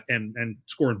and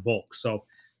score in bulk. So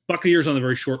Buccaneers on the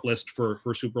very short list for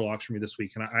super locks for me this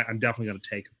week, and I'm definitely going to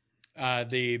take them.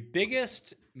 The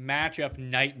biggest matchup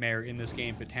nightmare in this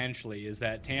game potentially is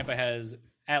that Tampa has,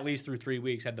 at least through 3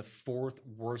 weeks, had the 4th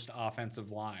worst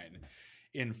offensive line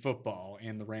in football,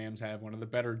 and the Rams have one of the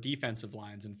better defensive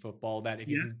lines in football. That if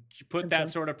you put that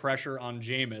sort of pressure on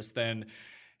Jameis, then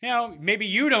maybe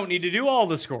you don't need to do all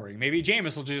the scoring. Maybe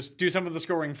Jameis will just do some of the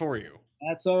scoring for you.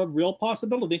 That's a real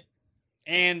possibility.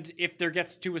 And if there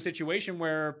gets to a situation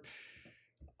where,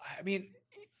 the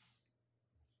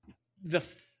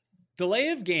delay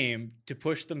of game to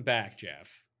push them back,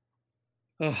 Jeff,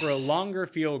 for a longer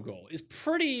field goal is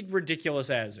pretty ridiculous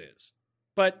as is.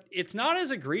 But it's not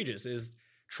as egregious as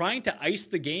trying to ice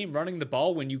the game running the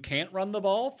ball when you can't run the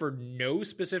ball for no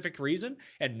specific reason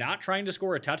and not trying to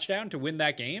score a touchdown to win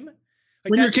that game.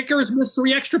 When your kicker has missed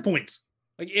 3 extra points.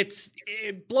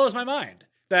 It blows my mind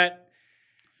that.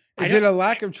 Is it a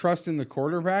lack of trust in the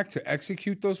quarterback to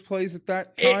execute those plays at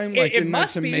that time? It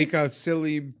must to make a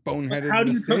silly boneheaded mistake? How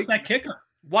do you trust that kicker?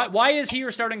 Why is he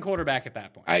your starting quarterback at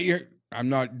that point? I'm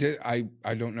not. I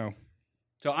don't know.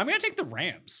 So I'm going to take the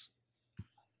Rams.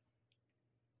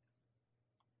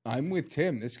 I'm with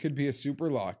Tim. This could be a super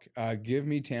lock. Give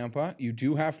me Tampa. You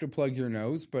do have to plug your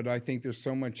nose, but I think there's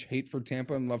so much hate for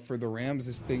Tampa and love for the Rams.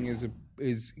 This thing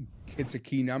hits a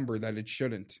key number that it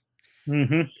shouldn't.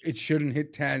 Mm-hmm. It shouldn't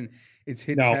hit 10. It's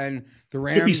hit 10. The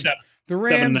The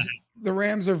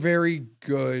Rams are very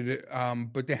good,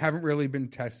 but they haven't really been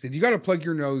tested. You got to plug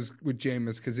your nose with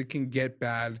Jameis because it can get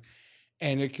bad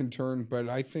and it can turn. But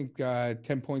I think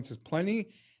 10 points is plenty.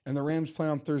 And the Rams play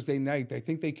on Thursday night. I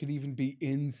think they could even be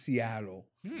in Seattle.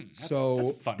 That's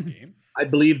a fun game. I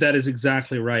believe that is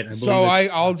exactly right.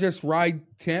 I'll just ride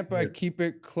Tampa, keep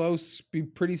it close, be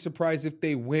pretty surprised if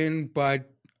they win,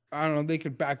 but I don't know, they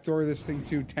could backdoor this thing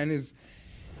too. 10's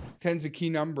a key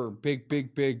number. Big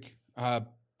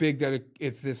that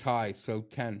it's this high, so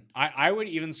 10. I would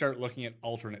even start looking at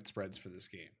alternate spreads for this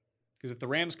game. Because if the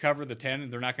Rams cover the 10,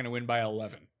 they're not going to win by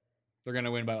 11. They're going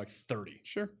to win by like 30.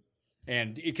 Sure.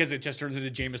 And because it just turns into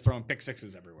Jameis throwing pick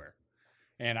sixes everywhere.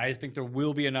 And I think there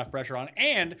will be enough pressure on.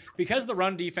 And because the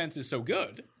run defense is so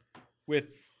good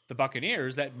with the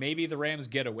Buccaneers, that maybe the Rams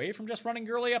get away from just running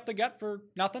Gurley up the gut for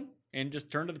nothing and just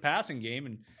turn to the passing game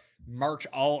and march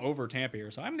all over Tampa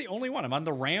here. So I'm the only one. I'm on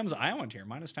the Rams Island here,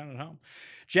 -10 at home.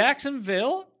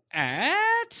 Jacksonville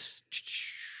at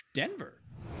Denver.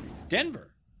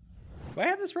 Do I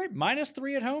have this right?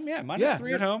 -3 at home? Yeah,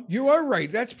 -3 at home. You are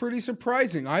right. That's pretty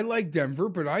surprising. I like Denver,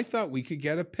 but I thought we could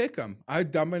get a pick 'em.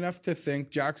 I'm dumb enough to think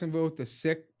Jacksonville with the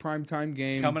sick primetime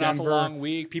game. Coming Denver off a long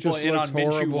week. People just in looks on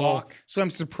Minshew walk. So I'm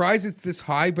surprised it's this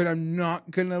high, but I'm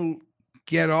not going to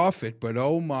get off it. But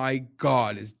oh my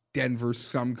God, is Denver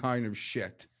some kind of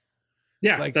shit?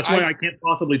 Yeah, that's why I can't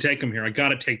possibly take them here. I got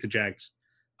to take the Jags.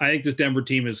 I think this Denver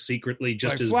team is secretly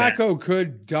just as Flacco bad.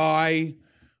 could die.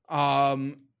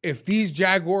 If these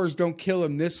Jaguars don't kill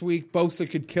him this week, Bosa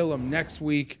could kill him next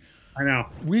week. I know.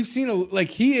 We've seen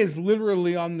he is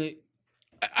literally on the.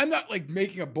 I'm not like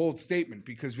making a bold statement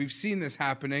because we've seen this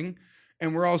happening,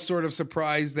 and we're all sort of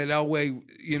surprised that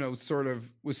Elway, sort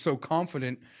of was so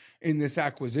confident in this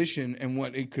acquisition and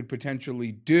what it could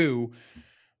potentially do.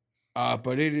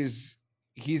 But he's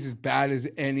as bad as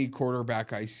any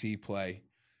quarterback I see play.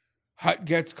 Hut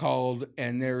gets called,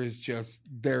 and there is just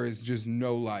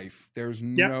no life. There's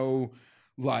no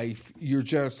life. You're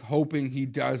just hoping he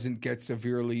doesn't get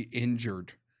severely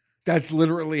injured. That's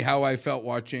literally how I felt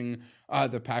watching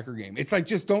the Packer game. It's like,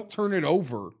 just don't turn it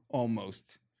over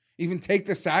almost. Even take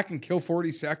the sack and kill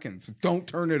 40 seconds. Don't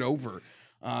turn it over.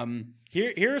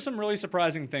 Here are some really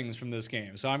surprising things from this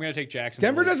game. So I'm going to take Jacksonville.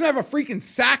 Denver doesn't have a freaking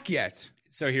sack yet.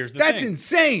 So here's the thing. That's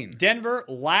insane. Denver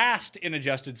last in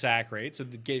adjusted sack rate, so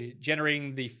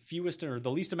generating the fewest or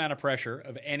the least amount of pressure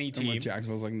of any team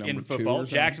Jacksonville's like number in 2 football.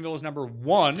 Jacksonville is number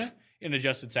 1 in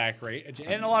adjusted sack rate.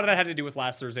 And a lot of that had to do with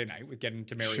last Thursday night with getting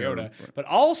to Mariota. Sure. But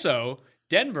also,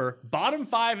 Denver, bottom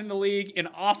 5 in the league in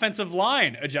offensive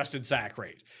line adjusted sack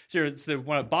rate. So it's the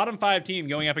bottom 5 team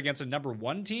going up against a number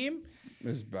 1 team.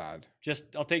 Is bad.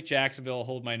 I'll take Jacksonville,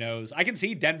 hold my nose. I can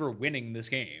see Denver winning this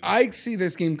game. I see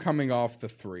this game coming off the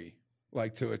 3,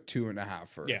 like to a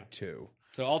 2.5 or 2.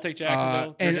 So I'll take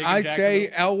Jacksonville. And I'd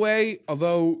say Elway,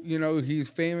 although,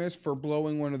 he's famous for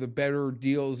blowing one of the better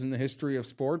deals in the history of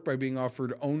sport by being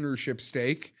offered ownership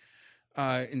stake.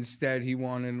 Instead, he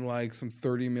wanted like some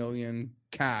 $30 million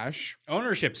cash.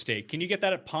 Ownership stake. Can you get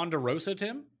that at Ponderosa,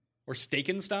 Tim? Or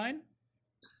Steakenstein?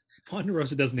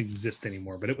 Ponderosa doesn't exist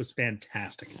anymore, but it was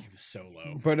fantastic. It was so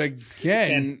low. But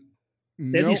again,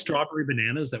 they had these strawberry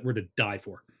bananas that were to die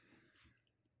for.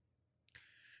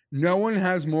 No one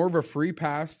has more of a free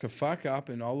pass to fuck up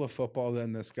in all of football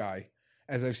than this guy.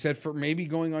 As I've said for maybe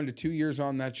going on to 2 years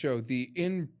on that show, the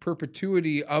in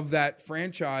perpetuity of that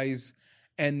franchise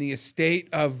and the estate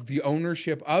of the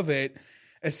ownership of it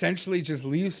essentially just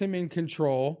leaves him in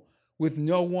control with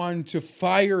no one to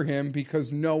fire him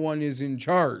because no one is in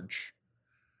charge.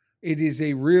 It is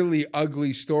a really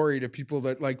ugly story to people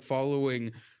that like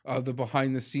following the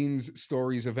behind the scenes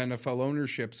stories of NFL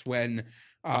ownerships when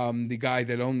the guy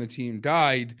that owned the team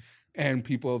died, and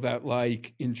people that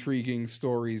like intriguing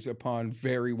stories upon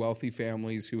very wealthy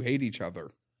families who hate each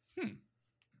other.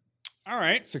 All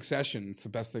right. Succession. It's the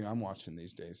best thing I'm watching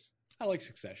these days. I like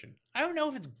Succession. I don't know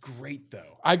if it's great,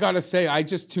 though. I got to say, I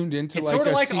just tuned into it's like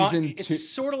a season 2. It's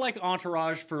sort of like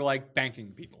Entourage for like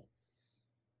banking people.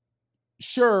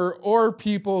 Sure. Or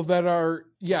people that are,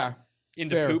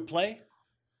 into fair. Poop play?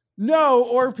 No,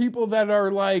 or people that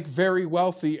are like very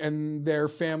wealthy and their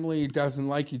family doesn't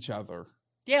like each other.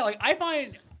 Yeah, like I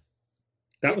find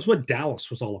that was what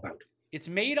Dallas was all about. It's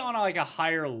made on a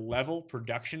higher level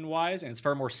production wise, and it's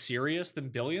far more serious than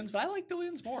Billions. But I like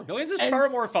Billions more. Billions is far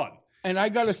more fun. And I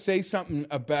got to say something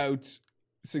about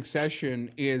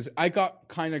Succession is I got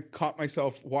kind of caught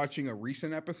myself watching a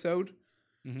recent episode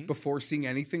before seeing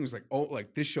anything. It was like, oh,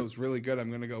 like this show's really good. I'm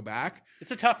going to go back.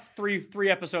 It's a tough three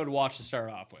episode watch to start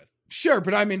off with. Sure,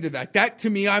 but I'm into that. That to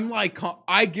me, I'm like,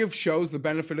 I give shows the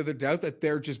benefit of the doubt that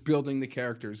they're just building the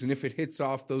characters. And if it hits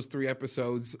off, those 3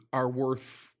 episodes are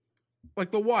worth,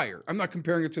 like The Wire. I'm not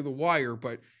comparing it to The Wire,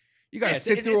 but you got to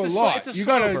sit through a lot. You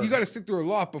got to sit through a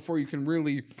lot before you can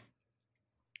really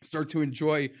start to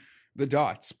enjoy the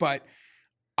dots. But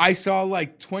I saw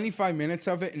like 25 minutes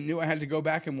of it and knew I had to go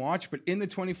back and watch. But in the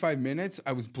 25 minutes,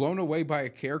 I was blown away by a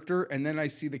character. And then I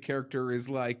see the character is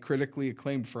like critically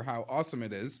acclaimed for how awesome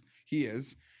it is. He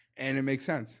is. And it makes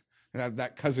sense.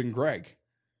 That cousin Greg.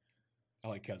 I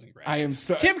like cousin Greg. I am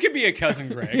so. Tim could be a cousin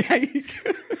Greg. Yeah,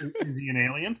 Is he an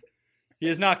alien? He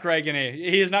is not Greg.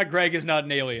 He is not Greg. Is not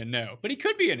an alien. No, but he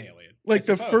could be an alien. like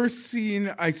the first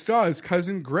scene I saw, his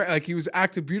cousin Greg, like he was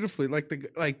acted beautifully.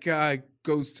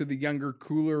 Goes to the younger,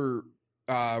 cooler,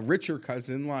 richer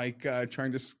cousin,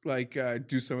 trying to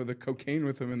do some of the cocaine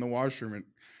with him in the washroom. It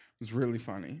was really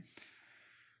funny.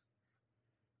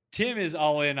 Tim is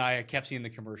all in. I kept seeing the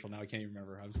commercial. Now I can't even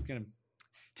remember.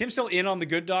 Tim's still in on The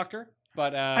Good Doctor,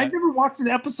 but I've never watched an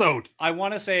episode. I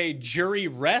want to say Jury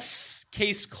Rests,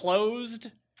 Case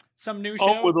Closed, some new show.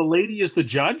 Oh, where the lady is the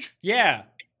judge? Yeah.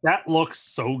 That looks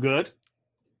so good.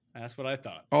 That's what I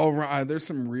thought. All right, there's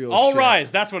some real All shit.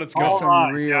 Rise, that's what it's called.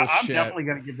 Some real I'm shit. definitely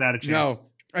going to give that a chance. No,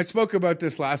 I spoke about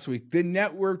this last week. The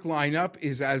network lineup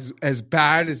is as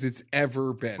bad as it's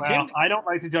ever been. Well, I don't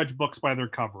like to judge books by their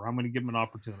cover. I'm going to give them an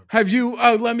opportunity. Have you?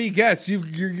 Let me guess.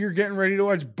 You're getting ready to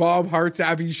watch Bob Hart's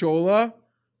Abishola?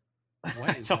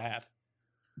 What is that?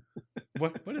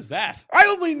 What is that? I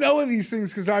only know of these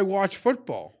things because I watch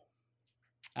football.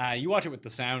 You watch it with the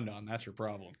sound on. That's your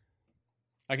problem.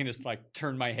 I can just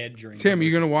turn my head during. Tim, are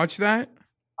you going to watch that?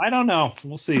 I don't know.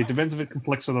 We'll see. It depends if it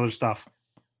conflicts with other stuff.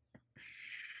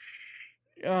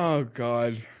 Oh,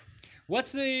 God.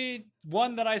 What's the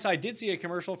one that I saw? I did see a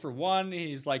commercial for one.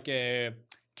 He's like a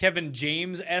Kevin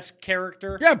James-esque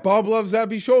character. Yeah, Bob Loves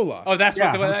Abishola. Oh, that's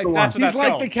what that's what He's that's like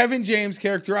called. the Kevin James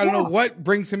character. I don't know what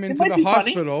brings him into might the be funny.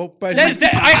 hospital, but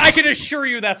I can assure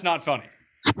you that's not funny.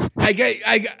 I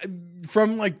get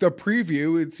from the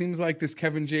preview, it seems like this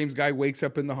Kevin James guy wakes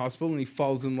up in the hospital and he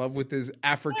falls in love with his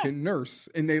African nurse,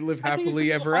 and they live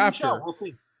happily ever after. We'll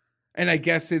see. And I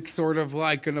guess it's sort of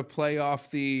going to play off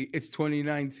it's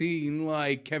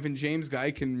 2019, Kevin James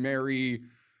guy can marry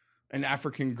an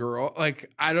African girl.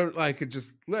 I don't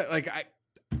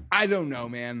I don't know,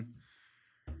 man.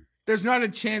 There's not a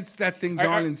chance that thing's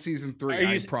on in season 3.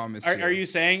 I promise you. Are you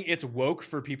saying it's woke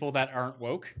for people that aren't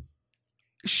woke?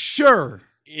 Sure.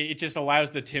 It just allows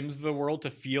the Tims of the world to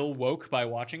feel woke by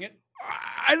watching it?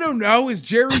 I don't know. Is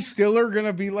Jerry Stiller going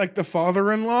to be the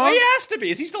father-in-law? He has to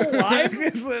be. Is he still alive?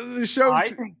 The show. I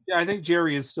think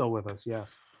Jerry is still with us,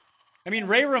 yes. I mean,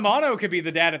 Ray Romano could be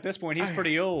the dad at this point. He's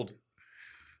pretty old.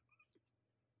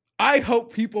 I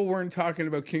hope people weren't talking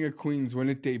about King of Queens when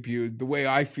it debuted the way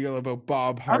I feel about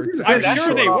Bob Hart's. I'm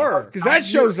sure they were. Because that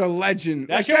show's a legend.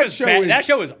 That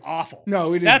show is awful.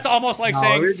 No, it is. That's almost like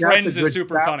saying Friends is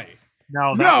super funny.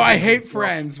 No, I hate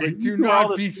Friends, but do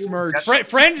not besmirch.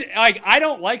 Friends, I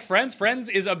don't like Friends. Friends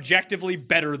is objectively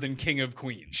better than King of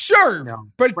Queens. Sure,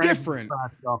 but Friends different.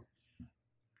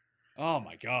 Oh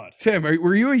my God. Tim,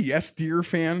 were you a Yes Dear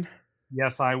fan?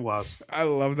 Yes, I was. I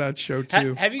love that show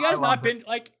too. Have you guys not been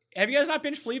Have you guys not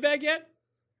binged Fleabag yet?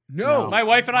 No. My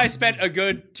wife and I spent a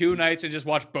good 2 nights and just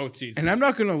watched both seasons. And I'm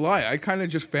not going to lie. I kind of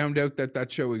just found out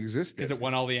that show existed. Because it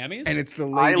won all the Emmys? And it's the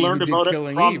lady who did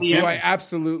Killing Eve, who I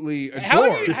absolutely adore. How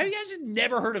have you guys just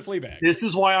never heard of Fleabag? This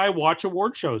is why I watch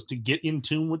award shows, to get in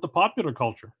tune with the popular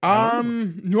culture.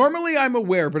 Normally I'm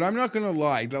aware, but I'm not going to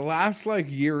lie. The last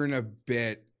year and a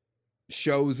bit,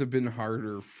 shows have been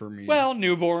harder for me. Well,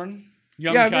 Newborn,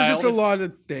 Young Child. There's just a lot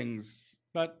of things.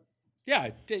 But...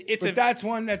 yeah, that's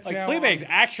one that's now Fleabag's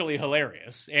actually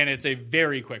hilarious, and it's a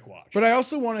very quick watch. But I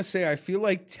also want to say I feel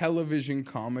like television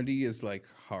comedy is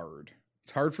hard.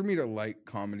 It's hard for me to like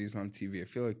comedies on TV. I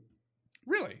feel like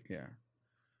really, yeah.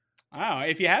 I don't know.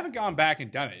 If you haven't gone back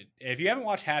and done it, if you haven't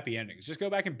watched Happy Endings, just go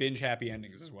back and binge Happy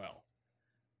Endings as well.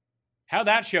 How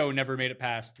that show never made it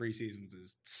past 3 seasons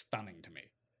is stunning to me.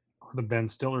 The Ben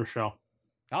Stiller show.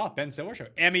 Oh, Ben Stiller show,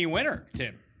 Emmy winner,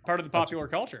 Tim. Part of the popular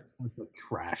culture. It's a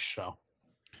trash show.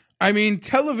 I mean,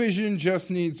 television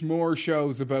just needs more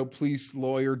shows about police,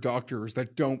 lawyer, doctors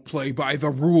that don't play by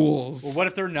the rules. Well, what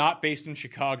if they're not based in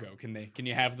Chicago? Can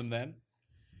you have them then?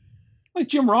 Like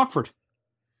Jim Rockford.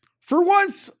 For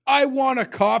once, I want a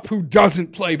cop who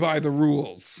doesn't play by the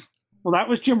rules. Well, that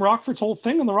was Jim Rockford's whole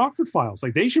thing on the Rockford Files.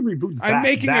 They should reboot that. I'm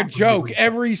making a joke.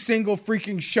 Every single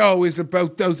freaking show is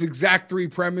about those exact 3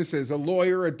 premises. A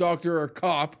lawyer, a doctor, a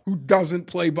cop who doesn't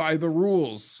play by the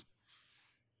rules.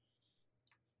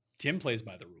 Tim plays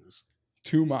by the rules.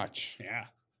 Too much. Yeah.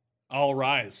 All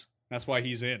rise. That's why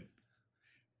he's in.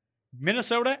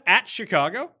 Minnesota at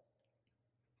Chicago.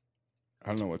 I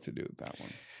don't know what to do with that one.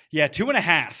 Yeah,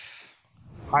 2.5.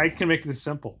 I can make this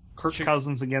simple. Kirk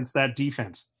Cousins against that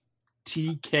defense.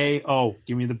 TKO.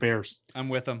 Give me the Bears. I'm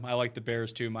with them. I like the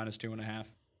Bears too, minus 2.5.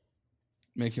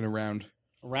 Making a round.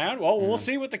 Round? Well, we'll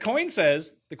see what the coin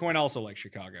says. The coin also likes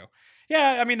Chicago.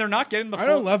 Yeah, I mean, they're not getting the full... I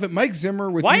don't love it. Mike Zimmer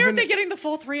with Why aren't they getting the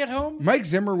full 3 at home? Mike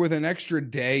Zimmer with an extra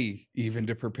day even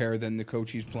to prepare than the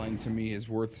coach he's playing to me is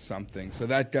worth something. So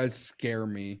that does scare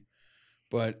me.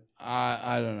 But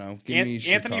I don't know. Give me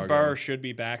Chicago. Anthony Barr should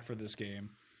be back for this game.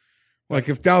 Like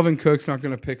if Dalvin Cook's not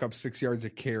going to pick up 6 yards a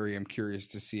carry, I'm curious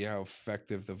to see how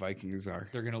effective the Vikings are.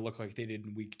 They're going to look like they did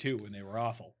in week 2 when they were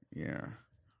awful. Yeah.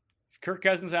 If Kirk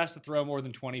Cousins has to throw more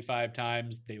than 25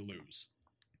 times, they lose.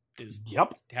 Is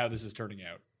how this is turning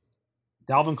out.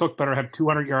 Dalvin Cook better have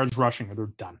 200 yards rushing or they're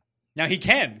done. Now he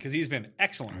can because he's been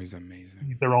excellent. Oh, he's amazing.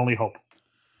 He's their only hope.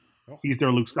 He's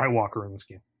their Luke Skywalker in this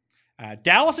game.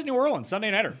 Dallas at New Orleans, Sunday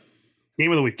nighter.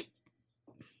 Game of the week.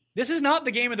 This is not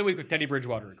the game of the week with Teddy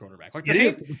Bridgewater at quarterback. Like the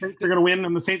Saints are going to win,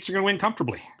 and the Saints are going to win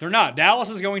comfortably. They're not. Dallas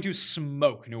is going to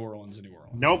smoke New Orleans in New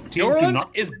Orleans. Nope. New Orleans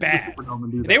is bad.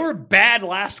 They were bad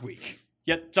last week,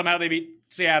 yet somehow they beat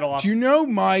Seattle off. Do you know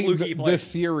the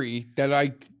theory that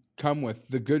I come with?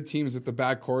 The good teams with the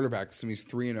bad quarterbacks, and he's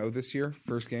 3-0 this year,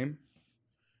 first game.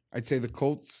 I'd say the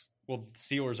Colts. Well, the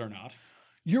Steelers are not.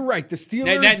 You're right. The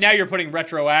Steelers. Now you're putting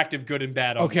retroactive good and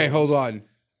bad on Okay, hold on.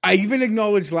 I even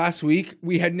acknowledged last week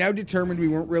we had now determined we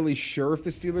weren't really sure if the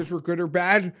Steelers were good or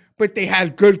bad, but they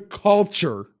had good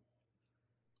culture,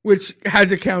 which had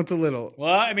to count a little.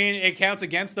 Well, I mean, it counts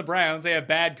against the Browns. They have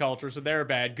bad culture, so they're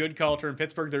bad. Good culture in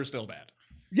Pittsburgh, they're still bad.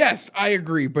 Yes, I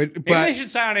agree, but maybe they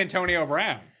should sign Antonio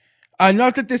Brown.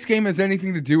 Not that this game has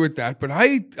anything to do with that, but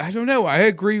I don't know. I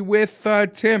agree with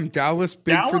Tim. Dallas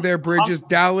big for their bridges.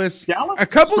 Dallas a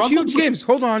couple huge games.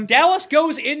 Hold on. Dallas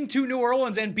goes into New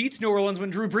Orleans and beats New Orleans when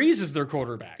Drew Brees is their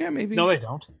quarterback. Yeah, maybe. No, they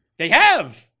don't. They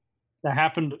have. That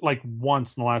happened like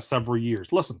once in the last several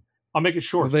years. Listen, I'll make it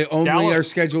short. Well, they only are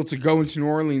scheduled to go into New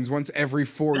Orleans once every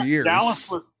 4 years.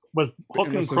 Dallas was hook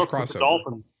and crook with the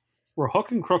Dolphins. We're hook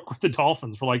and crook with the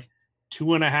Dolphins for like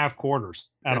 2.5 quarters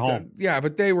at home. Yeah,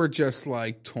 but they were just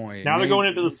like toying. Now they're going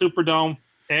into the Superdome.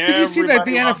 Did you see that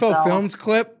the NFL Films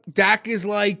clip? Dak is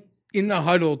like in the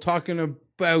huddle talking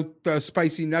about the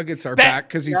spicy nuggets are back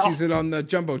because he sees it on the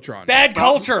Jumbotron. Bad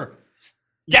culture.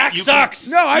 Dak sucks.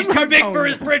 He's too big for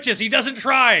his britches. He doesn't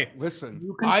try. Listen,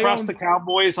 you can trust the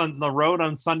Cowboys on the road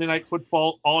on Sunday Night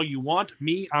Football all you want.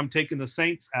 Me, I'm taking the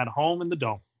Saints at home in the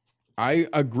Dome. I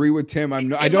agree with Tim. I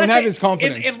don't have his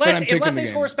confidence. Unless they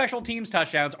score special teams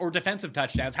touchdowns or defensive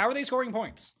touchdowns, how are they scoring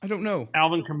points? I don't know.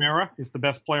 Alvin Kamara is the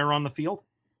best player on the field.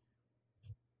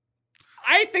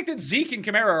 I think that Zeke and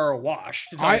Kamara are a wash.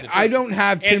 I don't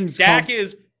have Tim's. Dak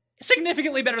is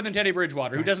significantly better than Teddy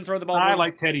Bridgewater, who doesn't throw the ball. I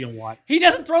like Teddy a lot. He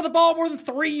doesn't throw the ball more than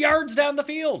 3 yards down the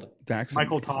field.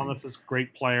 Michael Thomas is a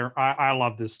great player. I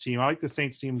love this team. I like the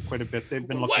Saints team quite a bit. They've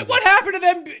been looking. What happened to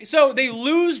them? So they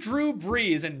lose Drew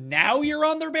Brees, and now you're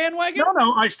on their bandwagon?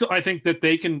 No. I think that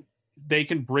they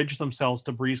can bridge themselves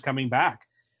to Brees coming back.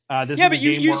 But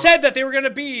you said that they were going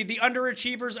to be the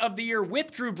underachievers of the year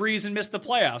with Drew Brees and miss the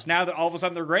playoffs. Now that all of a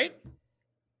sudden they're great?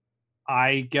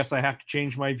 I guess I have to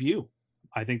change my view.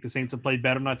 I think the Saints have played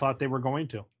better than I thought they were going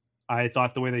to. I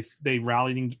thought the way they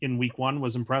rallied in week 1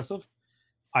 was impressive.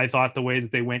 I thought the way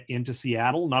that they went into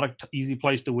Seattle, not an easy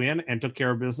place to win, and took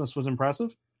care of business was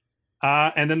impressive.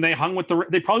 And then they hung with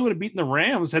they probably would have beaten the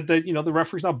Rams had the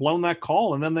referees not blown that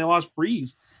call, and then they lost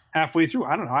Brees halfway through.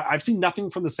 I don't know. I've seen nothing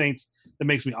from the Saints that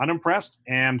makes me unimpressed,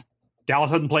 and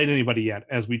Dallas hasn't played anybody yet,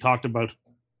 as we talked about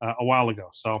a while ago.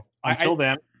 So until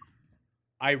then.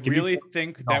 I really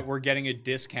think that we're getting a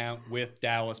discount with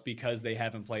Dallas because they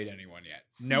haven't played anyone yet.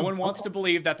 No one wants to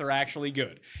believe that they're actually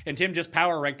good. And Tim just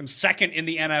power ranked them second in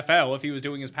the NFL if he was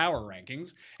doing his power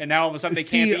rankings. And now all of a sudden they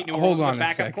can't beat New Orleans with a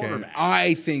backup quarterback.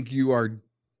 I think you are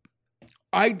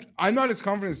 – I'm not as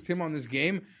confident as Tim on this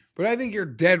game, but I think you're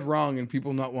dead wrong in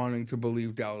people not wanting to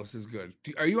believe Dallas is good.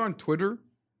 Are you on Twitter?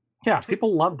 Yeah,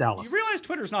 people love Dallas. You realize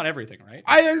Twitter's not everything, right?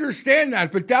 I understand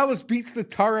that, but Dallas beats the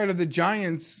tar out of the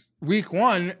Giants week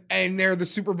 1, and they're the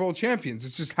Super Bowl champions.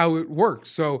 It's just how it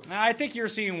works. So I think you're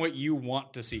seeing what you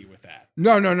want to see with that.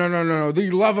 No.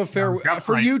 The love affair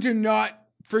for you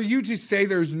to say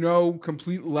there's no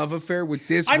complete love affair with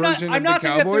this version of the Cowboys. I'm not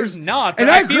saying that there's not. And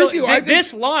I agree with you.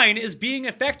 This line is being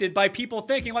affected by people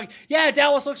thinking like, yeah,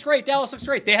 Dallas looks great. Dallas looks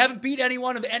great. They haven't beat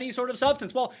anyone of any sort of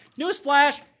substance. Well,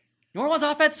 newsflash. New Orleans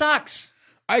offense sucks.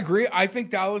 I agree. I think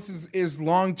Dallas is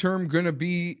long-term going to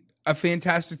be a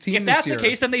fantastic team this year. If that's the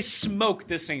case, then they smoke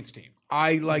this Saints team.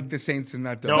 I like the Saints in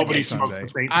that. Nobody Sunday. smokes the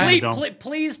Saints. in the dome.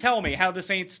 Please tell me how the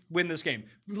Saints win this game.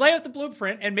 Lay out the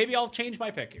blueprint, and maybe I'll change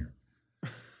my pick here.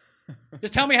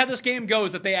 Just tell me how this game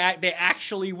goes that they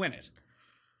actually win it.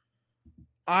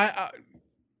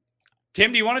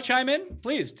 Tim, do you want to chime in?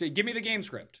 Please, give me the game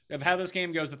script of how this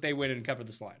game goes that they win and cover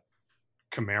this line.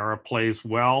 Kamara plays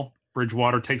well.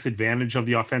 Bridgewater takes advantage of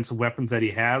the offensive weapons that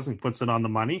he has and puts it on the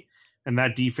money. And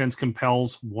that defense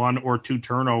compels 1 or 2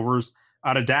 turnovers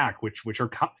out of Dak, which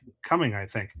are coming, I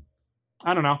think.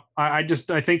 I don't know. I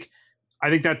think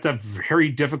that's a very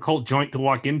difficult joint to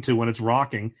walk into when it's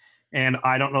rocking. And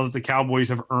I don't know that the Cowboys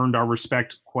have earned our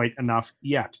respect quite enough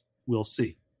yet. We'll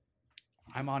see.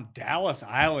 I'm on Dallas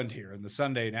Island here in the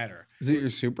Sunday Nighter. Is it your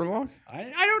super lock? I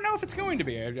don't know if it's going to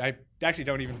be. I actually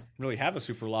don't even really have a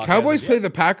super lock. Cowboys play the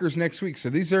Packers next week, so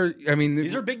these are big games.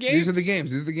 These are the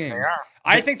games. These are the games.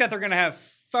 I think that they're going to have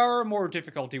far more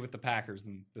difficulty with the Packers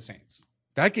than the Saints.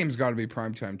 That game's got to be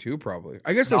primetime too, probably.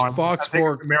 I guess there's Fox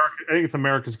 4. I think it's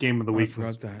America's game of the week. I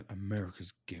forgot that.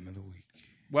 America's game of the week.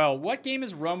 Well, what game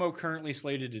is Romo currently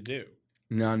slated to do?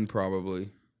 None,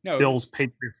 probably. No, Bills,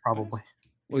 Patriots, probably.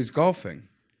 Well, he's golfing.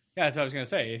 Yeah, that's what I was going to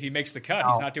say. If he makes the cut,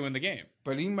 he's not doing the game.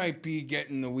 But he might be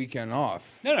getting the weekend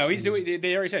off. No, he's doing.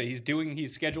 They already said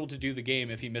he's scheduled to do the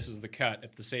game if he misses the cut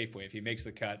at the Safeway. If he makes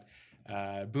the cut,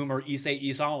 Boomer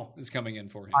Isan is coming in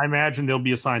for him. I imagine they'll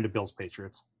be assigned to Bills,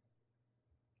 Patriots.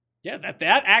 Yeah,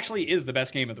 that actually is the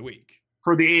best game of the week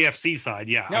for the AFC side.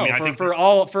 Yeah, no, I think for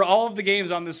all of the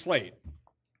games on this slate,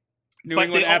 New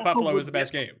England at Buffalo is the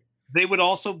best game. They would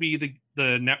also be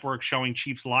the network showing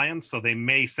Chiefs Lions, so they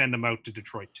may send them out to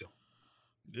Detroit too.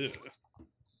 Ugh.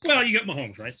 Well, you got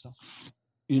Mahomes, right? So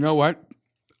you know what?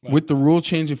 With the rule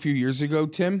change a few years ago,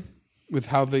 Tim, with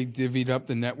how they divvied up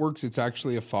the networks, it's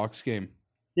actually a Fox game.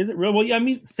 Is it real? Well, yeah, I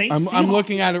mean, I'm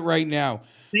looking at it right now.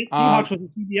 Saints Seahawks was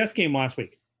a CBS game last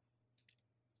week.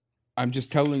 I'm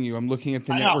just telling you, I'm looking at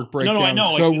the network breakdown. No, I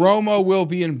know. So Romo will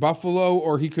be in Buffalo,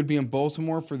 or he could be in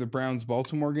Baltimore for the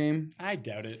Browns-Baltimore game. I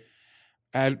doubt it.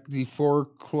 At the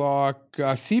 4:00,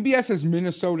 CBS has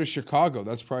Minnesota-Chicago.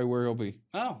 That's probably where he'll be.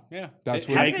 Oh, yeah. That's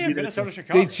where they have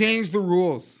Minnesota-Chicago. They changed the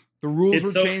rules. The rules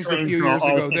were changed a few years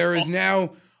ago. There is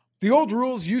now the old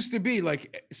rules used to be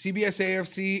like CBS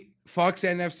AFC, Fox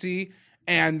NFC,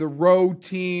 and the road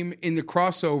team in the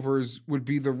crossovers would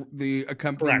be the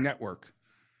accompanying network.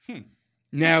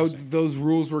 Now those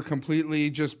rules were completely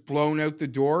just blown out the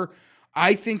door.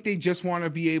 I think they just want to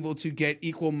be able to get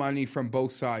equal money from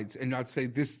both sides and not say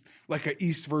this like a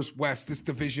East versus West. This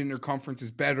division or conference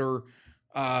is better.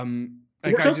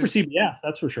 Works out for CBS,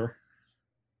 that's for sure.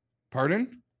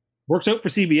 Pardon? Works out for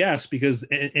CBS because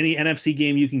any NFC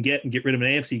game you can get and get rid of an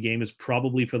AFC game is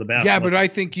probably for the best. Yeah, but I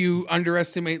think you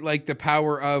underestimate like the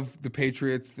power of the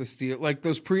Patriots, the Steel, like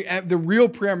those the real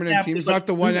preeminent teams, not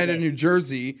the one out of New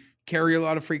Jersey, carry a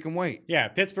lot of freaking weight. Yeah,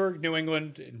 Pittsburgh, New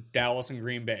England, Dallas, and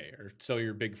Green Bay are still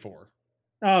your big four.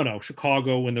 Oh no,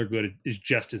 Chicago when they're good is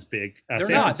just as big.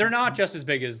 They're not just as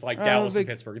big as like Dallas and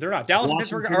Pittsburgh. They're not. Dallas and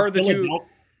Pittsburgh are the two.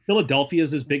 Philadelphia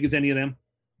is as big as any of them.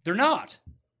 They're not.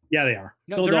 Yeah, they are.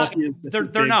 No,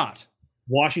 they're not.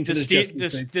 Washington is just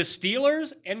the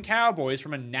Steelers and Cowboys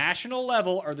from a national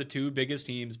level are the two biggest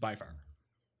teams by far.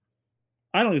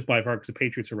 I don't think it's by far because the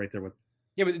Patriots are right there with.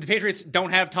 Yeah, but the Patriots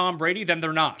don't have Tom Brady, then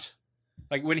they're not.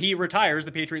 Like when he retires,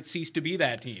 the Patriots cease to be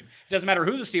that team. It doesn't matter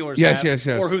who the Steelers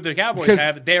have or who the Cowboys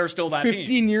have; they are still that 15 team.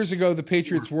 15 years ago, the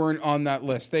Patriots weren't on that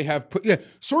list. They have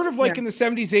sort of like in the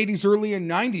 70s, 80s, early and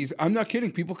 90s. I'm not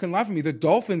kidding. People can laugh at me. The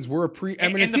Dolphins were a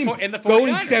preeminent team. In the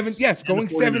 49ers. Going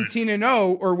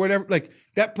 17-0 or whatever. Like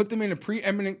that put them in a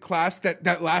preeminent class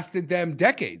that lasted them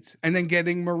decades. And then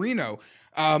getting Marino.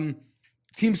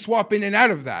 Teams swap in and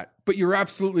out of that. But you're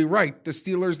absolutely right. The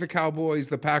Steelers, the Cowboys,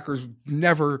 the Packers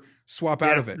never swap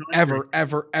out of it. Ever.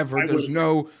 There's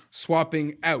no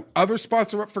swapping out. Other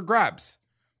spots are up for grabs.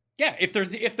 Yeah, if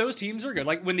those teams are good,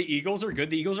 like when the Eagles are good,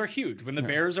 the Eagles are huge. When the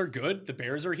Bears are good, the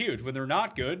Bears are huge. When they're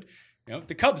not good,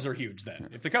 the Cubs are huge then.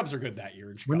 If the Cubs are good that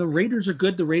year in Chicago. When the Raiders are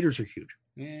good, the Raiders are huge.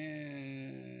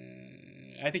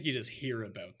 I think you just hear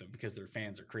about them because their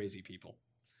fans are crazy people.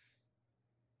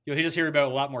 You'll just hear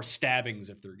about a lot more stabbings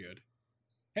if they're good.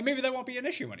 And maybe that won't be an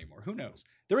issue anymore. Who knows?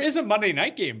 There is a Monday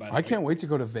night game, by the way. I can't wait to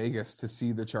go to Vegas to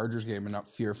see the Chargers game and not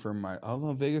fear for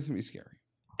although Vegas can be scary.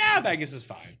 Yeah, Vegas is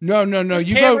fine. No.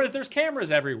 There's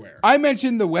cameras everywhere. I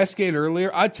mentioned the Westgate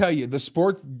earlier. I tell you, the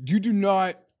sport, you do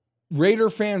not, Raider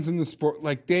fans in the sport,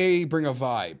 like they bring a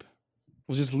vibe.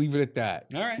 We'll just leave it at that.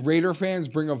 All right. Raider fans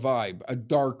bring a vibe, a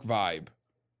dark vibe.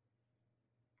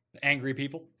 Angry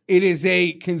people. It is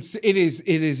a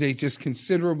just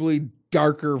considerably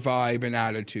darker vibe and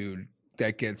attitude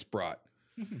that gets brought.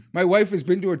 My wife has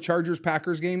been to a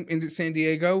Chargers-Packers game in San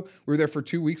Diego. We were there for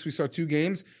 2 weeks. We saw 2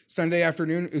 games. Sunday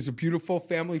afternoon, it was a beautiful,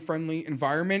 family-friendly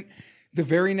environment. The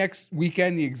very next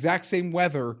weekend, the exact same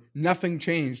weather, nothing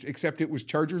changed, except it was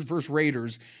Chargers versus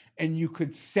Raiders, and you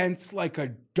could sense like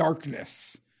a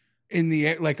darkness in the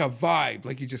air, like a vibe,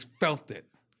 like you just felt it.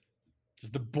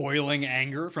 Just the boiling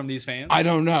anger from these fans? I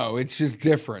don't know. It's just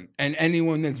different. And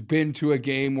anyone that's been to a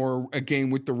game or a game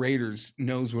with the Raiders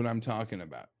knows what I'm talking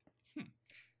about.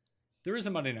 There is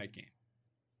a Monday night game.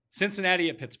 Cincinnati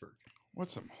at Pittsburgh. What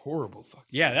some horrible fucking...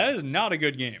 Yeah, that is not a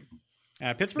good game.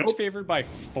 Pittsburgh's favored by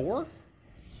 4?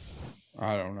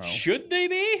 I don't know. Should they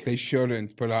be? They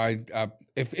shouldn't, but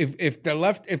if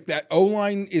that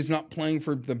O-line is not playing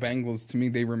for the Bengals, to me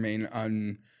they remain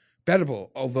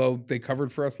unbettable, although they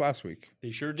covered for us last week.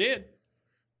 They sure did.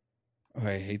 Oh,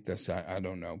 I hate this. I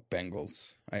don't know.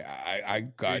 Bengals. I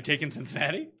got... Are you taking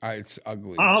Cincinnati? It's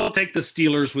ugly. I'll take the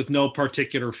Steelers with no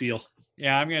particular feel.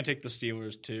 Yeah, I'm going to take the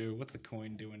Steelers too. What's the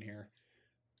coin doing here?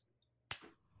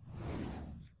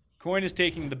 Coin is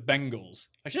taking the Bengals.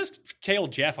 I should just tail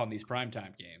Jeff on these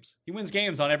primetime games. He wins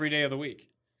games on every day of the week.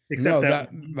 Except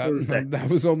that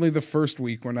was only the first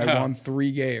week when I won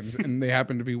 3 games, and they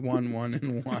happened to be 1, 1,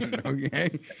 and 1.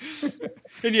 Okay,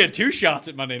 and you had 2 shots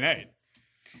at Monday night.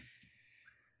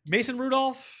 Mason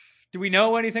Rudolph. Do we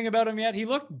know anything about him yet? He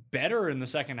looked better in the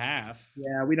second half.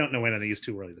 Yeah, we don't know anything. It's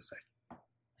too early to say.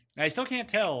 I still can't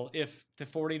tell if the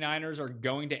 49ers are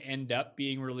going to end up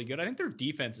being really good. I think their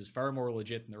defense is far more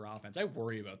legit than their offense. I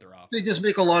worry about their offense. They just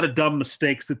make a lot of dumb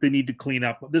mistakes that they need to clean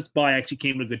up. This bye actually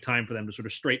came at a good time for them to sort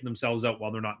of straighten themselves out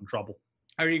while they're not in trouble.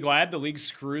 Are you glad the league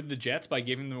screwed the Jets by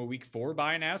giving them a week 4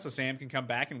 bye now so Sam can come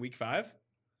back in week 5?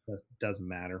 It doesn't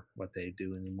matter what they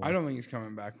do anymore. I don't think he's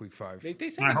coming back week 5. They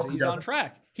say he's on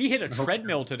track. He hit a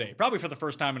treadmill today, probably for the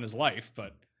first time in his life,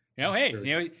 but now he's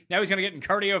going to get in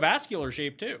cardiovascular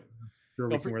shape too. Sure,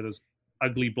 we can wear those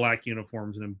ugly black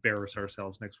uniforms and embarrass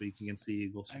ourselves next week against the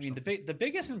Eagles. I mean, the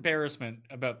biggest embarrassment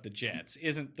about the Jets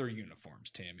isn't their uniforms,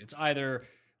 Tim. It's either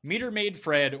Meter Maid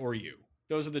Fred or you.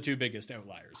 Those are the 2 biggest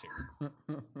outliers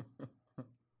here.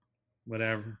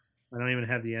 Whatever. I don't even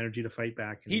have the energy to fight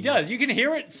back anymore. He does. You can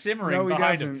hear it simmering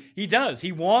behind him. He does.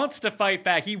 He wants to fight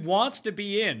back. He wants to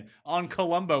be in on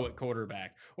Colombo at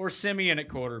quarterback or Simeon at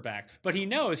quarterback. But he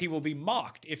knows he will be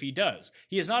mocked if he does.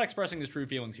 He is not expressing his true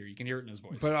feelings here. You can hear it in his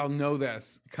voice. But I'll know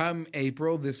this. Come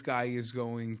April, this guy is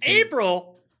going to...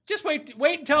 April? Just wait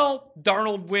until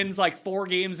Darnold wins like 4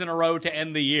 games in a row to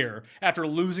end the year after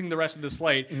losing the rest of the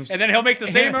slate. And then he'll make the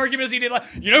same argument as he did.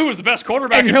 Who was the best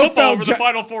quarterback in football over the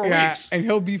final 4 weeks? And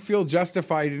he'll feel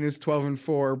justified in his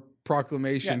 12-4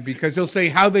 proclamation because he'll say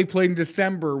how they played in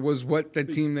December was what the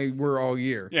team they were all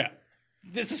year. Yeah.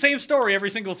 It's the same story every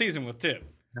single season with Tim.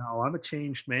 No, I'm a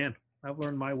changed man. I've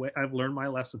learned my way. I've learned my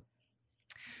lesson.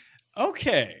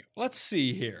 Okay, let's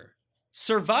see here.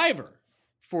 Survivor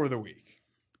for the week.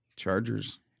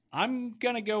 Chargers. I'm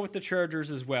going to go with the Chargers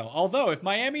as well. Although, if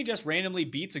Miami just randomly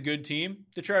beats a good team,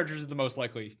 the Chargers are the most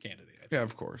likely candidate. Yeah,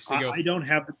 of course. I don't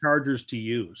have the Chargers to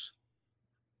use.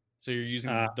 So you're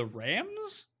using the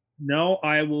Rams? No,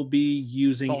 I will be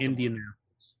using Baltimore.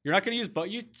 Indianapolis. You're not going to use, but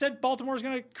you said Baltimore's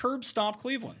going to curb stomp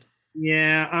Cleveland.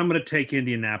 Yeah, I'm going to take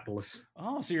Indianapolis.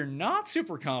 Oh, so you're not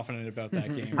super confident about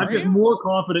that game, I'm just more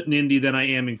confident in Indy than I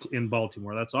am in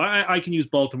Baltimore. That's all. I can use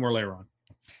Baltimore later on.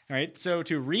 All right, so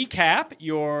to recap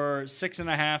your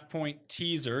 6.5 point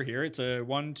teaser here, it's a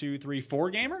 1, 2, 3, 4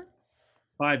 gamer?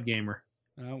 5 gamer.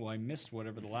 Oh, well, I missed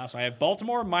whatever the last one. I have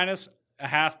Baltimore minus a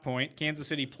half point, Kansas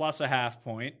City plus a half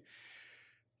point,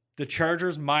 the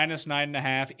Chargers minus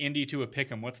 9.5, Indy to a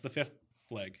pick'em. What's the 5th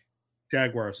leg?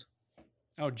 Jaguars.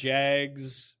 Oh,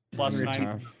 Jags plus 9.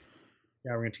 Yeah,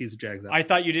 we're going to tease the Jags up. I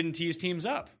thought you didn't tease teams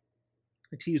up.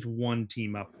 I teased one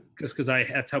team up just because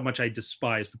that's how much I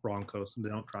despise the Broncos and I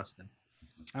don't trust them.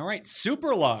 All right,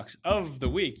 super locks of the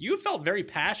week. You felt very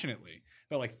passionately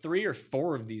about like 3 or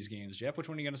 4 of these games, Jeff. Which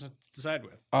one are you going to decide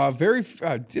with?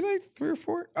 Did I 3 or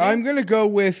 4? Yeah. I'm going to go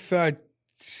with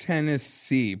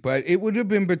Tennessee, but it would have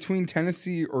been between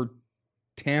Tennessee or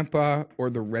Tampa or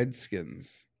the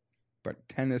Redskins. But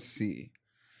Tennessee,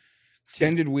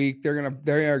 extended week. They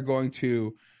are going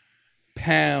to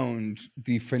pound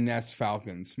the finesse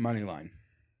Falcons money line.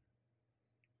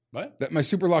 What? That my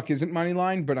super lock isn't money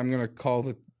line, but I'm going to call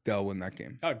that they'll win that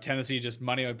game. Oh, Tennessee just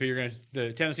money. But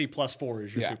the Tennessee plus 4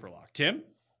 is your super lock. Tim,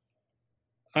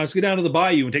 let's go down to the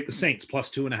Bayou and take the Saints plus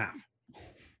 2.5.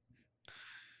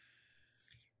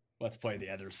 Let's play the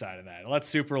other side of that. Let's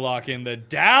super lock in the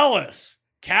Dallas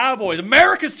Cowboys,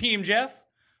 America's team, Jeff.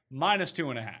 Minus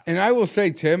 2.5. And I will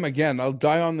say, Tim, again, I'll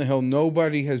die on the hill.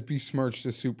 Nobody has besmirched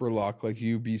a super lock like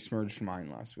you besmirched mine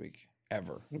last week.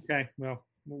 ever. Okay, well,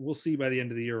 we'll see by the end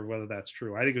of the year whether that's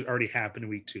true. I think it already happened in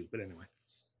week 2, but anyway.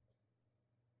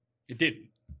 It didn't.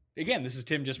 Again, this is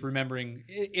Tim just remembering.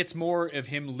 It's more of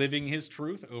him living his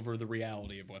truth over the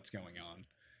reality of what's going on.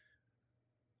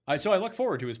 So I look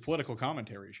forward to his political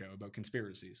commentary show about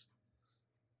conspiracies.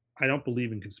 I don't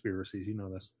believe in conspiracies. You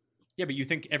know this. Yeah, but you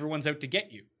think everyone's out to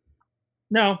get you.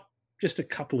 No, just a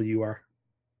couple of you are.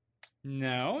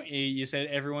 No, you said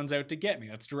everyone's out to get me.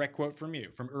 That's a direct quote from you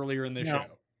from earlier in the show.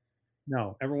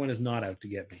 No, everyone is not out to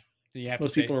get me. So you have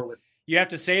Most to say, people are. you have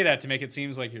to say that to make it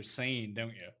seem like you're sane, don't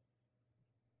you?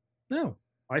 No,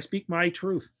 I speak my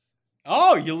truth.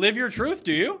 Oh, you live your truth,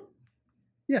 do you?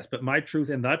 Yes, but my truth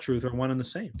and that truth are one and the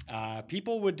same.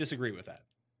 People would disagree with that.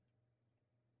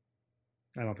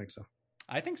 I don't think so.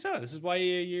 I think so. This is why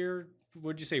you're,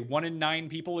 would you say, 1 in 9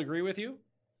 people agree with you?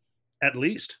 At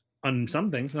least on some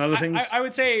things. Other things. I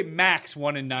would say max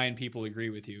 1 in 9 people agree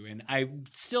with you. And I'm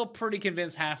still pretty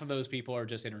convinced half of those people are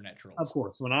just internet trolls. Of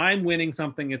course. When I'm winning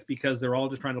something, it's because they're all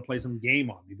just trying to play some game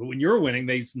on me. But when you're winning,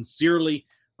 they sincerely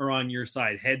are on your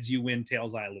side. Heads you win,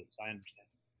 tails I lose. I understand.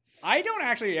 I don't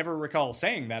actually ever recall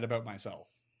saying that about myself.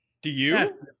 Do you?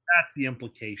 That's the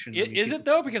implication. Is it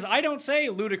though? Because I don't say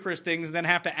ludicrous things and then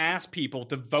have to ask people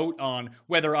to vote on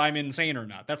whether I'm insane or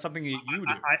not. That's something that you do.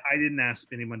 I didn't ask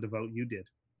anyone to vote. You did.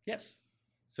 Yes.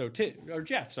 So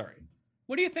Jeff, sorry.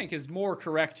 What do you think is more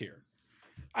correct here?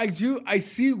 I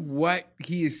see what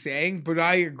he is saying, but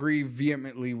I agree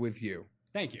vehemently with you.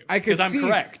 Thank you. Because I'm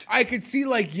correct. I could see,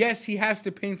 like, yes, he has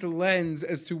to paint a lens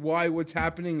as to why what's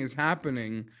happening is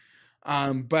happening.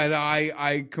 But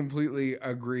I completely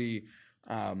agree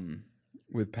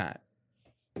with Pat.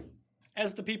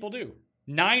 As the people do.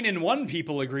 9 in 1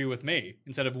 people agree with me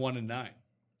instead of 1 in 9.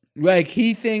 Like,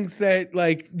 he thinks that,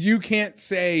 like, you can't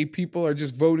say people are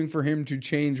just voting for him to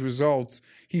change results.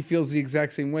 He feels the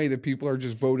exact same way that people are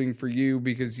just voting for you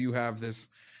because you have this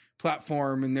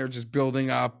platform and they're just building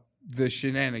up the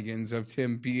shenanigans of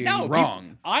Tim being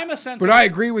wrong. I'm a sensible. But I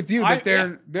agree with you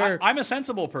that I'm a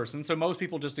sensible person, so most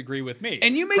people just agree with me.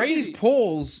 And you make these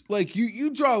polls, like,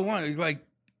 you draw a line, like,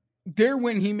 there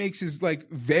when he makes his, like,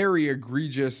 very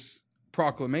egregious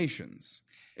proclamations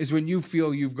is when you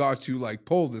feel you've got to, like,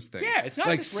 poll this thing. Yeah, it's not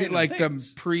like, just random like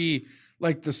things.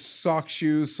 the sock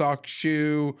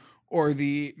shoe, or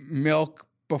the milk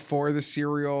before the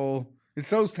cereal. It's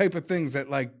those type of things that,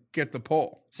 like, get the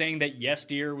poll. Saying that Yes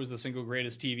Dear was the single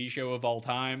greatest TV show of all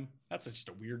time. That's just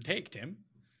a weird take, Tim.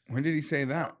 When did he say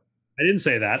that? I didn't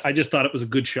say that. I just thought it was a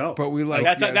good show. But we like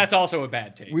that's also a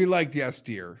bad take. We liked Yes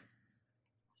Dear.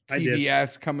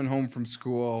 TBS coming home from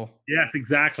school. Yes,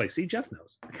 exactly. See, Jeff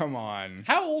knows. Come on.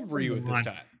 How old were you at this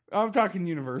time? I'm talking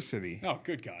university. Oh,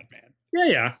 good God, man.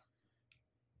 Yeah.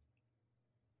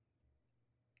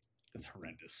 That's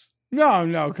horrendous.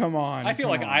 No, come on. I feel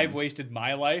like I've wasted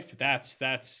my life. That's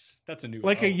a new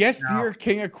like a Yes Dear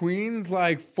King of Queens,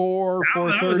 like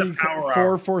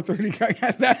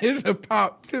 4:30. That is a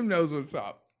pop. Tim knows what's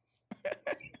up.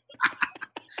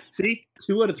 See,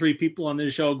 2 out of 3 people on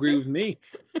this show agree with me.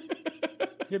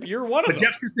 Yeah, but you're one of them.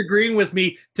 Jeff's just agreeing with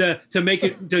me to make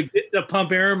it to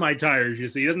pump air in my tires. You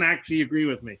see, he doesn't actually agree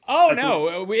with me. Oh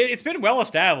no, it's been well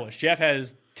established. Jeff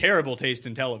has terrible taste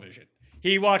in television.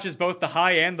 He watches both the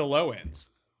high and the low ends.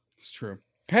 It's true.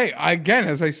 Hey, again,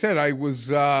 as I said,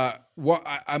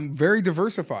 I'm very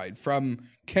diversified from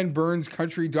Ken Burns'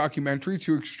 country documentary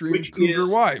to Extreme Cougar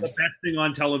Wives. The best thing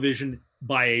on television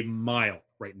by a mile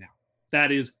right now.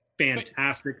 That is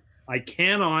fantastic. I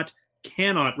cannot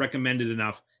recommend it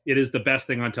enough. It is the best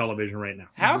thing on television right now.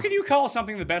 How can you call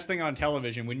something the best thing on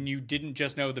television when you didn't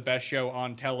just know the best show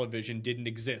on television didn't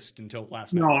exist until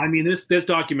last night? No, I mean, this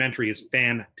documentary is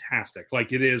fantastic.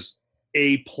 Like, it is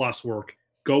A+ work.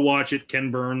 Go watch it. Ken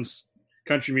Burns,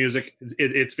 country music.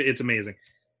 It's amazing.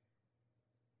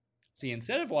 See,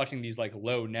 instead of watching these like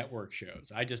low network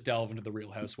shows, I just delve into the Real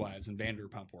Housewives and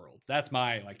Vanderpump World. That's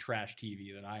my like trash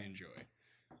TV that I enjoy,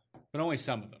 but only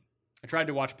some of them. I tried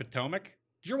to watch Potomac.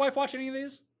 Did your wife watch any of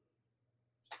these?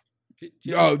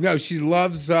 No, she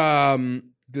loves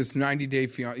this 90 Day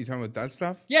Fiancé. You talking about that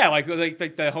stuff? Yeah, like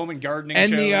the home and gardening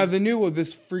and shows. the new one,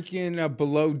 this freaking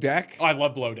Below Deck. Oh, I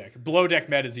love Below Deck. Below Deck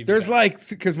Med is even There's better. like,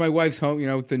 because my wife's home,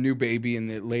 with the new baby in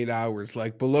the late hours,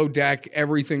 like Below Deck,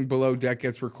 everything Below Deck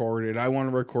gets recorded. I want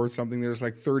to record something. There's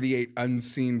like 38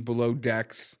 unseen Below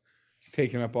Decks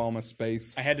taking up all my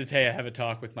space. I had to have a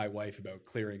talk with my wife about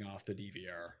clearing off the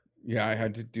DVR. Yeah, I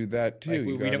had to do that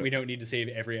too. Like, we don't need to save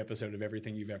every episode of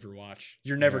everything you've ever watched.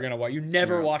 You're never gonna watch. You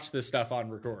never watch this stuff on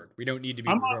record. We don't need to be.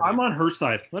 I'm on her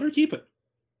side. Let her keep it.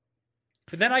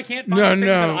 But then I can't find things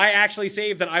that I actually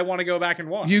save that I want to go back and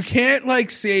watch. You can't like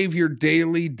save your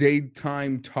daily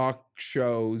daytime talk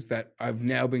shows that I've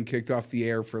now been kicked off the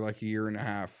air for like a year and a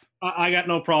half. I got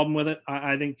no problem with it.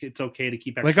 I think it's okay to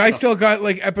keep. Like I still got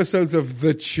like episodes of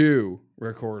The Chew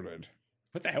recorded.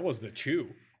 What the hell was The Chew?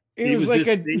 It was like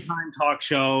a daytime talk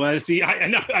show. See, I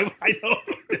know. I know.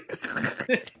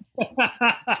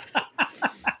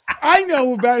 I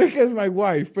know about it because my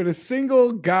wife, but a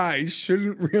single guy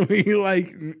shouldn't really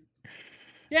like.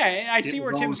 Yeah, and I see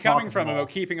where Tim's coming from about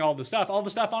keeping all the stuff. All the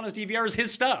stuff on his DVR is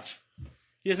his stuff.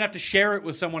 He doesn't have to share it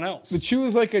with someone else. The Chew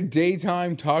was like a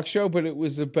daytime talk show, but it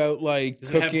was about like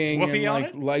cooking and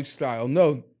like lifestyle.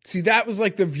 No, see, that was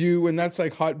like The View, and that's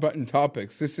like hot button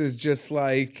topics. This is just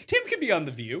like Tim could be on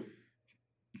The View.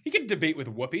 He could debate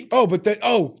with Whoopi. Oh, but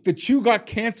The Chew got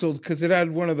canceled because it had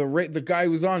one of the guy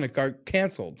who was on it got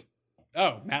canceled.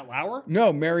 Oh, Matt Lauer?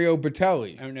 No, Mario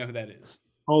Batali. I don't know who that is.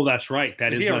 Oh, that's right.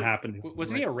 That is what happened.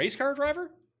 Wasn't he a race car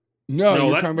driver? No,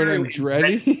 you're talking about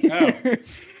Andretti? Oh.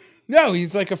 No,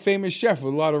 he's like a famous chef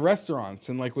with a lot of restaurants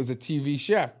and like was a TV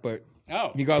chef, but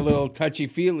he got a little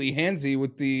touchy-feely, handsy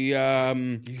with the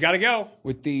he's got to go.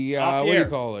 With the what do you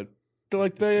call it?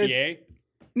 Like the PA?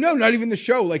 No, not even the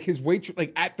show, like his waitress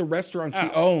like at the restaurants he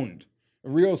owned. A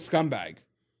real scumbag.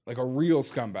 Like a real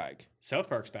scumbag. South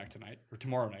Park's back tonight or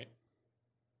tomorrow night.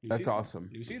 That's awesome.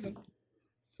 New season.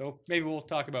 So maybe we'll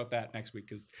talk about that next week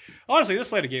because honestly, this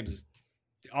slate of games is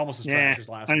almost as trash as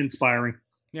last week. Uninspiring.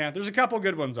 Yeah, there's a couple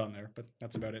good ones on there, but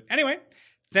that's about it. Anyway,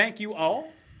 thank you all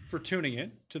for tuning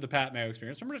in to the Pat Mayo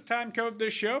Experience. Remember to time code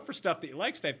this show for stuff that you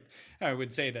like. I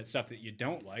would say that stuff that you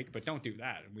don't like, but don't do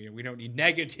that. We don't need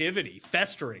negativity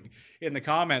festering in the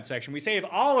comment section. We save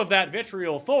all of that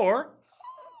vitriol for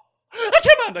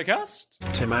Tim Andergust.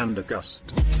 Tim Andergust.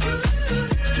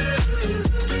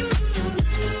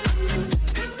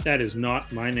 That is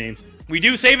not my name. We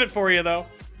do save it for you, though.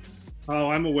 Oh,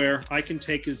 I'm aware. I can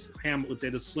take, as Hamlet would say,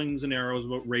 the slings and arrows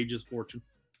of outrageous fortune.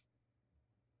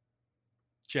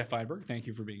 Jeff Feinberg, thank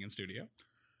you for being in studio.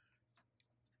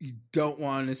 You don't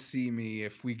want to see me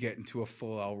if we get into a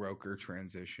full Al Roker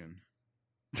transition.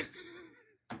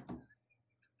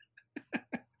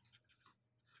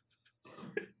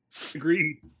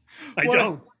 Agreed. I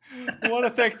don't. Want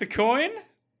to thank the coin.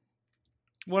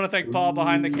 Want to thank Paul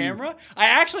behind the camera.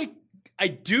 I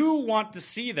do want to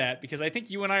see that because I think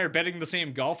you and I are betting the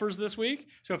same golfers this week.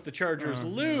 So if the Chargers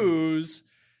lose,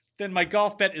 then my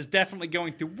golf bet is definitely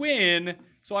going to win.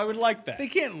 So I would like that. They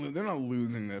can't lose. They're not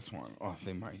losing this one. Oh,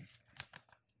 they might.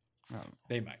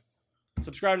 They might.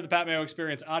 Subscribe to the Pat Mayo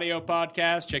Experience audio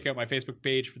podcast. Check out my Facebook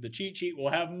page for the cheat sheet.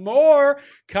 We'll have more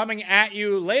coming at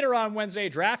you later on Wednesday.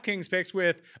 DraftKings picks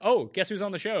with, guess who's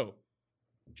on the show?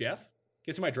 Jeff?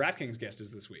 Guess who my DraftKings guest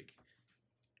is this week?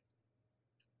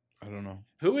 I don't know.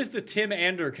 Who is the Tim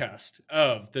Andergust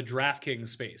of the DraftKings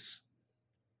space?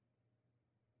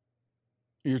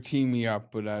 You're teeing me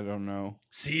up, but I don't know.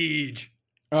 Siege.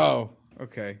 Oh,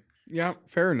 okay. Yeah,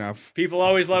 fair enough. People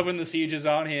always love when the Siege is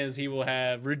on. He will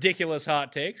have ridiculous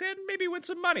hot takes and maybe win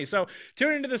some money. So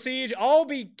tune into the Siege. I'll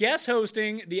be guest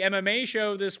hosting the MMA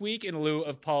show this week in lieu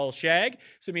of Paul Shag.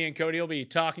 So me and Cody will be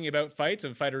talking about fights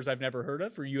of fighters I've never heard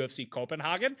of for UFC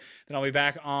Copenhagen. Then I'll be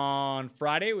back on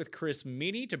Friday with Chris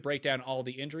Meany to break down all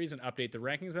the injuries and update the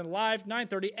rankings. Then live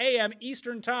 9:30 a.m.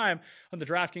 Eastern Time on the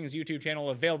DraftKings YouTube channel,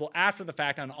 available after the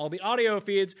fact on all the audio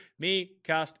feeds. Me,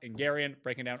 Cust, and Garion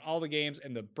breaking down all the games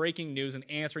and the breaking news and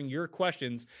answering your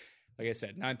questions. Like I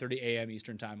said, 9:30 a.m.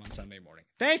 Eastern Time on Sunday morning.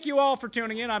 Thank you all for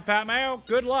tuning in. I'm Pat Mayo.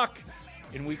 Good luck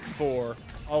in week 4.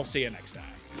 I'll see you next time.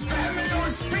 Pat Mayo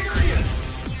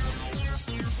Experience!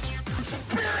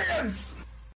 Experience!